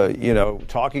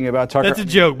 talking about Tucker. That's a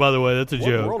joke, by the way. That's a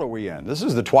joke. What world are we in? This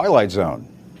is the Twilight Zone.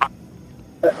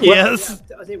 Yes.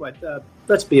 I'll tell you what,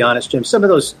 let's be honest, Jim. Some of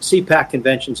those CPAC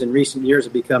conventions in recent years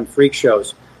have become freak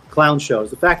shows, clown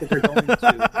shows. The fact that they're going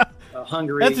to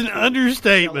Hungary. That's an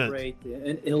understatement.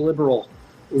 An illiberal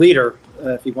leader,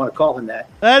 if you want to call him that.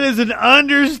 That is an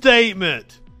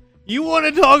understatement. You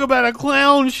want to talk about a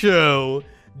clown show?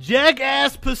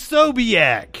 Jackass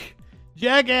Posobiec.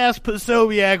 Jackass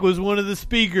Posobiec was one of the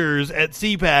speakers at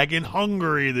CPAC in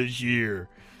Hungary this year.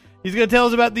 He's going to tell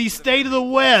us about the state of the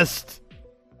West.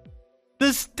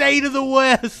 The state of the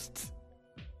West.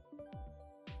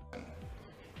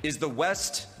 Is the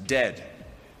West dead?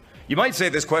 You might say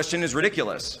this question is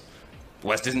ridiculous. The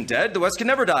West isn't dead. The West can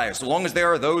never die, so long as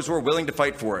there are those who are willing to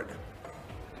fight for it.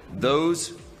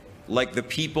 Those like the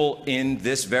people in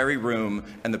this very room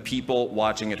and the people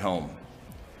watching at home.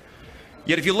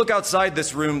 Yet if you look outside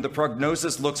this room, the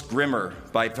prognosis looks grimmer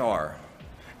by far.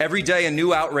 Every day, a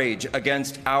new outrage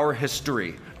against our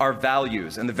history, our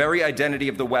values, and the very identity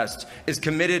of the West is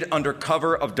committed under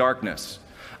cover of darkness.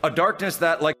 A darkness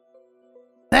that, like...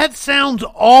 That sounds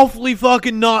awfully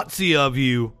fucking Nazi of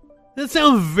you. That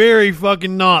sounds very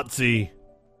fucking Nazi.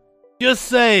 Just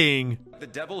saying. The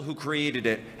devil who created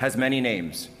it has many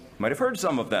names. You might have heard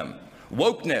some of them.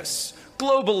 Wokeness,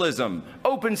 globalism,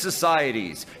 open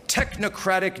societies,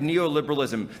 technocratic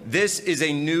neoliberalism. This is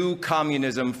a new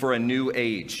communism for a new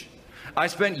age. I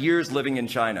spent years living in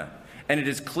China, and it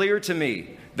is clear to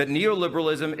me that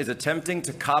neoliberalism is attempting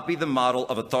to copy the model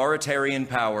of authoritarian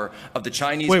power of the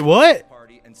Chinese Communist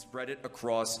Party and spread it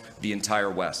across the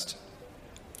entire West.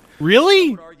 Really?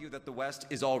 I would argue that the West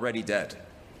is already dead.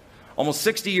 Almost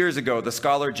 60 years ago, the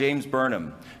scholar James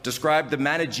Burnham described the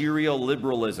managerial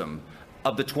liberalism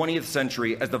of the 20th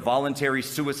century as the voluntary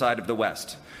suicide of the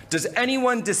West. Does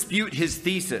anyone dispute his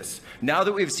thesis now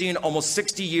that we've seen almost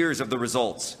 60 years of the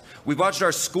results? We've watched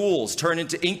our schools turn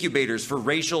into incubators for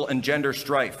racial and gender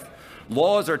strife.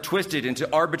 Laws are twisted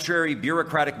into arbitrary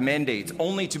bureaucratic mandates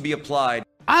only to be applied.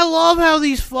 I love how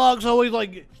these fucks always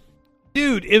like...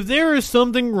 Dude, if there is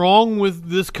something wrong with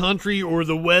this country or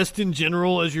the West in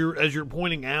general, as you're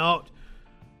pointing out,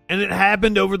 and it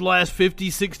happened over the last 50,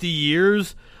 60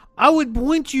 years... I would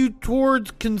point you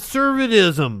towards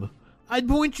conservatism. I'd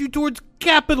point you towards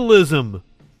capitalism.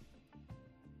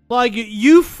 Like,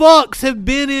 you fucks have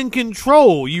been in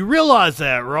control. You realize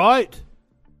that, right?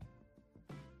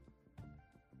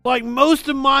 Like, most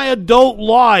of my adult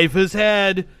life has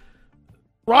had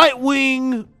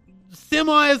right-wing,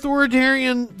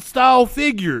 semi-authoritarian style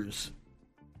figures.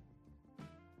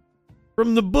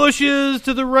 From the Bushes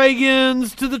to the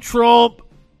Reagans to the Trump.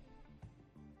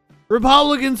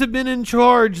 Republicans have been in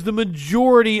charge the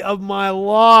majority of my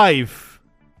life.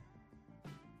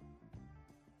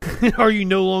 Are you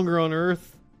no longer on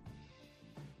Earth?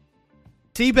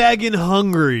 Teabag in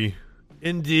Hungary.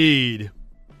 Indeed.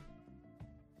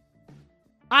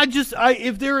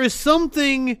 If there is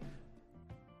something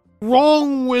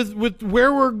wrong with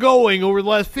where we're going over the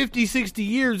last 50, 60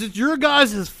 years, it's your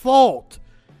guys' fault.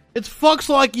 It's fucks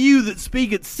like you that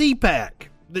speak at CPAC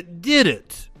that did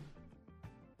it.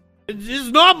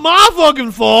 It's not my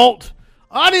fucking fault.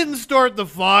 I didn't start the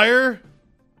fire.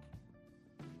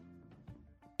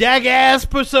 Jackass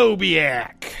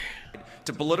Posobiec.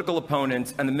 To political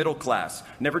opponents and the middle class,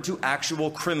 never to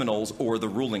actual criminals or the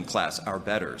ruling class, our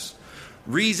betters.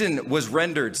 Reason was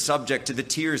rendered subject to the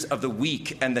tears of the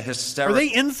weak and the hysterical. Are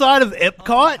they inside of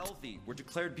Epcot? Were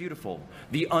declared beautiful.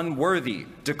 The unworthy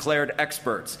declared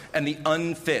experts, and the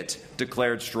unfit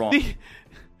declared strong.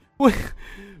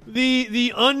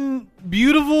 The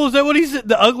unbeautiful, is that what he said?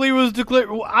 The ugly was declared.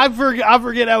 I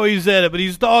forget how he said it, but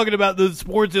he's talking about the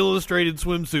Sports Illustrated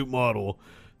swimsuit model,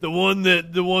 the one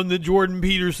that Jordan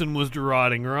Peterson was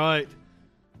deriding, right?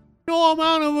 No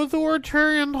amount of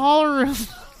authoritarian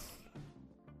tolerance.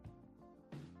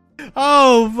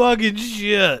 Oh, fucking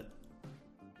shit.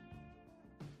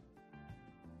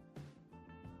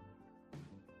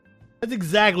 That's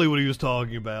exactly what he was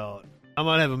talking about. I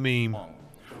might have a meme.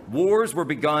 Wars were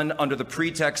begun under the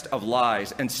pretext of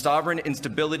lies, and sovereign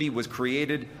instability was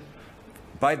created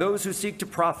by those who seek to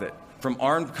profit from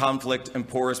armed conflict and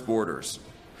porous borders.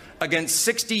 Against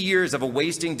 60 years of a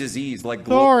wasting disease like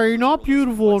global... Sorry, not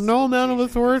beautiful. No amount of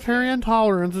authoritarian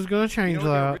tolerance is going to change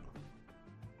that.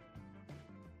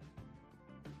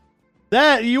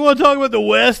 You want to talk about the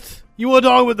West? You want to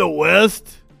talk about the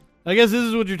West? I guess this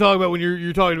is what you're talking about when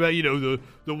you're talking about,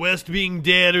 the West being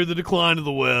dead or the decline of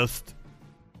the West.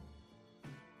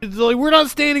 It's like, we're not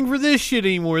standing for this shit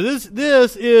anymore. This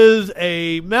is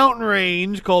a mountain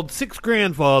range called Six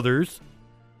Grandfathers.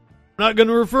 I'm not going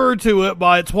to refer to it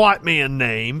by its white man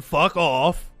name. Fuck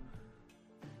off.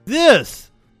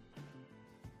 This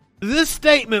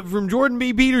statement from Jordan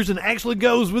B. Peterson actually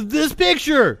goes with this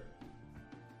picture.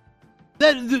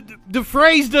 The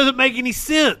phrase doesn't make any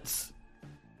sense.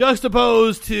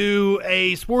 Juxtaposed to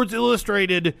a Sports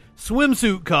Illustrated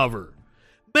swimsuit cover.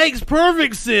 Makes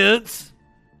perfect sense.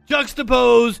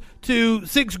 Juxtaposed to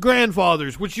Six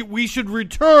Grandfathers, which we should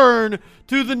return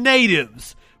to the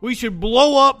natives. We should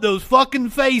blow up those fucking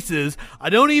faces. I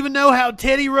don't even know how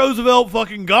Teddy Roosevelt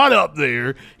fucking got up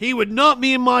there. He would not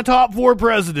be in my top 4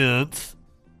 presidents.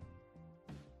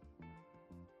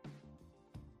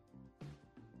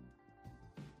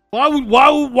 Why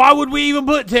would we even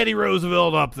put Teddy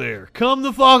Roosevelt up there? Come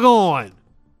the fuck on.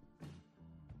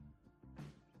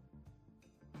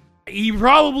 He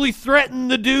probably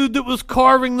threatened the dude that was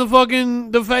carving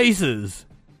the faces.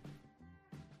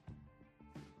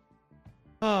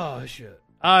 Oh, shit.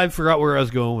 I forgot where I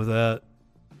was going with that.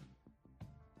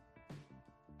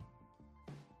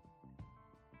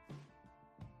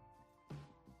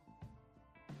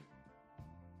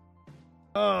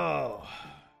 Oh.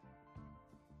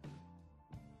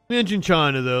 Mention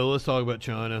China, though. Let's talk about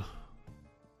China.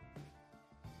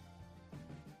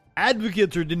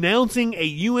 Advocates are denouncing a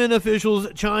UN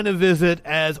official's China visit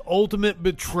as ultimate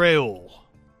betrayal.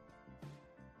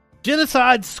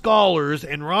 Genocide scholars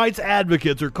and rights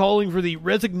advocates are calling for the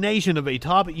resignation of a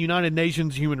top United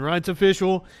Nations human rights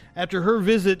official after her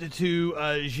visit to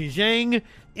Xinjiang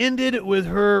ended with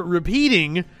her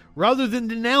repeating, rather than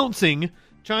denouncing,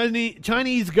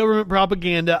 Chinese government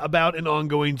propaganda about an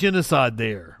ongoing genocide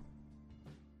there.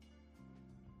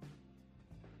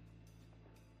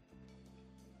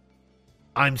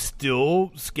 I'm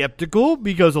still skeptical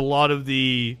because a lot of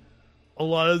the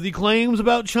claims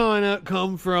about China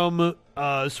come from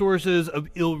sources of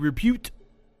ill repute.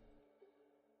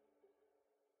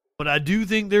 But I do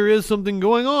think there is something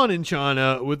going on in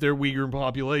China with their Uyghur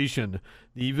population.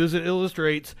 The visit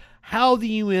illustrates how the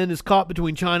UN is caught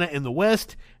between China and the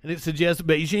West, and it suggests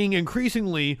Beijing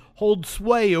increasingly holds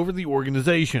sway over the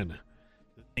organization.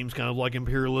 It seems kind of like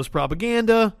imperialist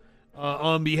propaganda.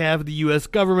 On behalf of the U.S.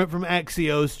 government from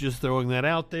Axios, just throwing that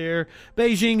out there.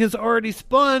 Beijing has already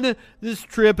spun this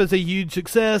trip as a huge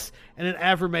success and an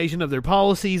affirmation of their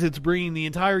policies. It's bringing the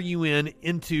entire UN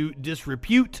into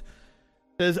disrepute,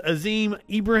 says Azim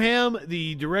Ibrahim,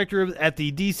 the director at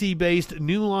the D.C.-based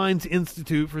New Lines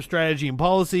Institute for Strategy and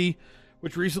Policy,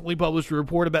 which recently published a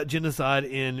report about genocide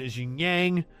in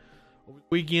Xinjiang. Over the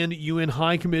weekend, UN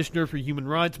High Commissioner for Human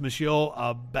Rights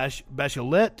Michelle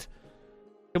Bachelet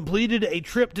completed a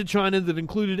trip to China that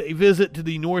included a visit to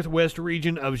the northwest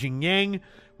region of Xinjiang,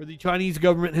 where the Chinese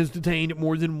government has detained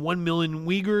more than 1 million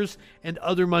Uyghurs and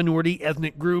other minority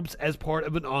ethnic groups as part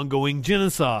of an ongoing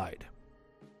genocide.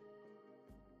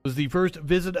 It was the first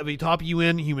visit of a top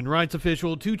UN human rights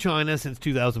official to China since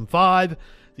 2005.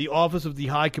 The Office of the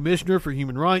High Commissioner for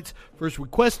Human Rights first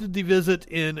requested the visit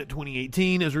in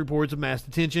 2018 as reports of mass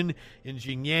detention in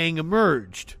Xinjiang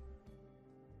emerged.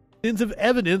 Extensive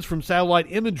evidence from satellite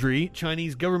imagery,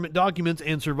 Chinese government documents,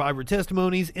 and survivor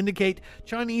testimonies indicate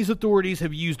Chinese authorities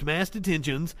have used mass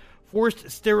detentions, forced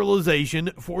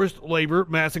sterilization, forced labor,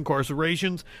 mass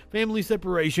incarcerations, family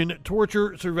separation,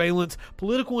 torture, surveillance,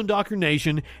 political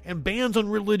indoctrination, and bans on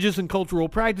religious and cultural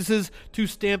practices to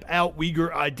stamp out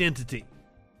Uyghur identity.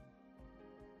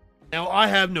 Now, I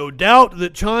have no doubt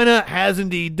that China has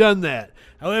indeed done that.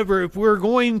 However, if we're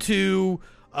going to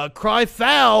cry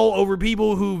foul over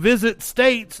people who visit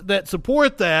states that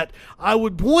support that, I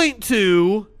would point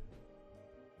to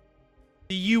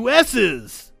the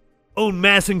U.S.'s own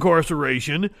mass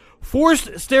incarceration,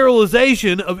 forced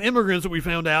sterilization of immigrants that we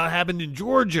found out happened in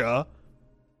Georgia,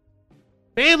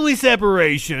 family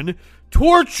separation,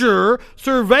 torture,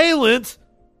 surveillance,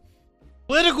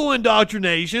 political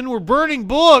indoctrination. We're burning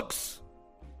books,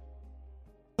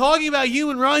 talking about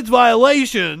human rights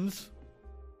violations.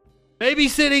 Maybe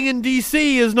sitting in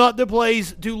D.C. is not the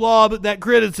place to lob that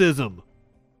criticism.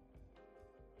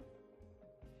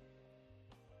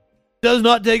 Does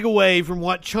not take away from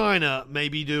what China may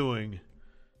be doing.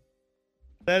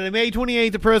 At a May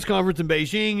 28th press conference in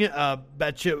Beijing,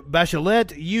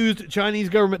 Bachelet used Chinese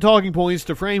government talking points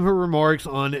to frame her remarks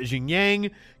on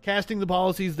Xinjiang, casting the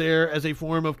policies there as a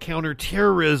form of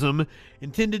counterterrorism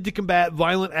intended to combat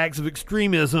violent acts of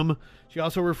extremism. She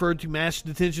also referred to mass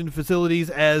detention facilities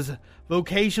as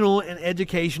vocational and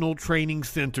educational training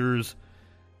centers,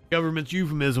 government's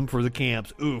euphemism for the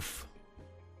camps. Oof.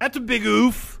 That's a big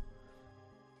oof.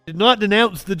 Did not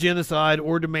denounce the genocide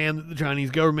or demand that the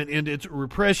Chinese government end its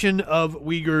repression of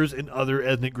Uyghurs and other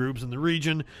ethnic groups in the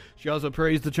region. She also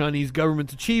praised the Chinese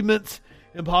government's achievements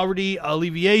in poverty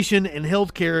alleviation and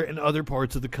healthcare in other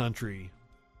parts of the country.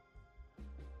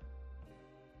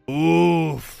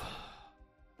 Oof.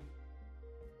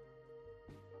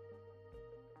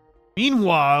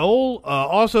 Meanwhile,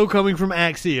 also coming from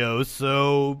Axios,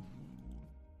 so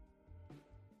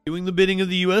doing the bidding of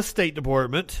the U.S. State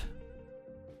Department,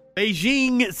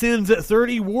 Beijing sends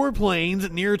 30 warplanes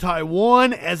near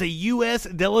Taiwan as a U.S.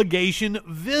 delegation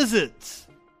visits.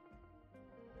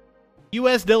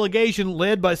 U.S. delegation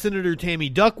led by Senator Tammy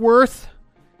Duckworth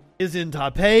is in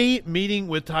Taipei meeting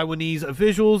with Taiwanese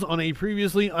officials on a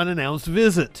previously unannounced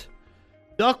visit.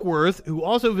 Duckworth, who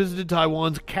also visited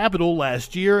Taiwan's capital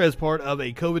last year as part of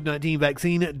a COVID-19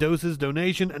 vaccine doses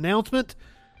donation announcement,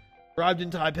 arrived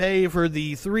in Taipei for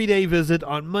the 3-day visit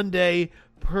on Monday,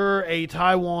 per a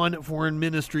Taiwan Foreign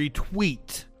Ministry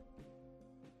tweet.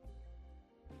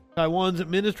 Taiwan's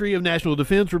Ministry of National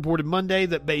Defense reported Monday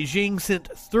that Beijing sent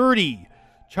 30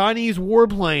 Chinese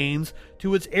warplanes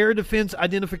to its air defense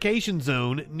identification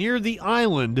zone near the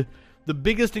island, the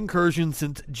biggest incursion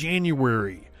since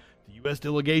January. The U.S.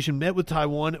 delegation met with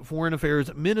Taiwan Foreign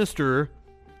Affairs Minister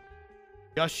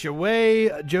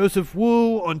Yashwei Joseph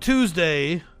Wu on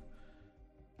Tuesday.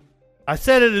 I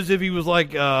said it as if he was like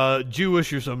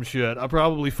Jewish or some shit. I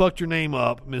probably fucked your name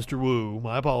up, Mr. Wu.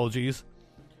 My apologies.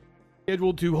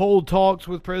 Scheduled to hold talks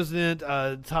with President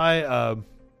Tsai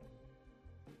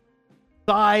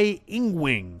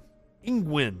Ing-wen.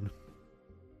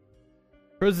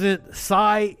 President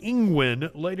Tsai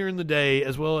Ing-wen later in the day,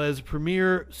 as well as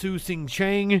Premier Su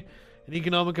Tsing-chang and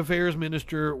Economic Affairs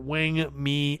Minister Wang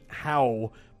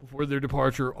Mi-hao before their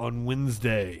departure on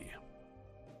Wednesday.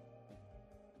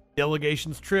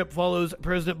 Delegation's trip follows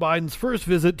President Biden's first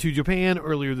visit to Japan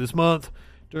earlier this month,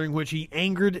 during which he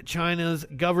angered China's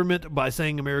government by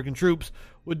saying American troops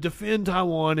would defend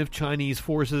Taiwan if Chinese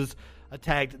forces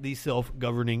attacked the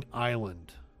self-governing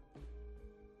island.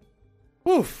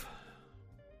 Oof.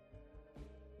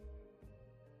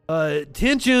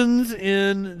 Tensions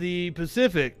in the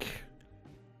Pacific.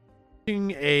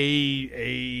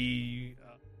 A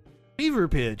fever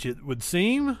pitch, it would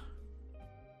seem.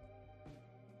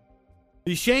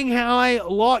 The Shanghai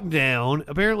lockdown.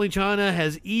 Apparently, China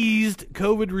has eased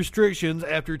COVID restrictions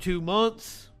after 2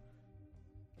 months.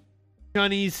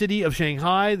 Chinese city of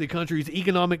Shanghai, the country's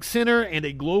economic center and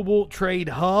a global trade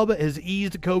hub, has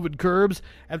eased COVID curbs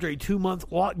after a 2-month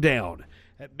lockdown,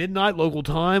 At midnight local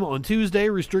time on Tuesday,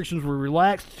 restrictions were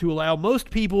relaxed to allow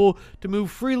most people to move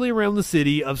freely around the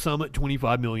city of some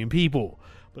 25 million people.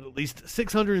 But at least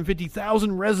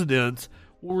 650,000 residents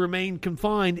will remain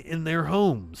confined in their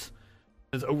homes.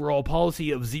 As overall policy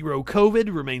of zero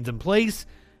COVID remains in place,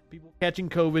 people catching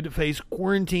COVID face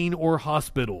quarantine or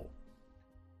hospital.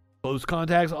 Close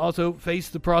contacts also face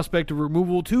the prospect of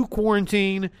removal to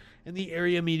quarantine and the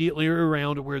area immediately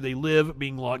around where they live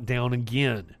being locked down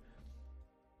again.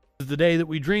 This is the day that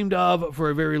we dreamed of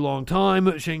for a very long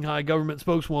time, Shanghai government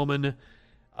spokeswoman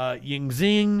Ying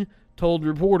Xing told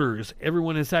reporters.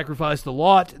 Everyone has sacrificed a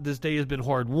lot. This day has been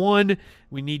hard won.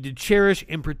 We need to cherish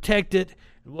and protect it.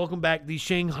 And welcome back the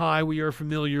Shanghai we are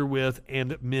familiar with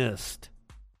and missed.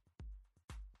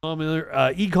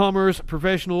 E-commerce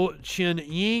professional Chen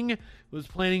Ying was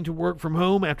planning to work from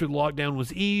home after the lockdown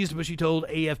was eased, but she told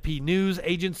AFP News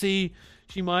Agency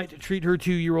she might treat her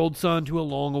 2-year-old son to a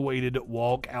long-awaited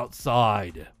walk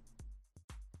outside.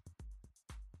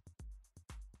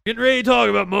 Getting ready to talk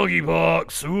about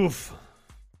monkeypox. Oof.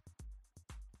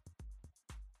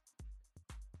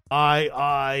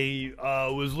 I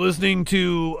was listening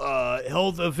to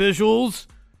health officials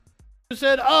who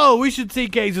said, oh, we should see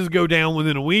cases go down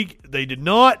within a week. They did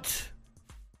not.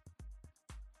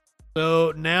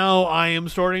 So now I am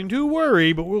starting to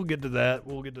worry, but we'll get to that.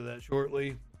 We'll get to that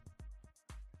shortly.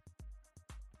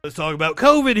 Let's talk about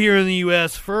COVID here in the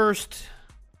U.S. first.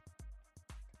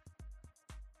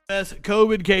 U.S.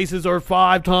 COVID cases are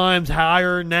 5 times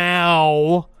higher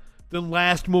now than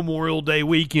last Memorial Day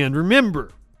weekend. Remember,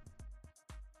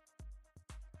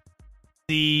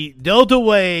 the Delta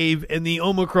wave and the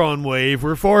Omicron wave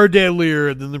were far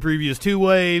deadlier than the previous 2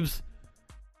 waves.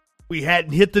 We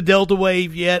hadn't hit the Delta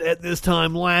wave yet at this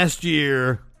time last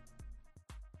year.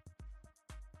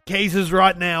 Cases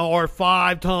right now are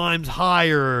 5 times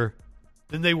higher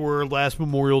than they were last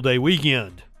Memorial Day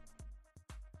weekend.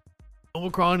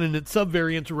 Omicron and its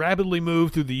subvariants rapidly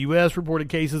move through the U.S. Reported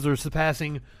cases are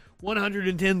surpassing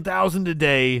 110,000 a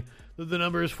day, though the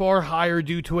number is far higher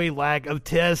due to a lack of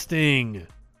testing.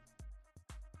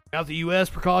 Throughout the U.S.,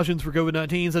 precautions for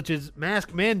COVID-19, such as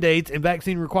mask mandates and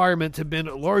vaccine requirements, have been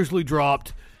largely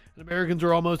dropped, and Americans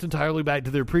are almost entirely back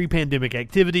to their pre-pandemic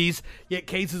activities, yet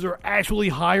cases are actually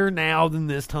higher now than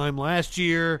this time last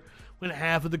year, when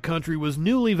half of the country was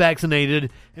newly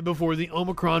vaccinated and before the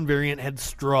Omicron variant had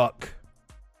struck.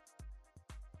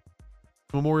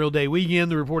 Memorial Day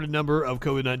weekend, the reported number of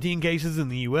COVID-19 cases in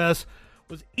the U.S.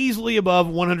 was easily above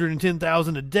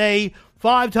 110,000 a day,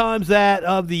 5 times that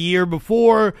of the year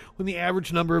before, when the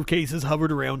average number of cases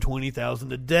hovered around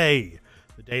 20,000 a day.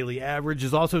 The daily average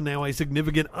is also now a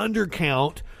significant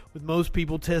undercount, with most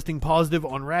people testing positive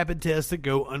on rapid tests that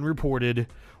go unreported,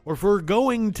 or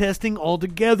foregoing testing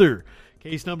altogether.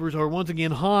 Case numbers are once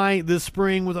again high this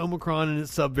spring with Omicron and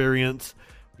its subvariants.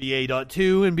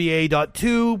 BA.2 and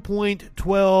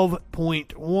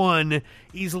BA.2.12.1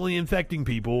 easily infecting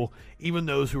people, even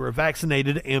those who are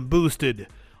vaccinated and boosted.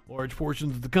 Large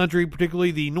portions of the country,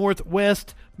 particularly the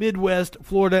Northwest, Midwest,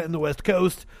 Florida, and the West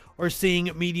Coast, are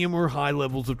seeing medium or high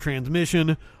levels of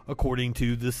transmission, according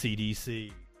to the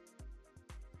CDC.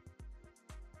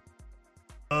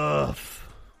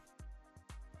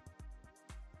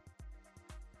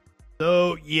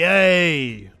 So,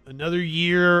 yay! Another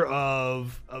year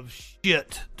of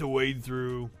shit to wade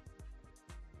through.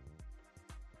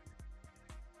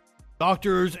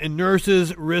 Doctors and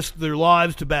nurses risked their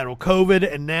lives to battle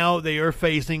COVID, and now they are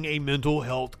facing a mental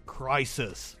health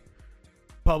crisis.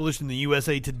 Published in the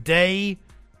USA Today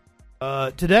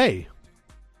today.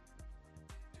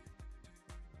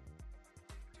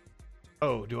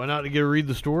 Oh, do I not get to read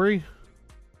the story?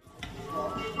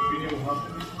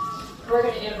 We're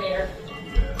going to innovate.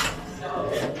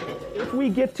 If we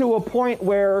get to a point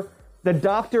where the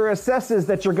doctor assesses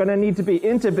that you're going to need to be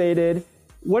intubated,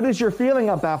 what is your feeling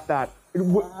about that? I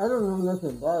don't know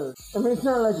nothing about it. I mean, it's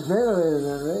not like a ventilator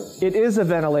then, right? It is a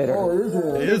ventilator. Oh, it is a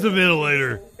ventilator. It is a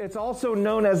ventilator. It's also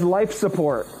known as life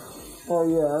support.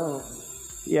 Oh,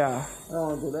 yeah. Yeah. I don't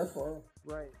want to go that far.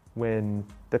 Right. When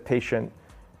the patient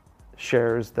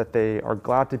shares that they are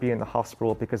glad to be in the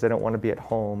hospital because they don't want to be at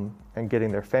home and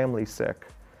getting their family sick,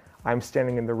 I'm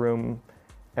standing in the room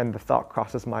and the thought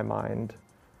crosses my mind,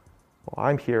 well,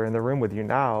 I'm here in the room with you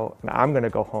now, and I'm going to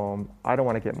go home. I don't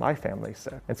want to get my family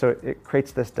sick. And so it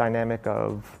creates this dynamic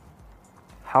of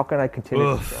how can I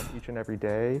continue to show up each and every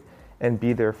day and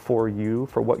be there for you,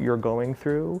 for what you're going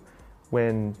through,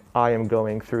 when I am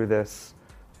going through this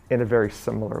in a very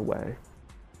similar way.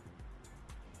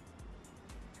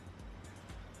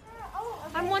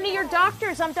 I'm one of your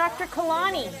doctors. I'm Dr.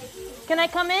 Kalani. Can I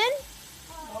come in?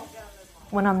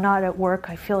 When I'm not at work,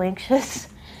 I feel anxious.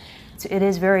 It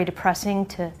is very depressing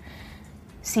to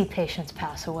see patients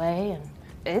pass away, and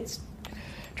it's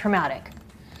traumatic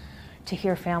to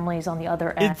hear families on the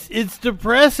other end. It's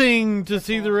depressing to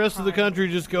see the rest of the country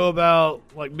just go about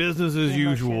like business as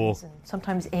usual.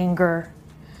 Sometimes anger.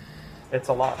 It's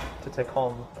a lot to take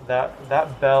home.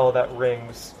 That bell that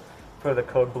rings for the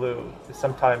code blue is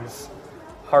sometimes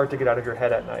hard to get out of your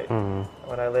head at night.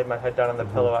 When I lay my head down on the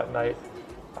pillow at night,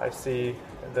 I see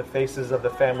the faces of the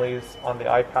families on the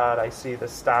iPad. I see the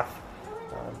staff,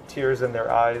 tears in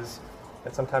their eyes.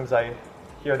 And sometimes I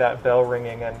hear that bell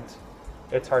ringing, and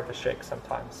it's hard to shake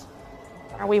sometimes.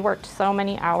 We worked so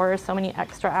many hours, so many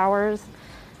extra hours,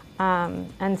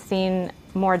 and seen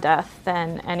more death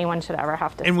than anyone should ever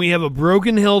have to see. And we have a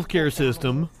broken healthcare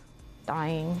system.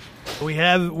 Dying. We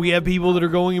have people that are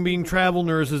going and being travel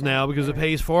nurses now because it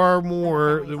pays far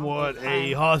more than what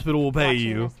a hospital will pay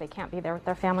you. They can't be there with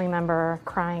their family member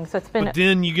crying. So it's been. But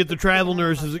then you get the travel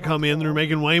nurses that come in that are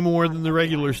making way more than the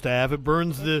regular staff. It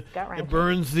burns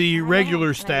the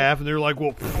regular staff, and they're like,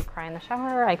 well, I cry in the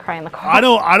shower. I cry in the car.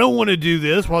 I don't want to do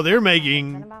this while they're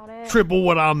making triple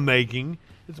what I'm making.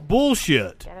 It's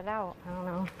bullshit. Get it out. I don't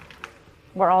know.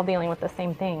 We're all dealing with the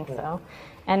same thing. So,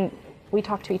 and we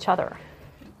talk to each other.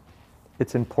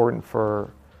 It's important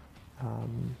for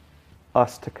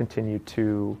us to continue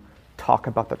to talk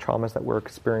about the traumas that we're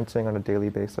experiencing on a daily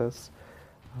basis.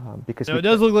 Because now, it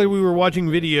does look like we were watching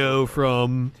video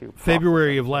from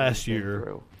February of last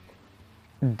year.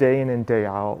 Day in and day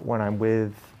out, when I'm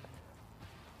with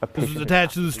a patient. This was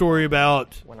attached to the story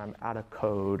about when I'm out of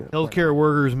code. Healthcare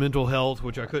workers' mental health,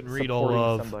 which I couldn't read all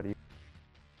of. Somebody.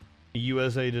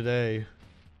 USA Today.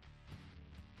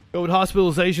 COVID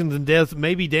hospitalizations and deaths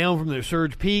may be down from their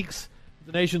surge peaks.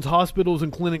 The nation's hospitals and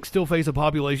clinics still face a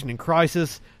population in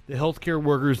crisis. The healthcare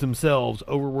workers themselves,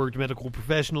 overworked medical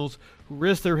professionals who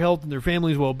risk their health and their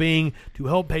families' well-being to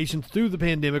help patients through the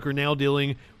pandemic, are now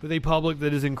dealing with a public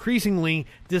that is increasingly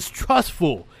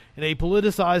distrustful in a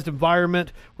politicized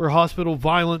environment where hospital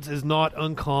violence is not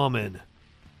uncommon.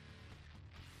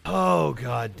 Oh,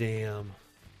 goddamn.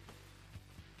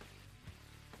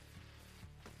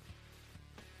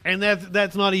 And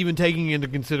that's not even taking into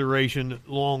consideration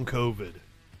long COVID.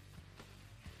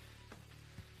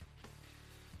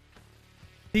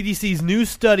 CDC's new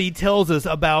study tells us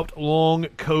about long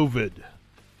COVID.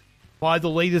 Why the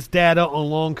latest data on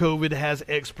long COVID has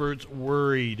experts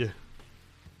worried.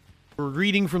 We're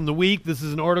reading from The Week. This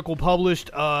is an article published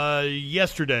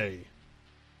yesterday.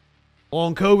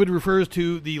 Long COVID refers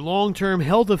to the long-term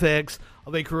health effects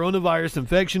of a coronavirus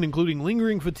infection, including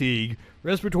lingering fatigue,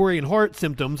 respiratory and heart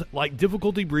symptoms like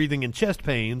difficulty breathing and chest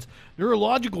pains,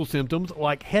 neurological symptoms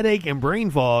like headache and brain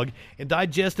fog, and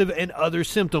digestive and other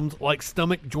symptoms like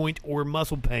stomach, joint, or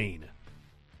muscle pain.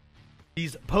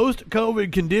 These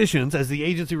post-COVID conditions, as the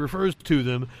agency refers to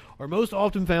them, are most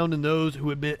often found in those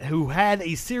who had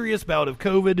a serious bout of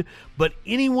COVID, but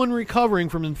anyone recovering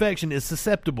from infection is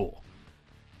susceptible.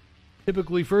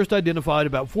 Typically first identified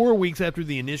about 4 weeks after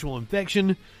the initial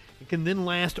infection. It can then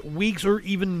last weeks or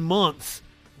even months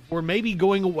before maybe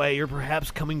going away or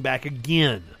perhaps coming back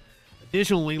again.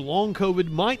 Additionally, long COVID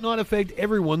might not affect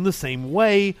everyone the same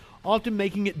way, often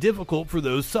making it difficult for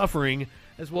those suffering,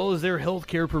 as well as their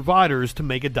healthcare providers, to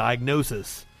make a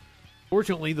diagnosis.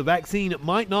 Fortunately, the vaccine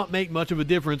might not make much of a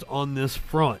difference on this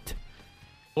front.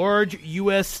 A large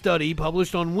U.S. study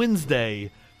published on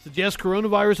Wednesday suggests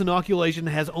coronavirus inoculation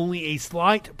has only a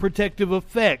slight protective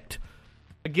effect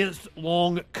against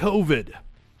long COVID. It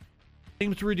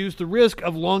aims to reduce the risk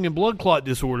of lung and blood clot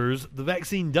disorders. The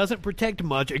vaccine doesn't protect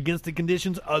much against the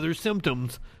condition's other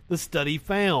symptoms, the study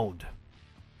found.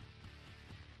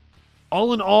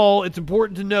 All in all, it's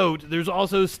important to note there's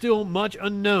also still much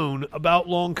unknown about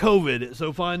long COVID,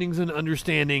 so findings and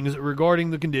understandings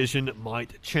regarding the condition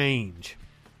might change.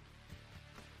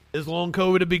 Is long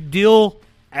COVID a big deal?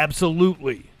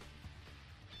 Absolutely.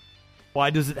 Why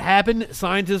does it happen?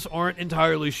 Scientists aren't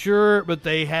entirely sure, but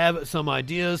they have some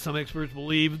ideas. Some experts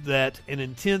believe that an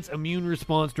intense immune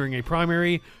response during a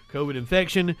primary COVID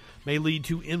infection may lead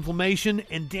to inflammation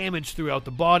and damage throughout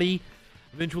the body,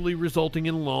 eventually resulting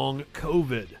in long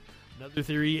COVID. Another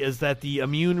theory is that the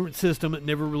immune system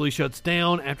never really shuts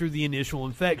down after the initial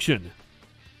infection.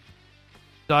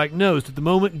 Diagnosed at the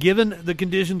moment, given the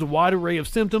condition's wide array of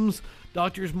symptoms,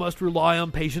 doctors must rely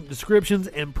on patient descriptions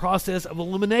and process of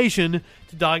elimination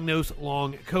to diagnose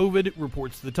long COVID,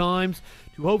 reports The Times.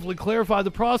 To hopefully clarify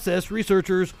the process,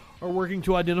 researchers are working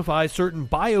to identify certain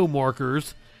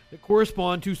biomarkers that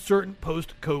correspond to certain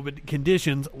post-COVID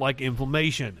conditions like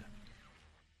inflammation.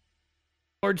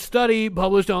 A large study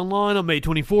published online on May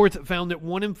 24th found that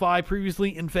 1 in 5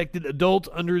 previously infected adults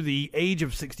under the age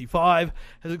of 65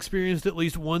 has experienced at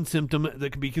least one symptom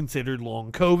that can be considered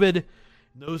long COVID. In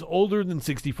those older than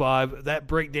 65, that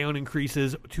breakdown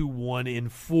increases to 1 in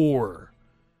 4.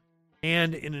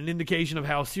 And in an indication of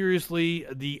how seriously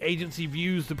the agency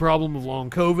views the problem of long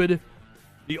COVID,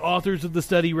 the authors of the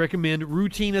study recommend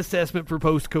routine assessment for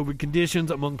post-COVID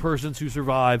conditions among persons who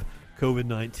survive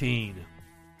COVID-19.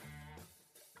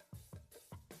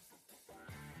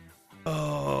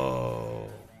 Oh.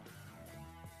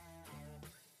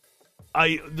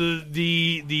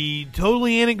 The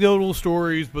totally anecdotal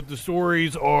stories, but the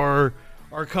stories are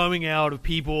coming out of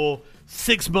people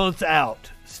 6 months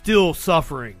out, still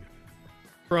suffering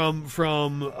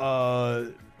from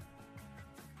a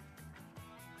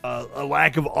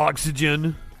lack of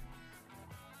oxygen,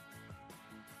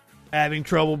 having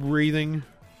trouble breathing,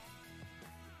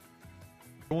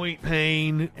 joint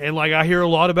pain, and I hear a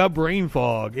lot about brain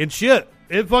fog and shit.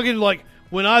 It fucking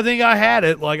when I think I had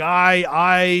it,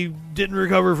 I didn't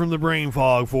recover from the brain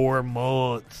fog for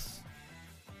months.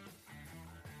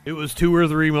 It was 2 or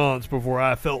 3 months before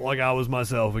I felt like I was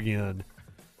myself again.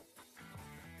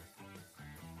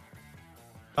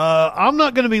 I'm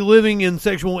not going to be living in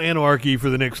sexual anarchy for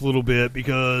the next little bit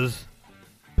because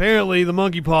apparently the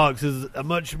monkeypox is a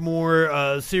much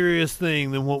more serious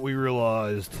thing than what we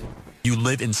realized. You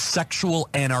live in sexual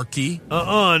anarchy?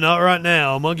 Not right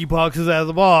now. Monkeypox is out of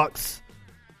the box.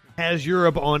 Has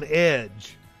Europe on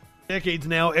edge. Decades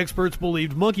now, experts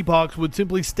believed monkeypox would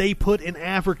simply stay put in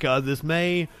Africa. This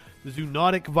May, the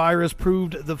zoonotic virus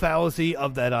proved the fallacy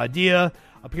of that idea,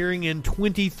 appearing in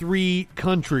 23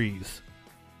 countries.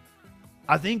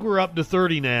 I think we're up to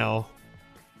 30 now.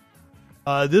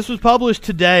 This was published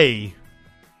today,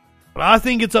 but I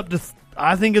think it's up to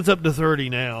 30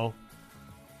 now.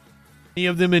 Many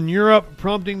of them in Europe,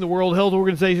 prompting the World Health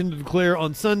Organization to declare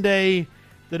on Sunday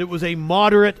that it was a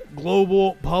moderate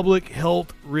global public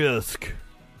health risk.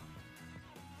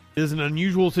 It is an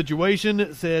unusual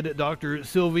situation, said Dr.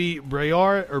 Sylvie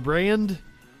Brand,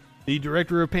 the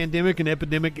director of Pandemic and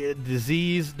Epidemic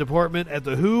Disease Department at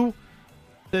the WHO,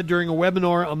 said during a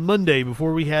webinar on Monday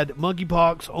before we had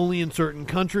monkeypox only in certain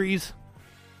countries.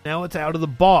 Now it's out of the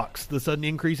box. The sudden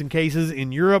increase in cases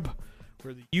in Europe,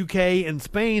 where the UK and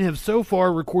Spain have so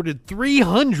far recorded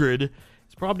 300, is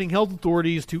prompting health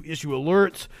authorities to issue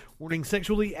alerts warning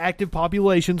sexually active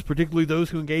populations, particularly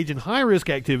those who engage in high-risk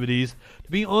activities,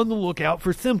 to be on the lookout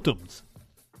for symptoms.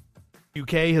 The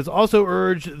UK has also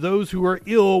urged those who are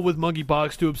ill with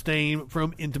monkeypox to abstain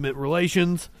from intimate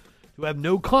relations, to have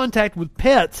no contact with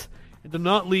pets, and to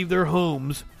not leave their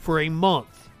homes for a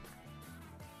month.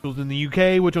 Officials in the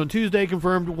UK, which on Tuesday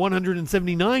confirmed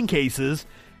 179 cases,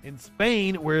 in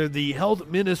Spain, where the health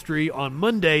ministry on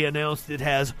Monday announced it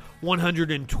has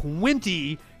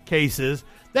 120 cases.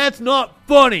 That's not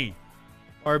funny,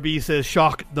 RB says.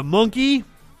 Shock the monkey.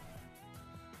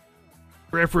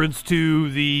 Reference to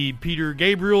the Peter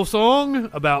Gabriel song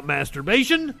about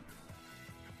masturbation.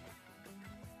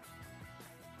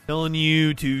 Telling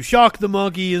you to shock the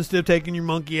monkey instead of taking your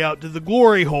monkey out to the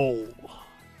glory hole.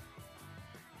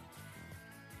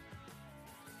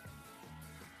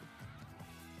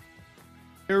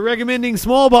 They're recommending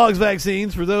smallpox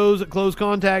vaccines for those close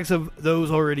contacts of those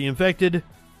already infected,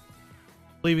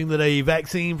 believing that a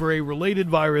vaccine for a related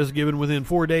virus given within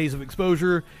 4 days of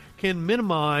exposure can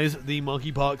minimize the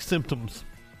monkeypox symptoms.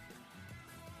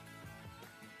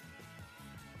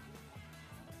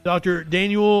 Dr.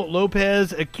 Daniel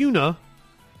Lopez Acuna,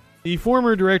 the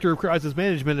former director of crisis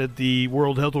management at the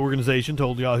World Health Organization,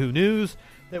 told Yahoo News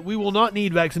that we will not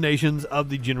need vaccinations of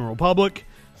the general public,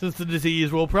 since the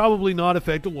disease will probably not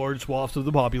affect large swaths of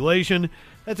the population.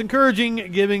 That's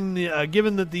encouraging, given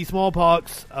that the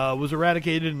smallpox was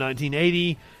eradicated in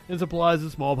 1980, and supplies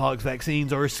of smallpox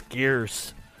vaccines are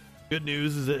scarce. Good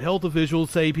news is that health officials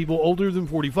say people older than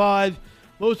 45,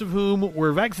 most of whom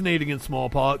were vaccinated against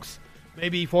smallpox, may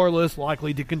be far less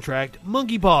likely to contract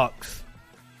monkeypox.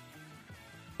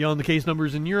 Beyond the case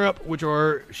numbers in Europe, which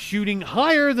are shooting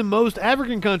higher than most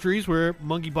African countries where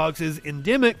monkeypox is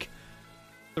endemic,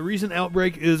 the recent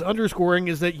outbreak is underscoring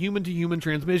is that human-to-human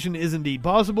transmission is indeed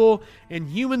possible, and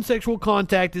human sexual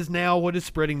contact is now what is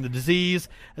spreading the disease,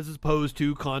 as opposed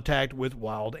to contact with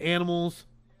wild animals.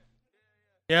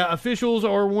 Yeah, officials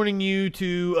are warning you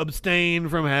to abstain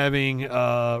from having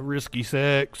risky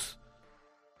sex.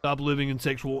 Stop living in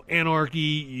sexual anarchy.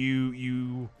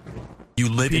 You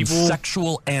live in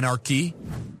sexual anarchy?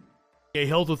 Okay,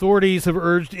 health authorities have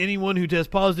urged anyone who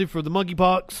tests positive for the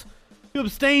monkeypox to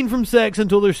abstain from sex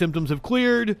until their symptoms have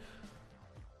cleared.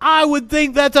 I would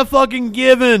think that's a fucking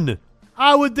given.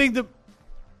 I would think that...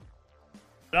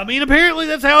 I mean, apparently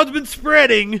that's how it's been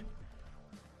spreading.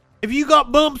 If you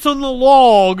got bumps on the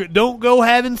log, don't go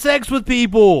having sex with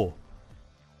people.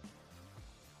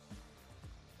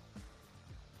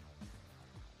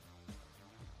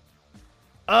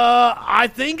 I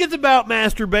think it's about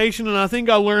masturbation, and I think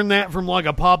I learned that from like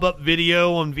a pop-up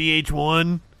video on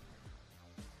VH1.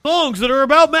 Songs that are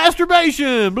about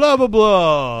masturbation, blah, blah,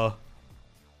 blah.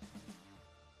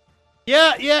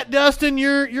 Yeah, Dustin,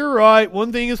 you're right.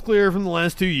 One thing is clear from the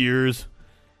last 2 years.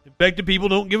 Infected people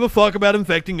don't give a fuck about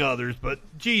infecting others, but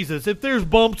Jesus, if there's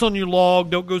bumps on your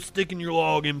log, don't go sticking your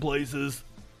log in places.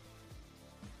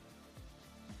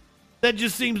 That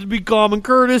just seems to be common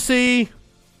courtesy.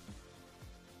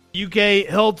 UK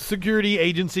Health Security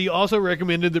Agency also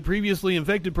recommended that previously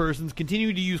infected persons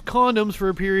continue to use condoms for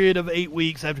a period of 8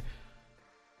 weeks after.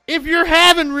 If you're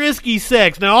having risky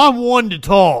sex, now I'm one to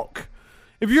talk.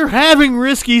 If you're having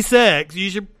risky sex, you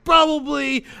should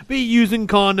probably be using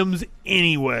condoms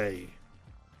anyway.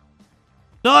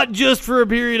 Not just for a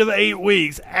period of 8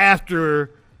 weeks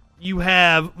after you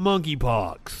have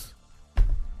monkeypox.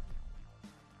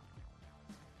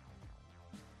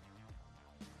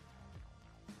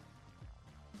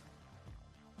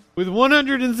 With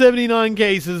 179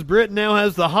 cases, Britain now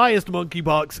has the highest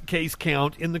monkeypox case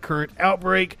count in the current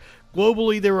outbreak.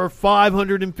 Globally, there are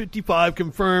 555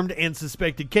 confirmed and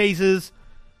suspected cases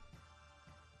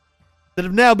that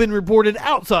have now been reported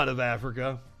outside of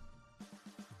Africa.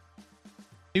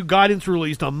 New guidance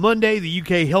released on Monday. The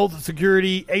UK Health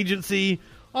Security Agency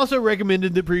also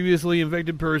recommended that previously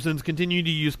infected persons continue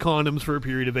to use condoms for a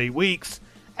period of 8 weeks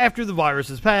after the virus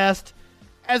has passed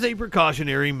as a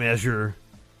precautionary measure.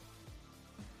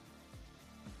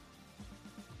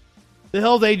 The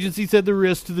health agency said the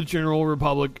risk to the general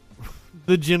public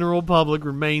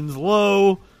remains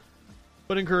low,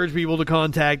 but encouraged people to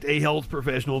contact a health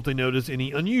professional if they notice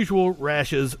any unusual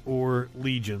rashes or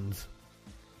lesions.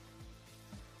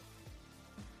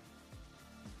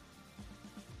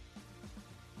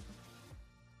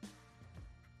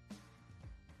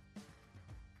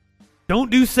 Don't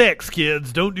do sex,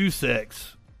 kids. Don't do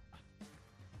sex.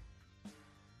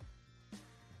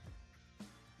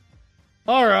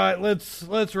 All right,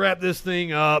 let's wrap this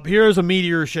thing up. Here's a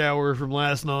meteor shower from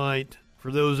last night for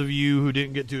those of you who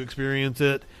didn't get to experience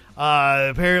it.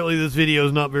 Apparently this video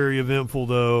is not very eventful,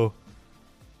 though.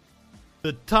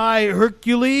 The Thai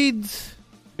Hercules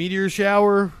meteor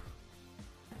shower.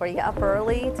 Were you up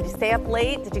early? Did you stay up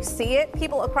late? Did you see it?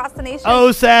 People across the nation.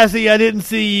 Oh, Sassy, I didn't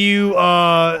see you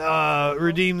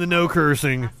redeem the no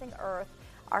cursing.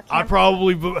 I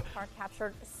probably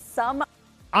captured some.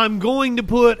 I'm going to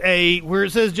put where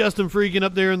it says Justin Freaking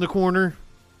up there in the corner.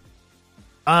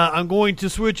 I'm going to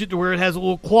switch it to where it has a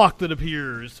little clock that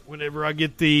appears whenever I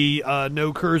get the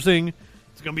no cursing.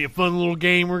 It's going to be a fun little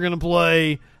game we're going to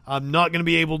play. I'm not going to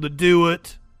be able to do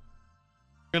it.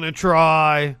 I'm going to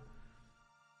try.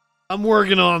 I'm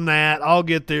working on that. I'll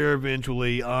get there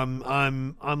eventually.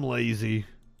 I'm lazy.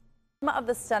 Of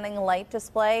the stunning light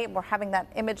display. We're having that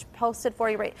image posted for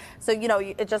you, right? So,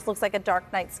 it just looks like a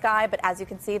dark night sky, but as you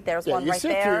can see, there's one right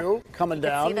there. You coming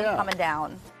down. See them coming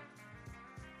down.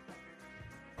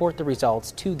 Report the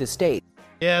results to the state.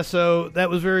 Yeah, so that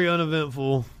was very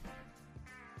uneventful.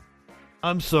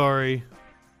 I'm sorry.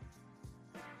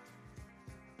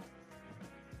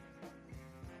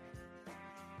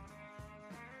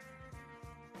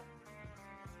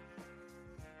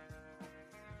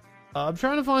 I'm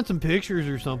trying to find some pictures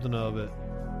or something of it.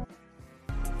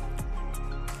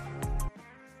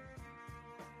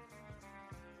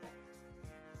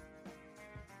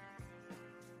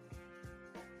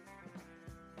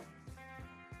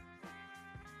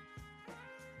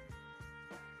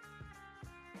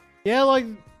 Yeah, like,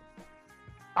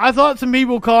 I thought some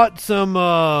people caught some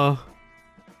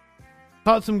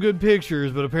good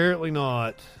pictures, but apparently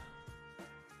not.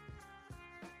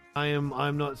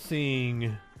 I'm not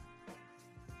seeing.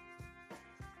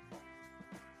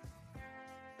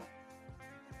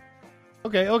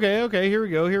 Okay, here we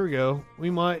go. We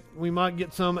might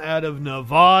get some out of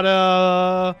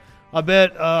Nevada. I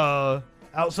bet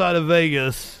outside of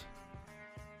Vegas,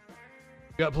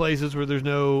 got places where there's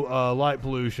no light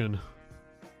pollution.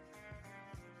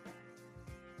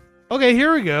 Okay,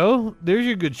 here we go. There's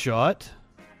your good shot.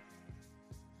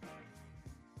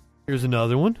 Here's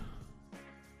another one.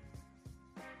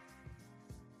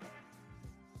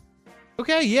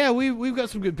 Okay, yeah, we've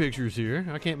got some good pictures here.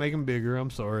 I can't make them bigger.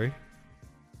 I'm sorry.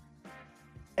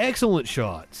 Excellent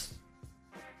shots.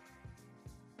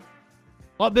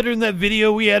 A lot better than that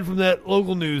video we had from that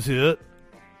local news hit.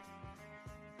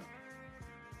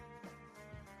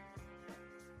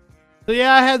 So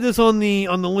yeah, I had this on the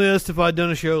list. If I'd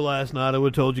done a show last night, I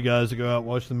would have told you guys to go out and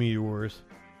watch the Meteors.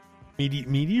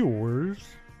 Meteors?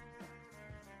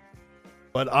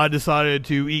 But I decided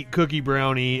to eat Cookie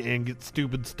Brownie and get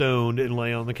stupid stoned and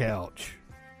lay on the couch.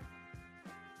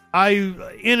 In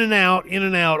and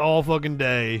out all fucking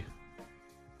day.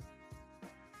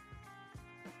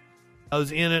 I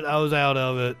was in it, I was out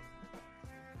of it.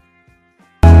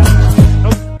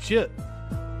 Oh, shit.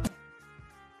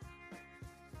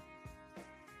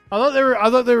 I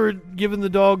thought they were giving the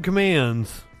dog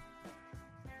commands.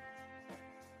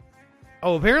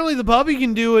 Oh, apparently the puppy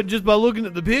can do it just by looking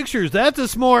at the pictures. That's a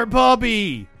smart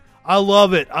puppy. I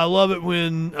love it. I love it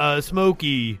when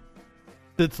Smokey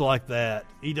sits like that.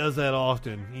 He does that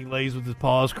often. He lays with his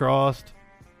paws crossed.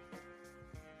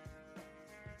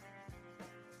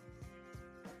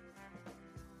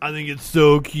 I think it's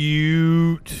so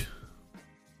cute.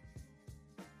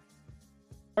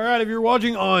 All right, if you're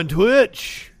watching on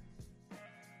Twitch,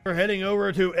 we're heading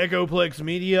over to Echoplex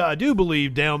Media. I do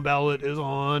believe Down Ballot is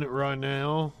on right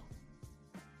now.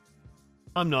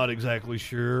 I'm not exactly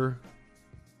sure.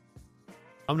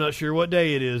 I'm not sure what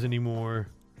day it is anymore.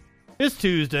 It's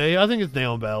Tuesday. I think it's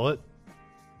Down Ballot.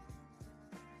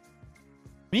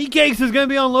 Meat Cakes is going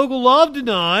to be on Local Love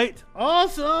tonight.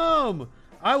 Awesome!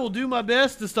 I will do my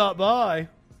best to stop by.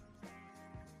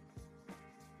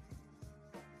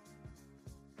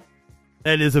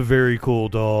 That is a very cool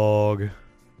dog.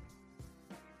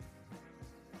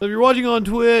 So if you're watching on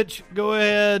Twitch, go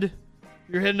ahead.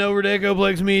 If you're heading over to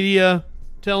Echoplex Media,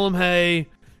 tell them, hey,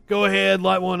 go ahead,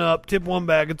 light one up, tip one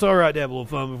back. It's all right to have a little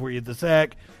fun before you hit the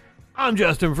sack. I'm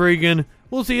Justin Freakin.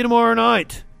 We'll see you tomorrow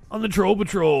night on the Troll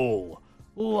Patrol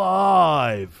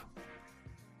Live.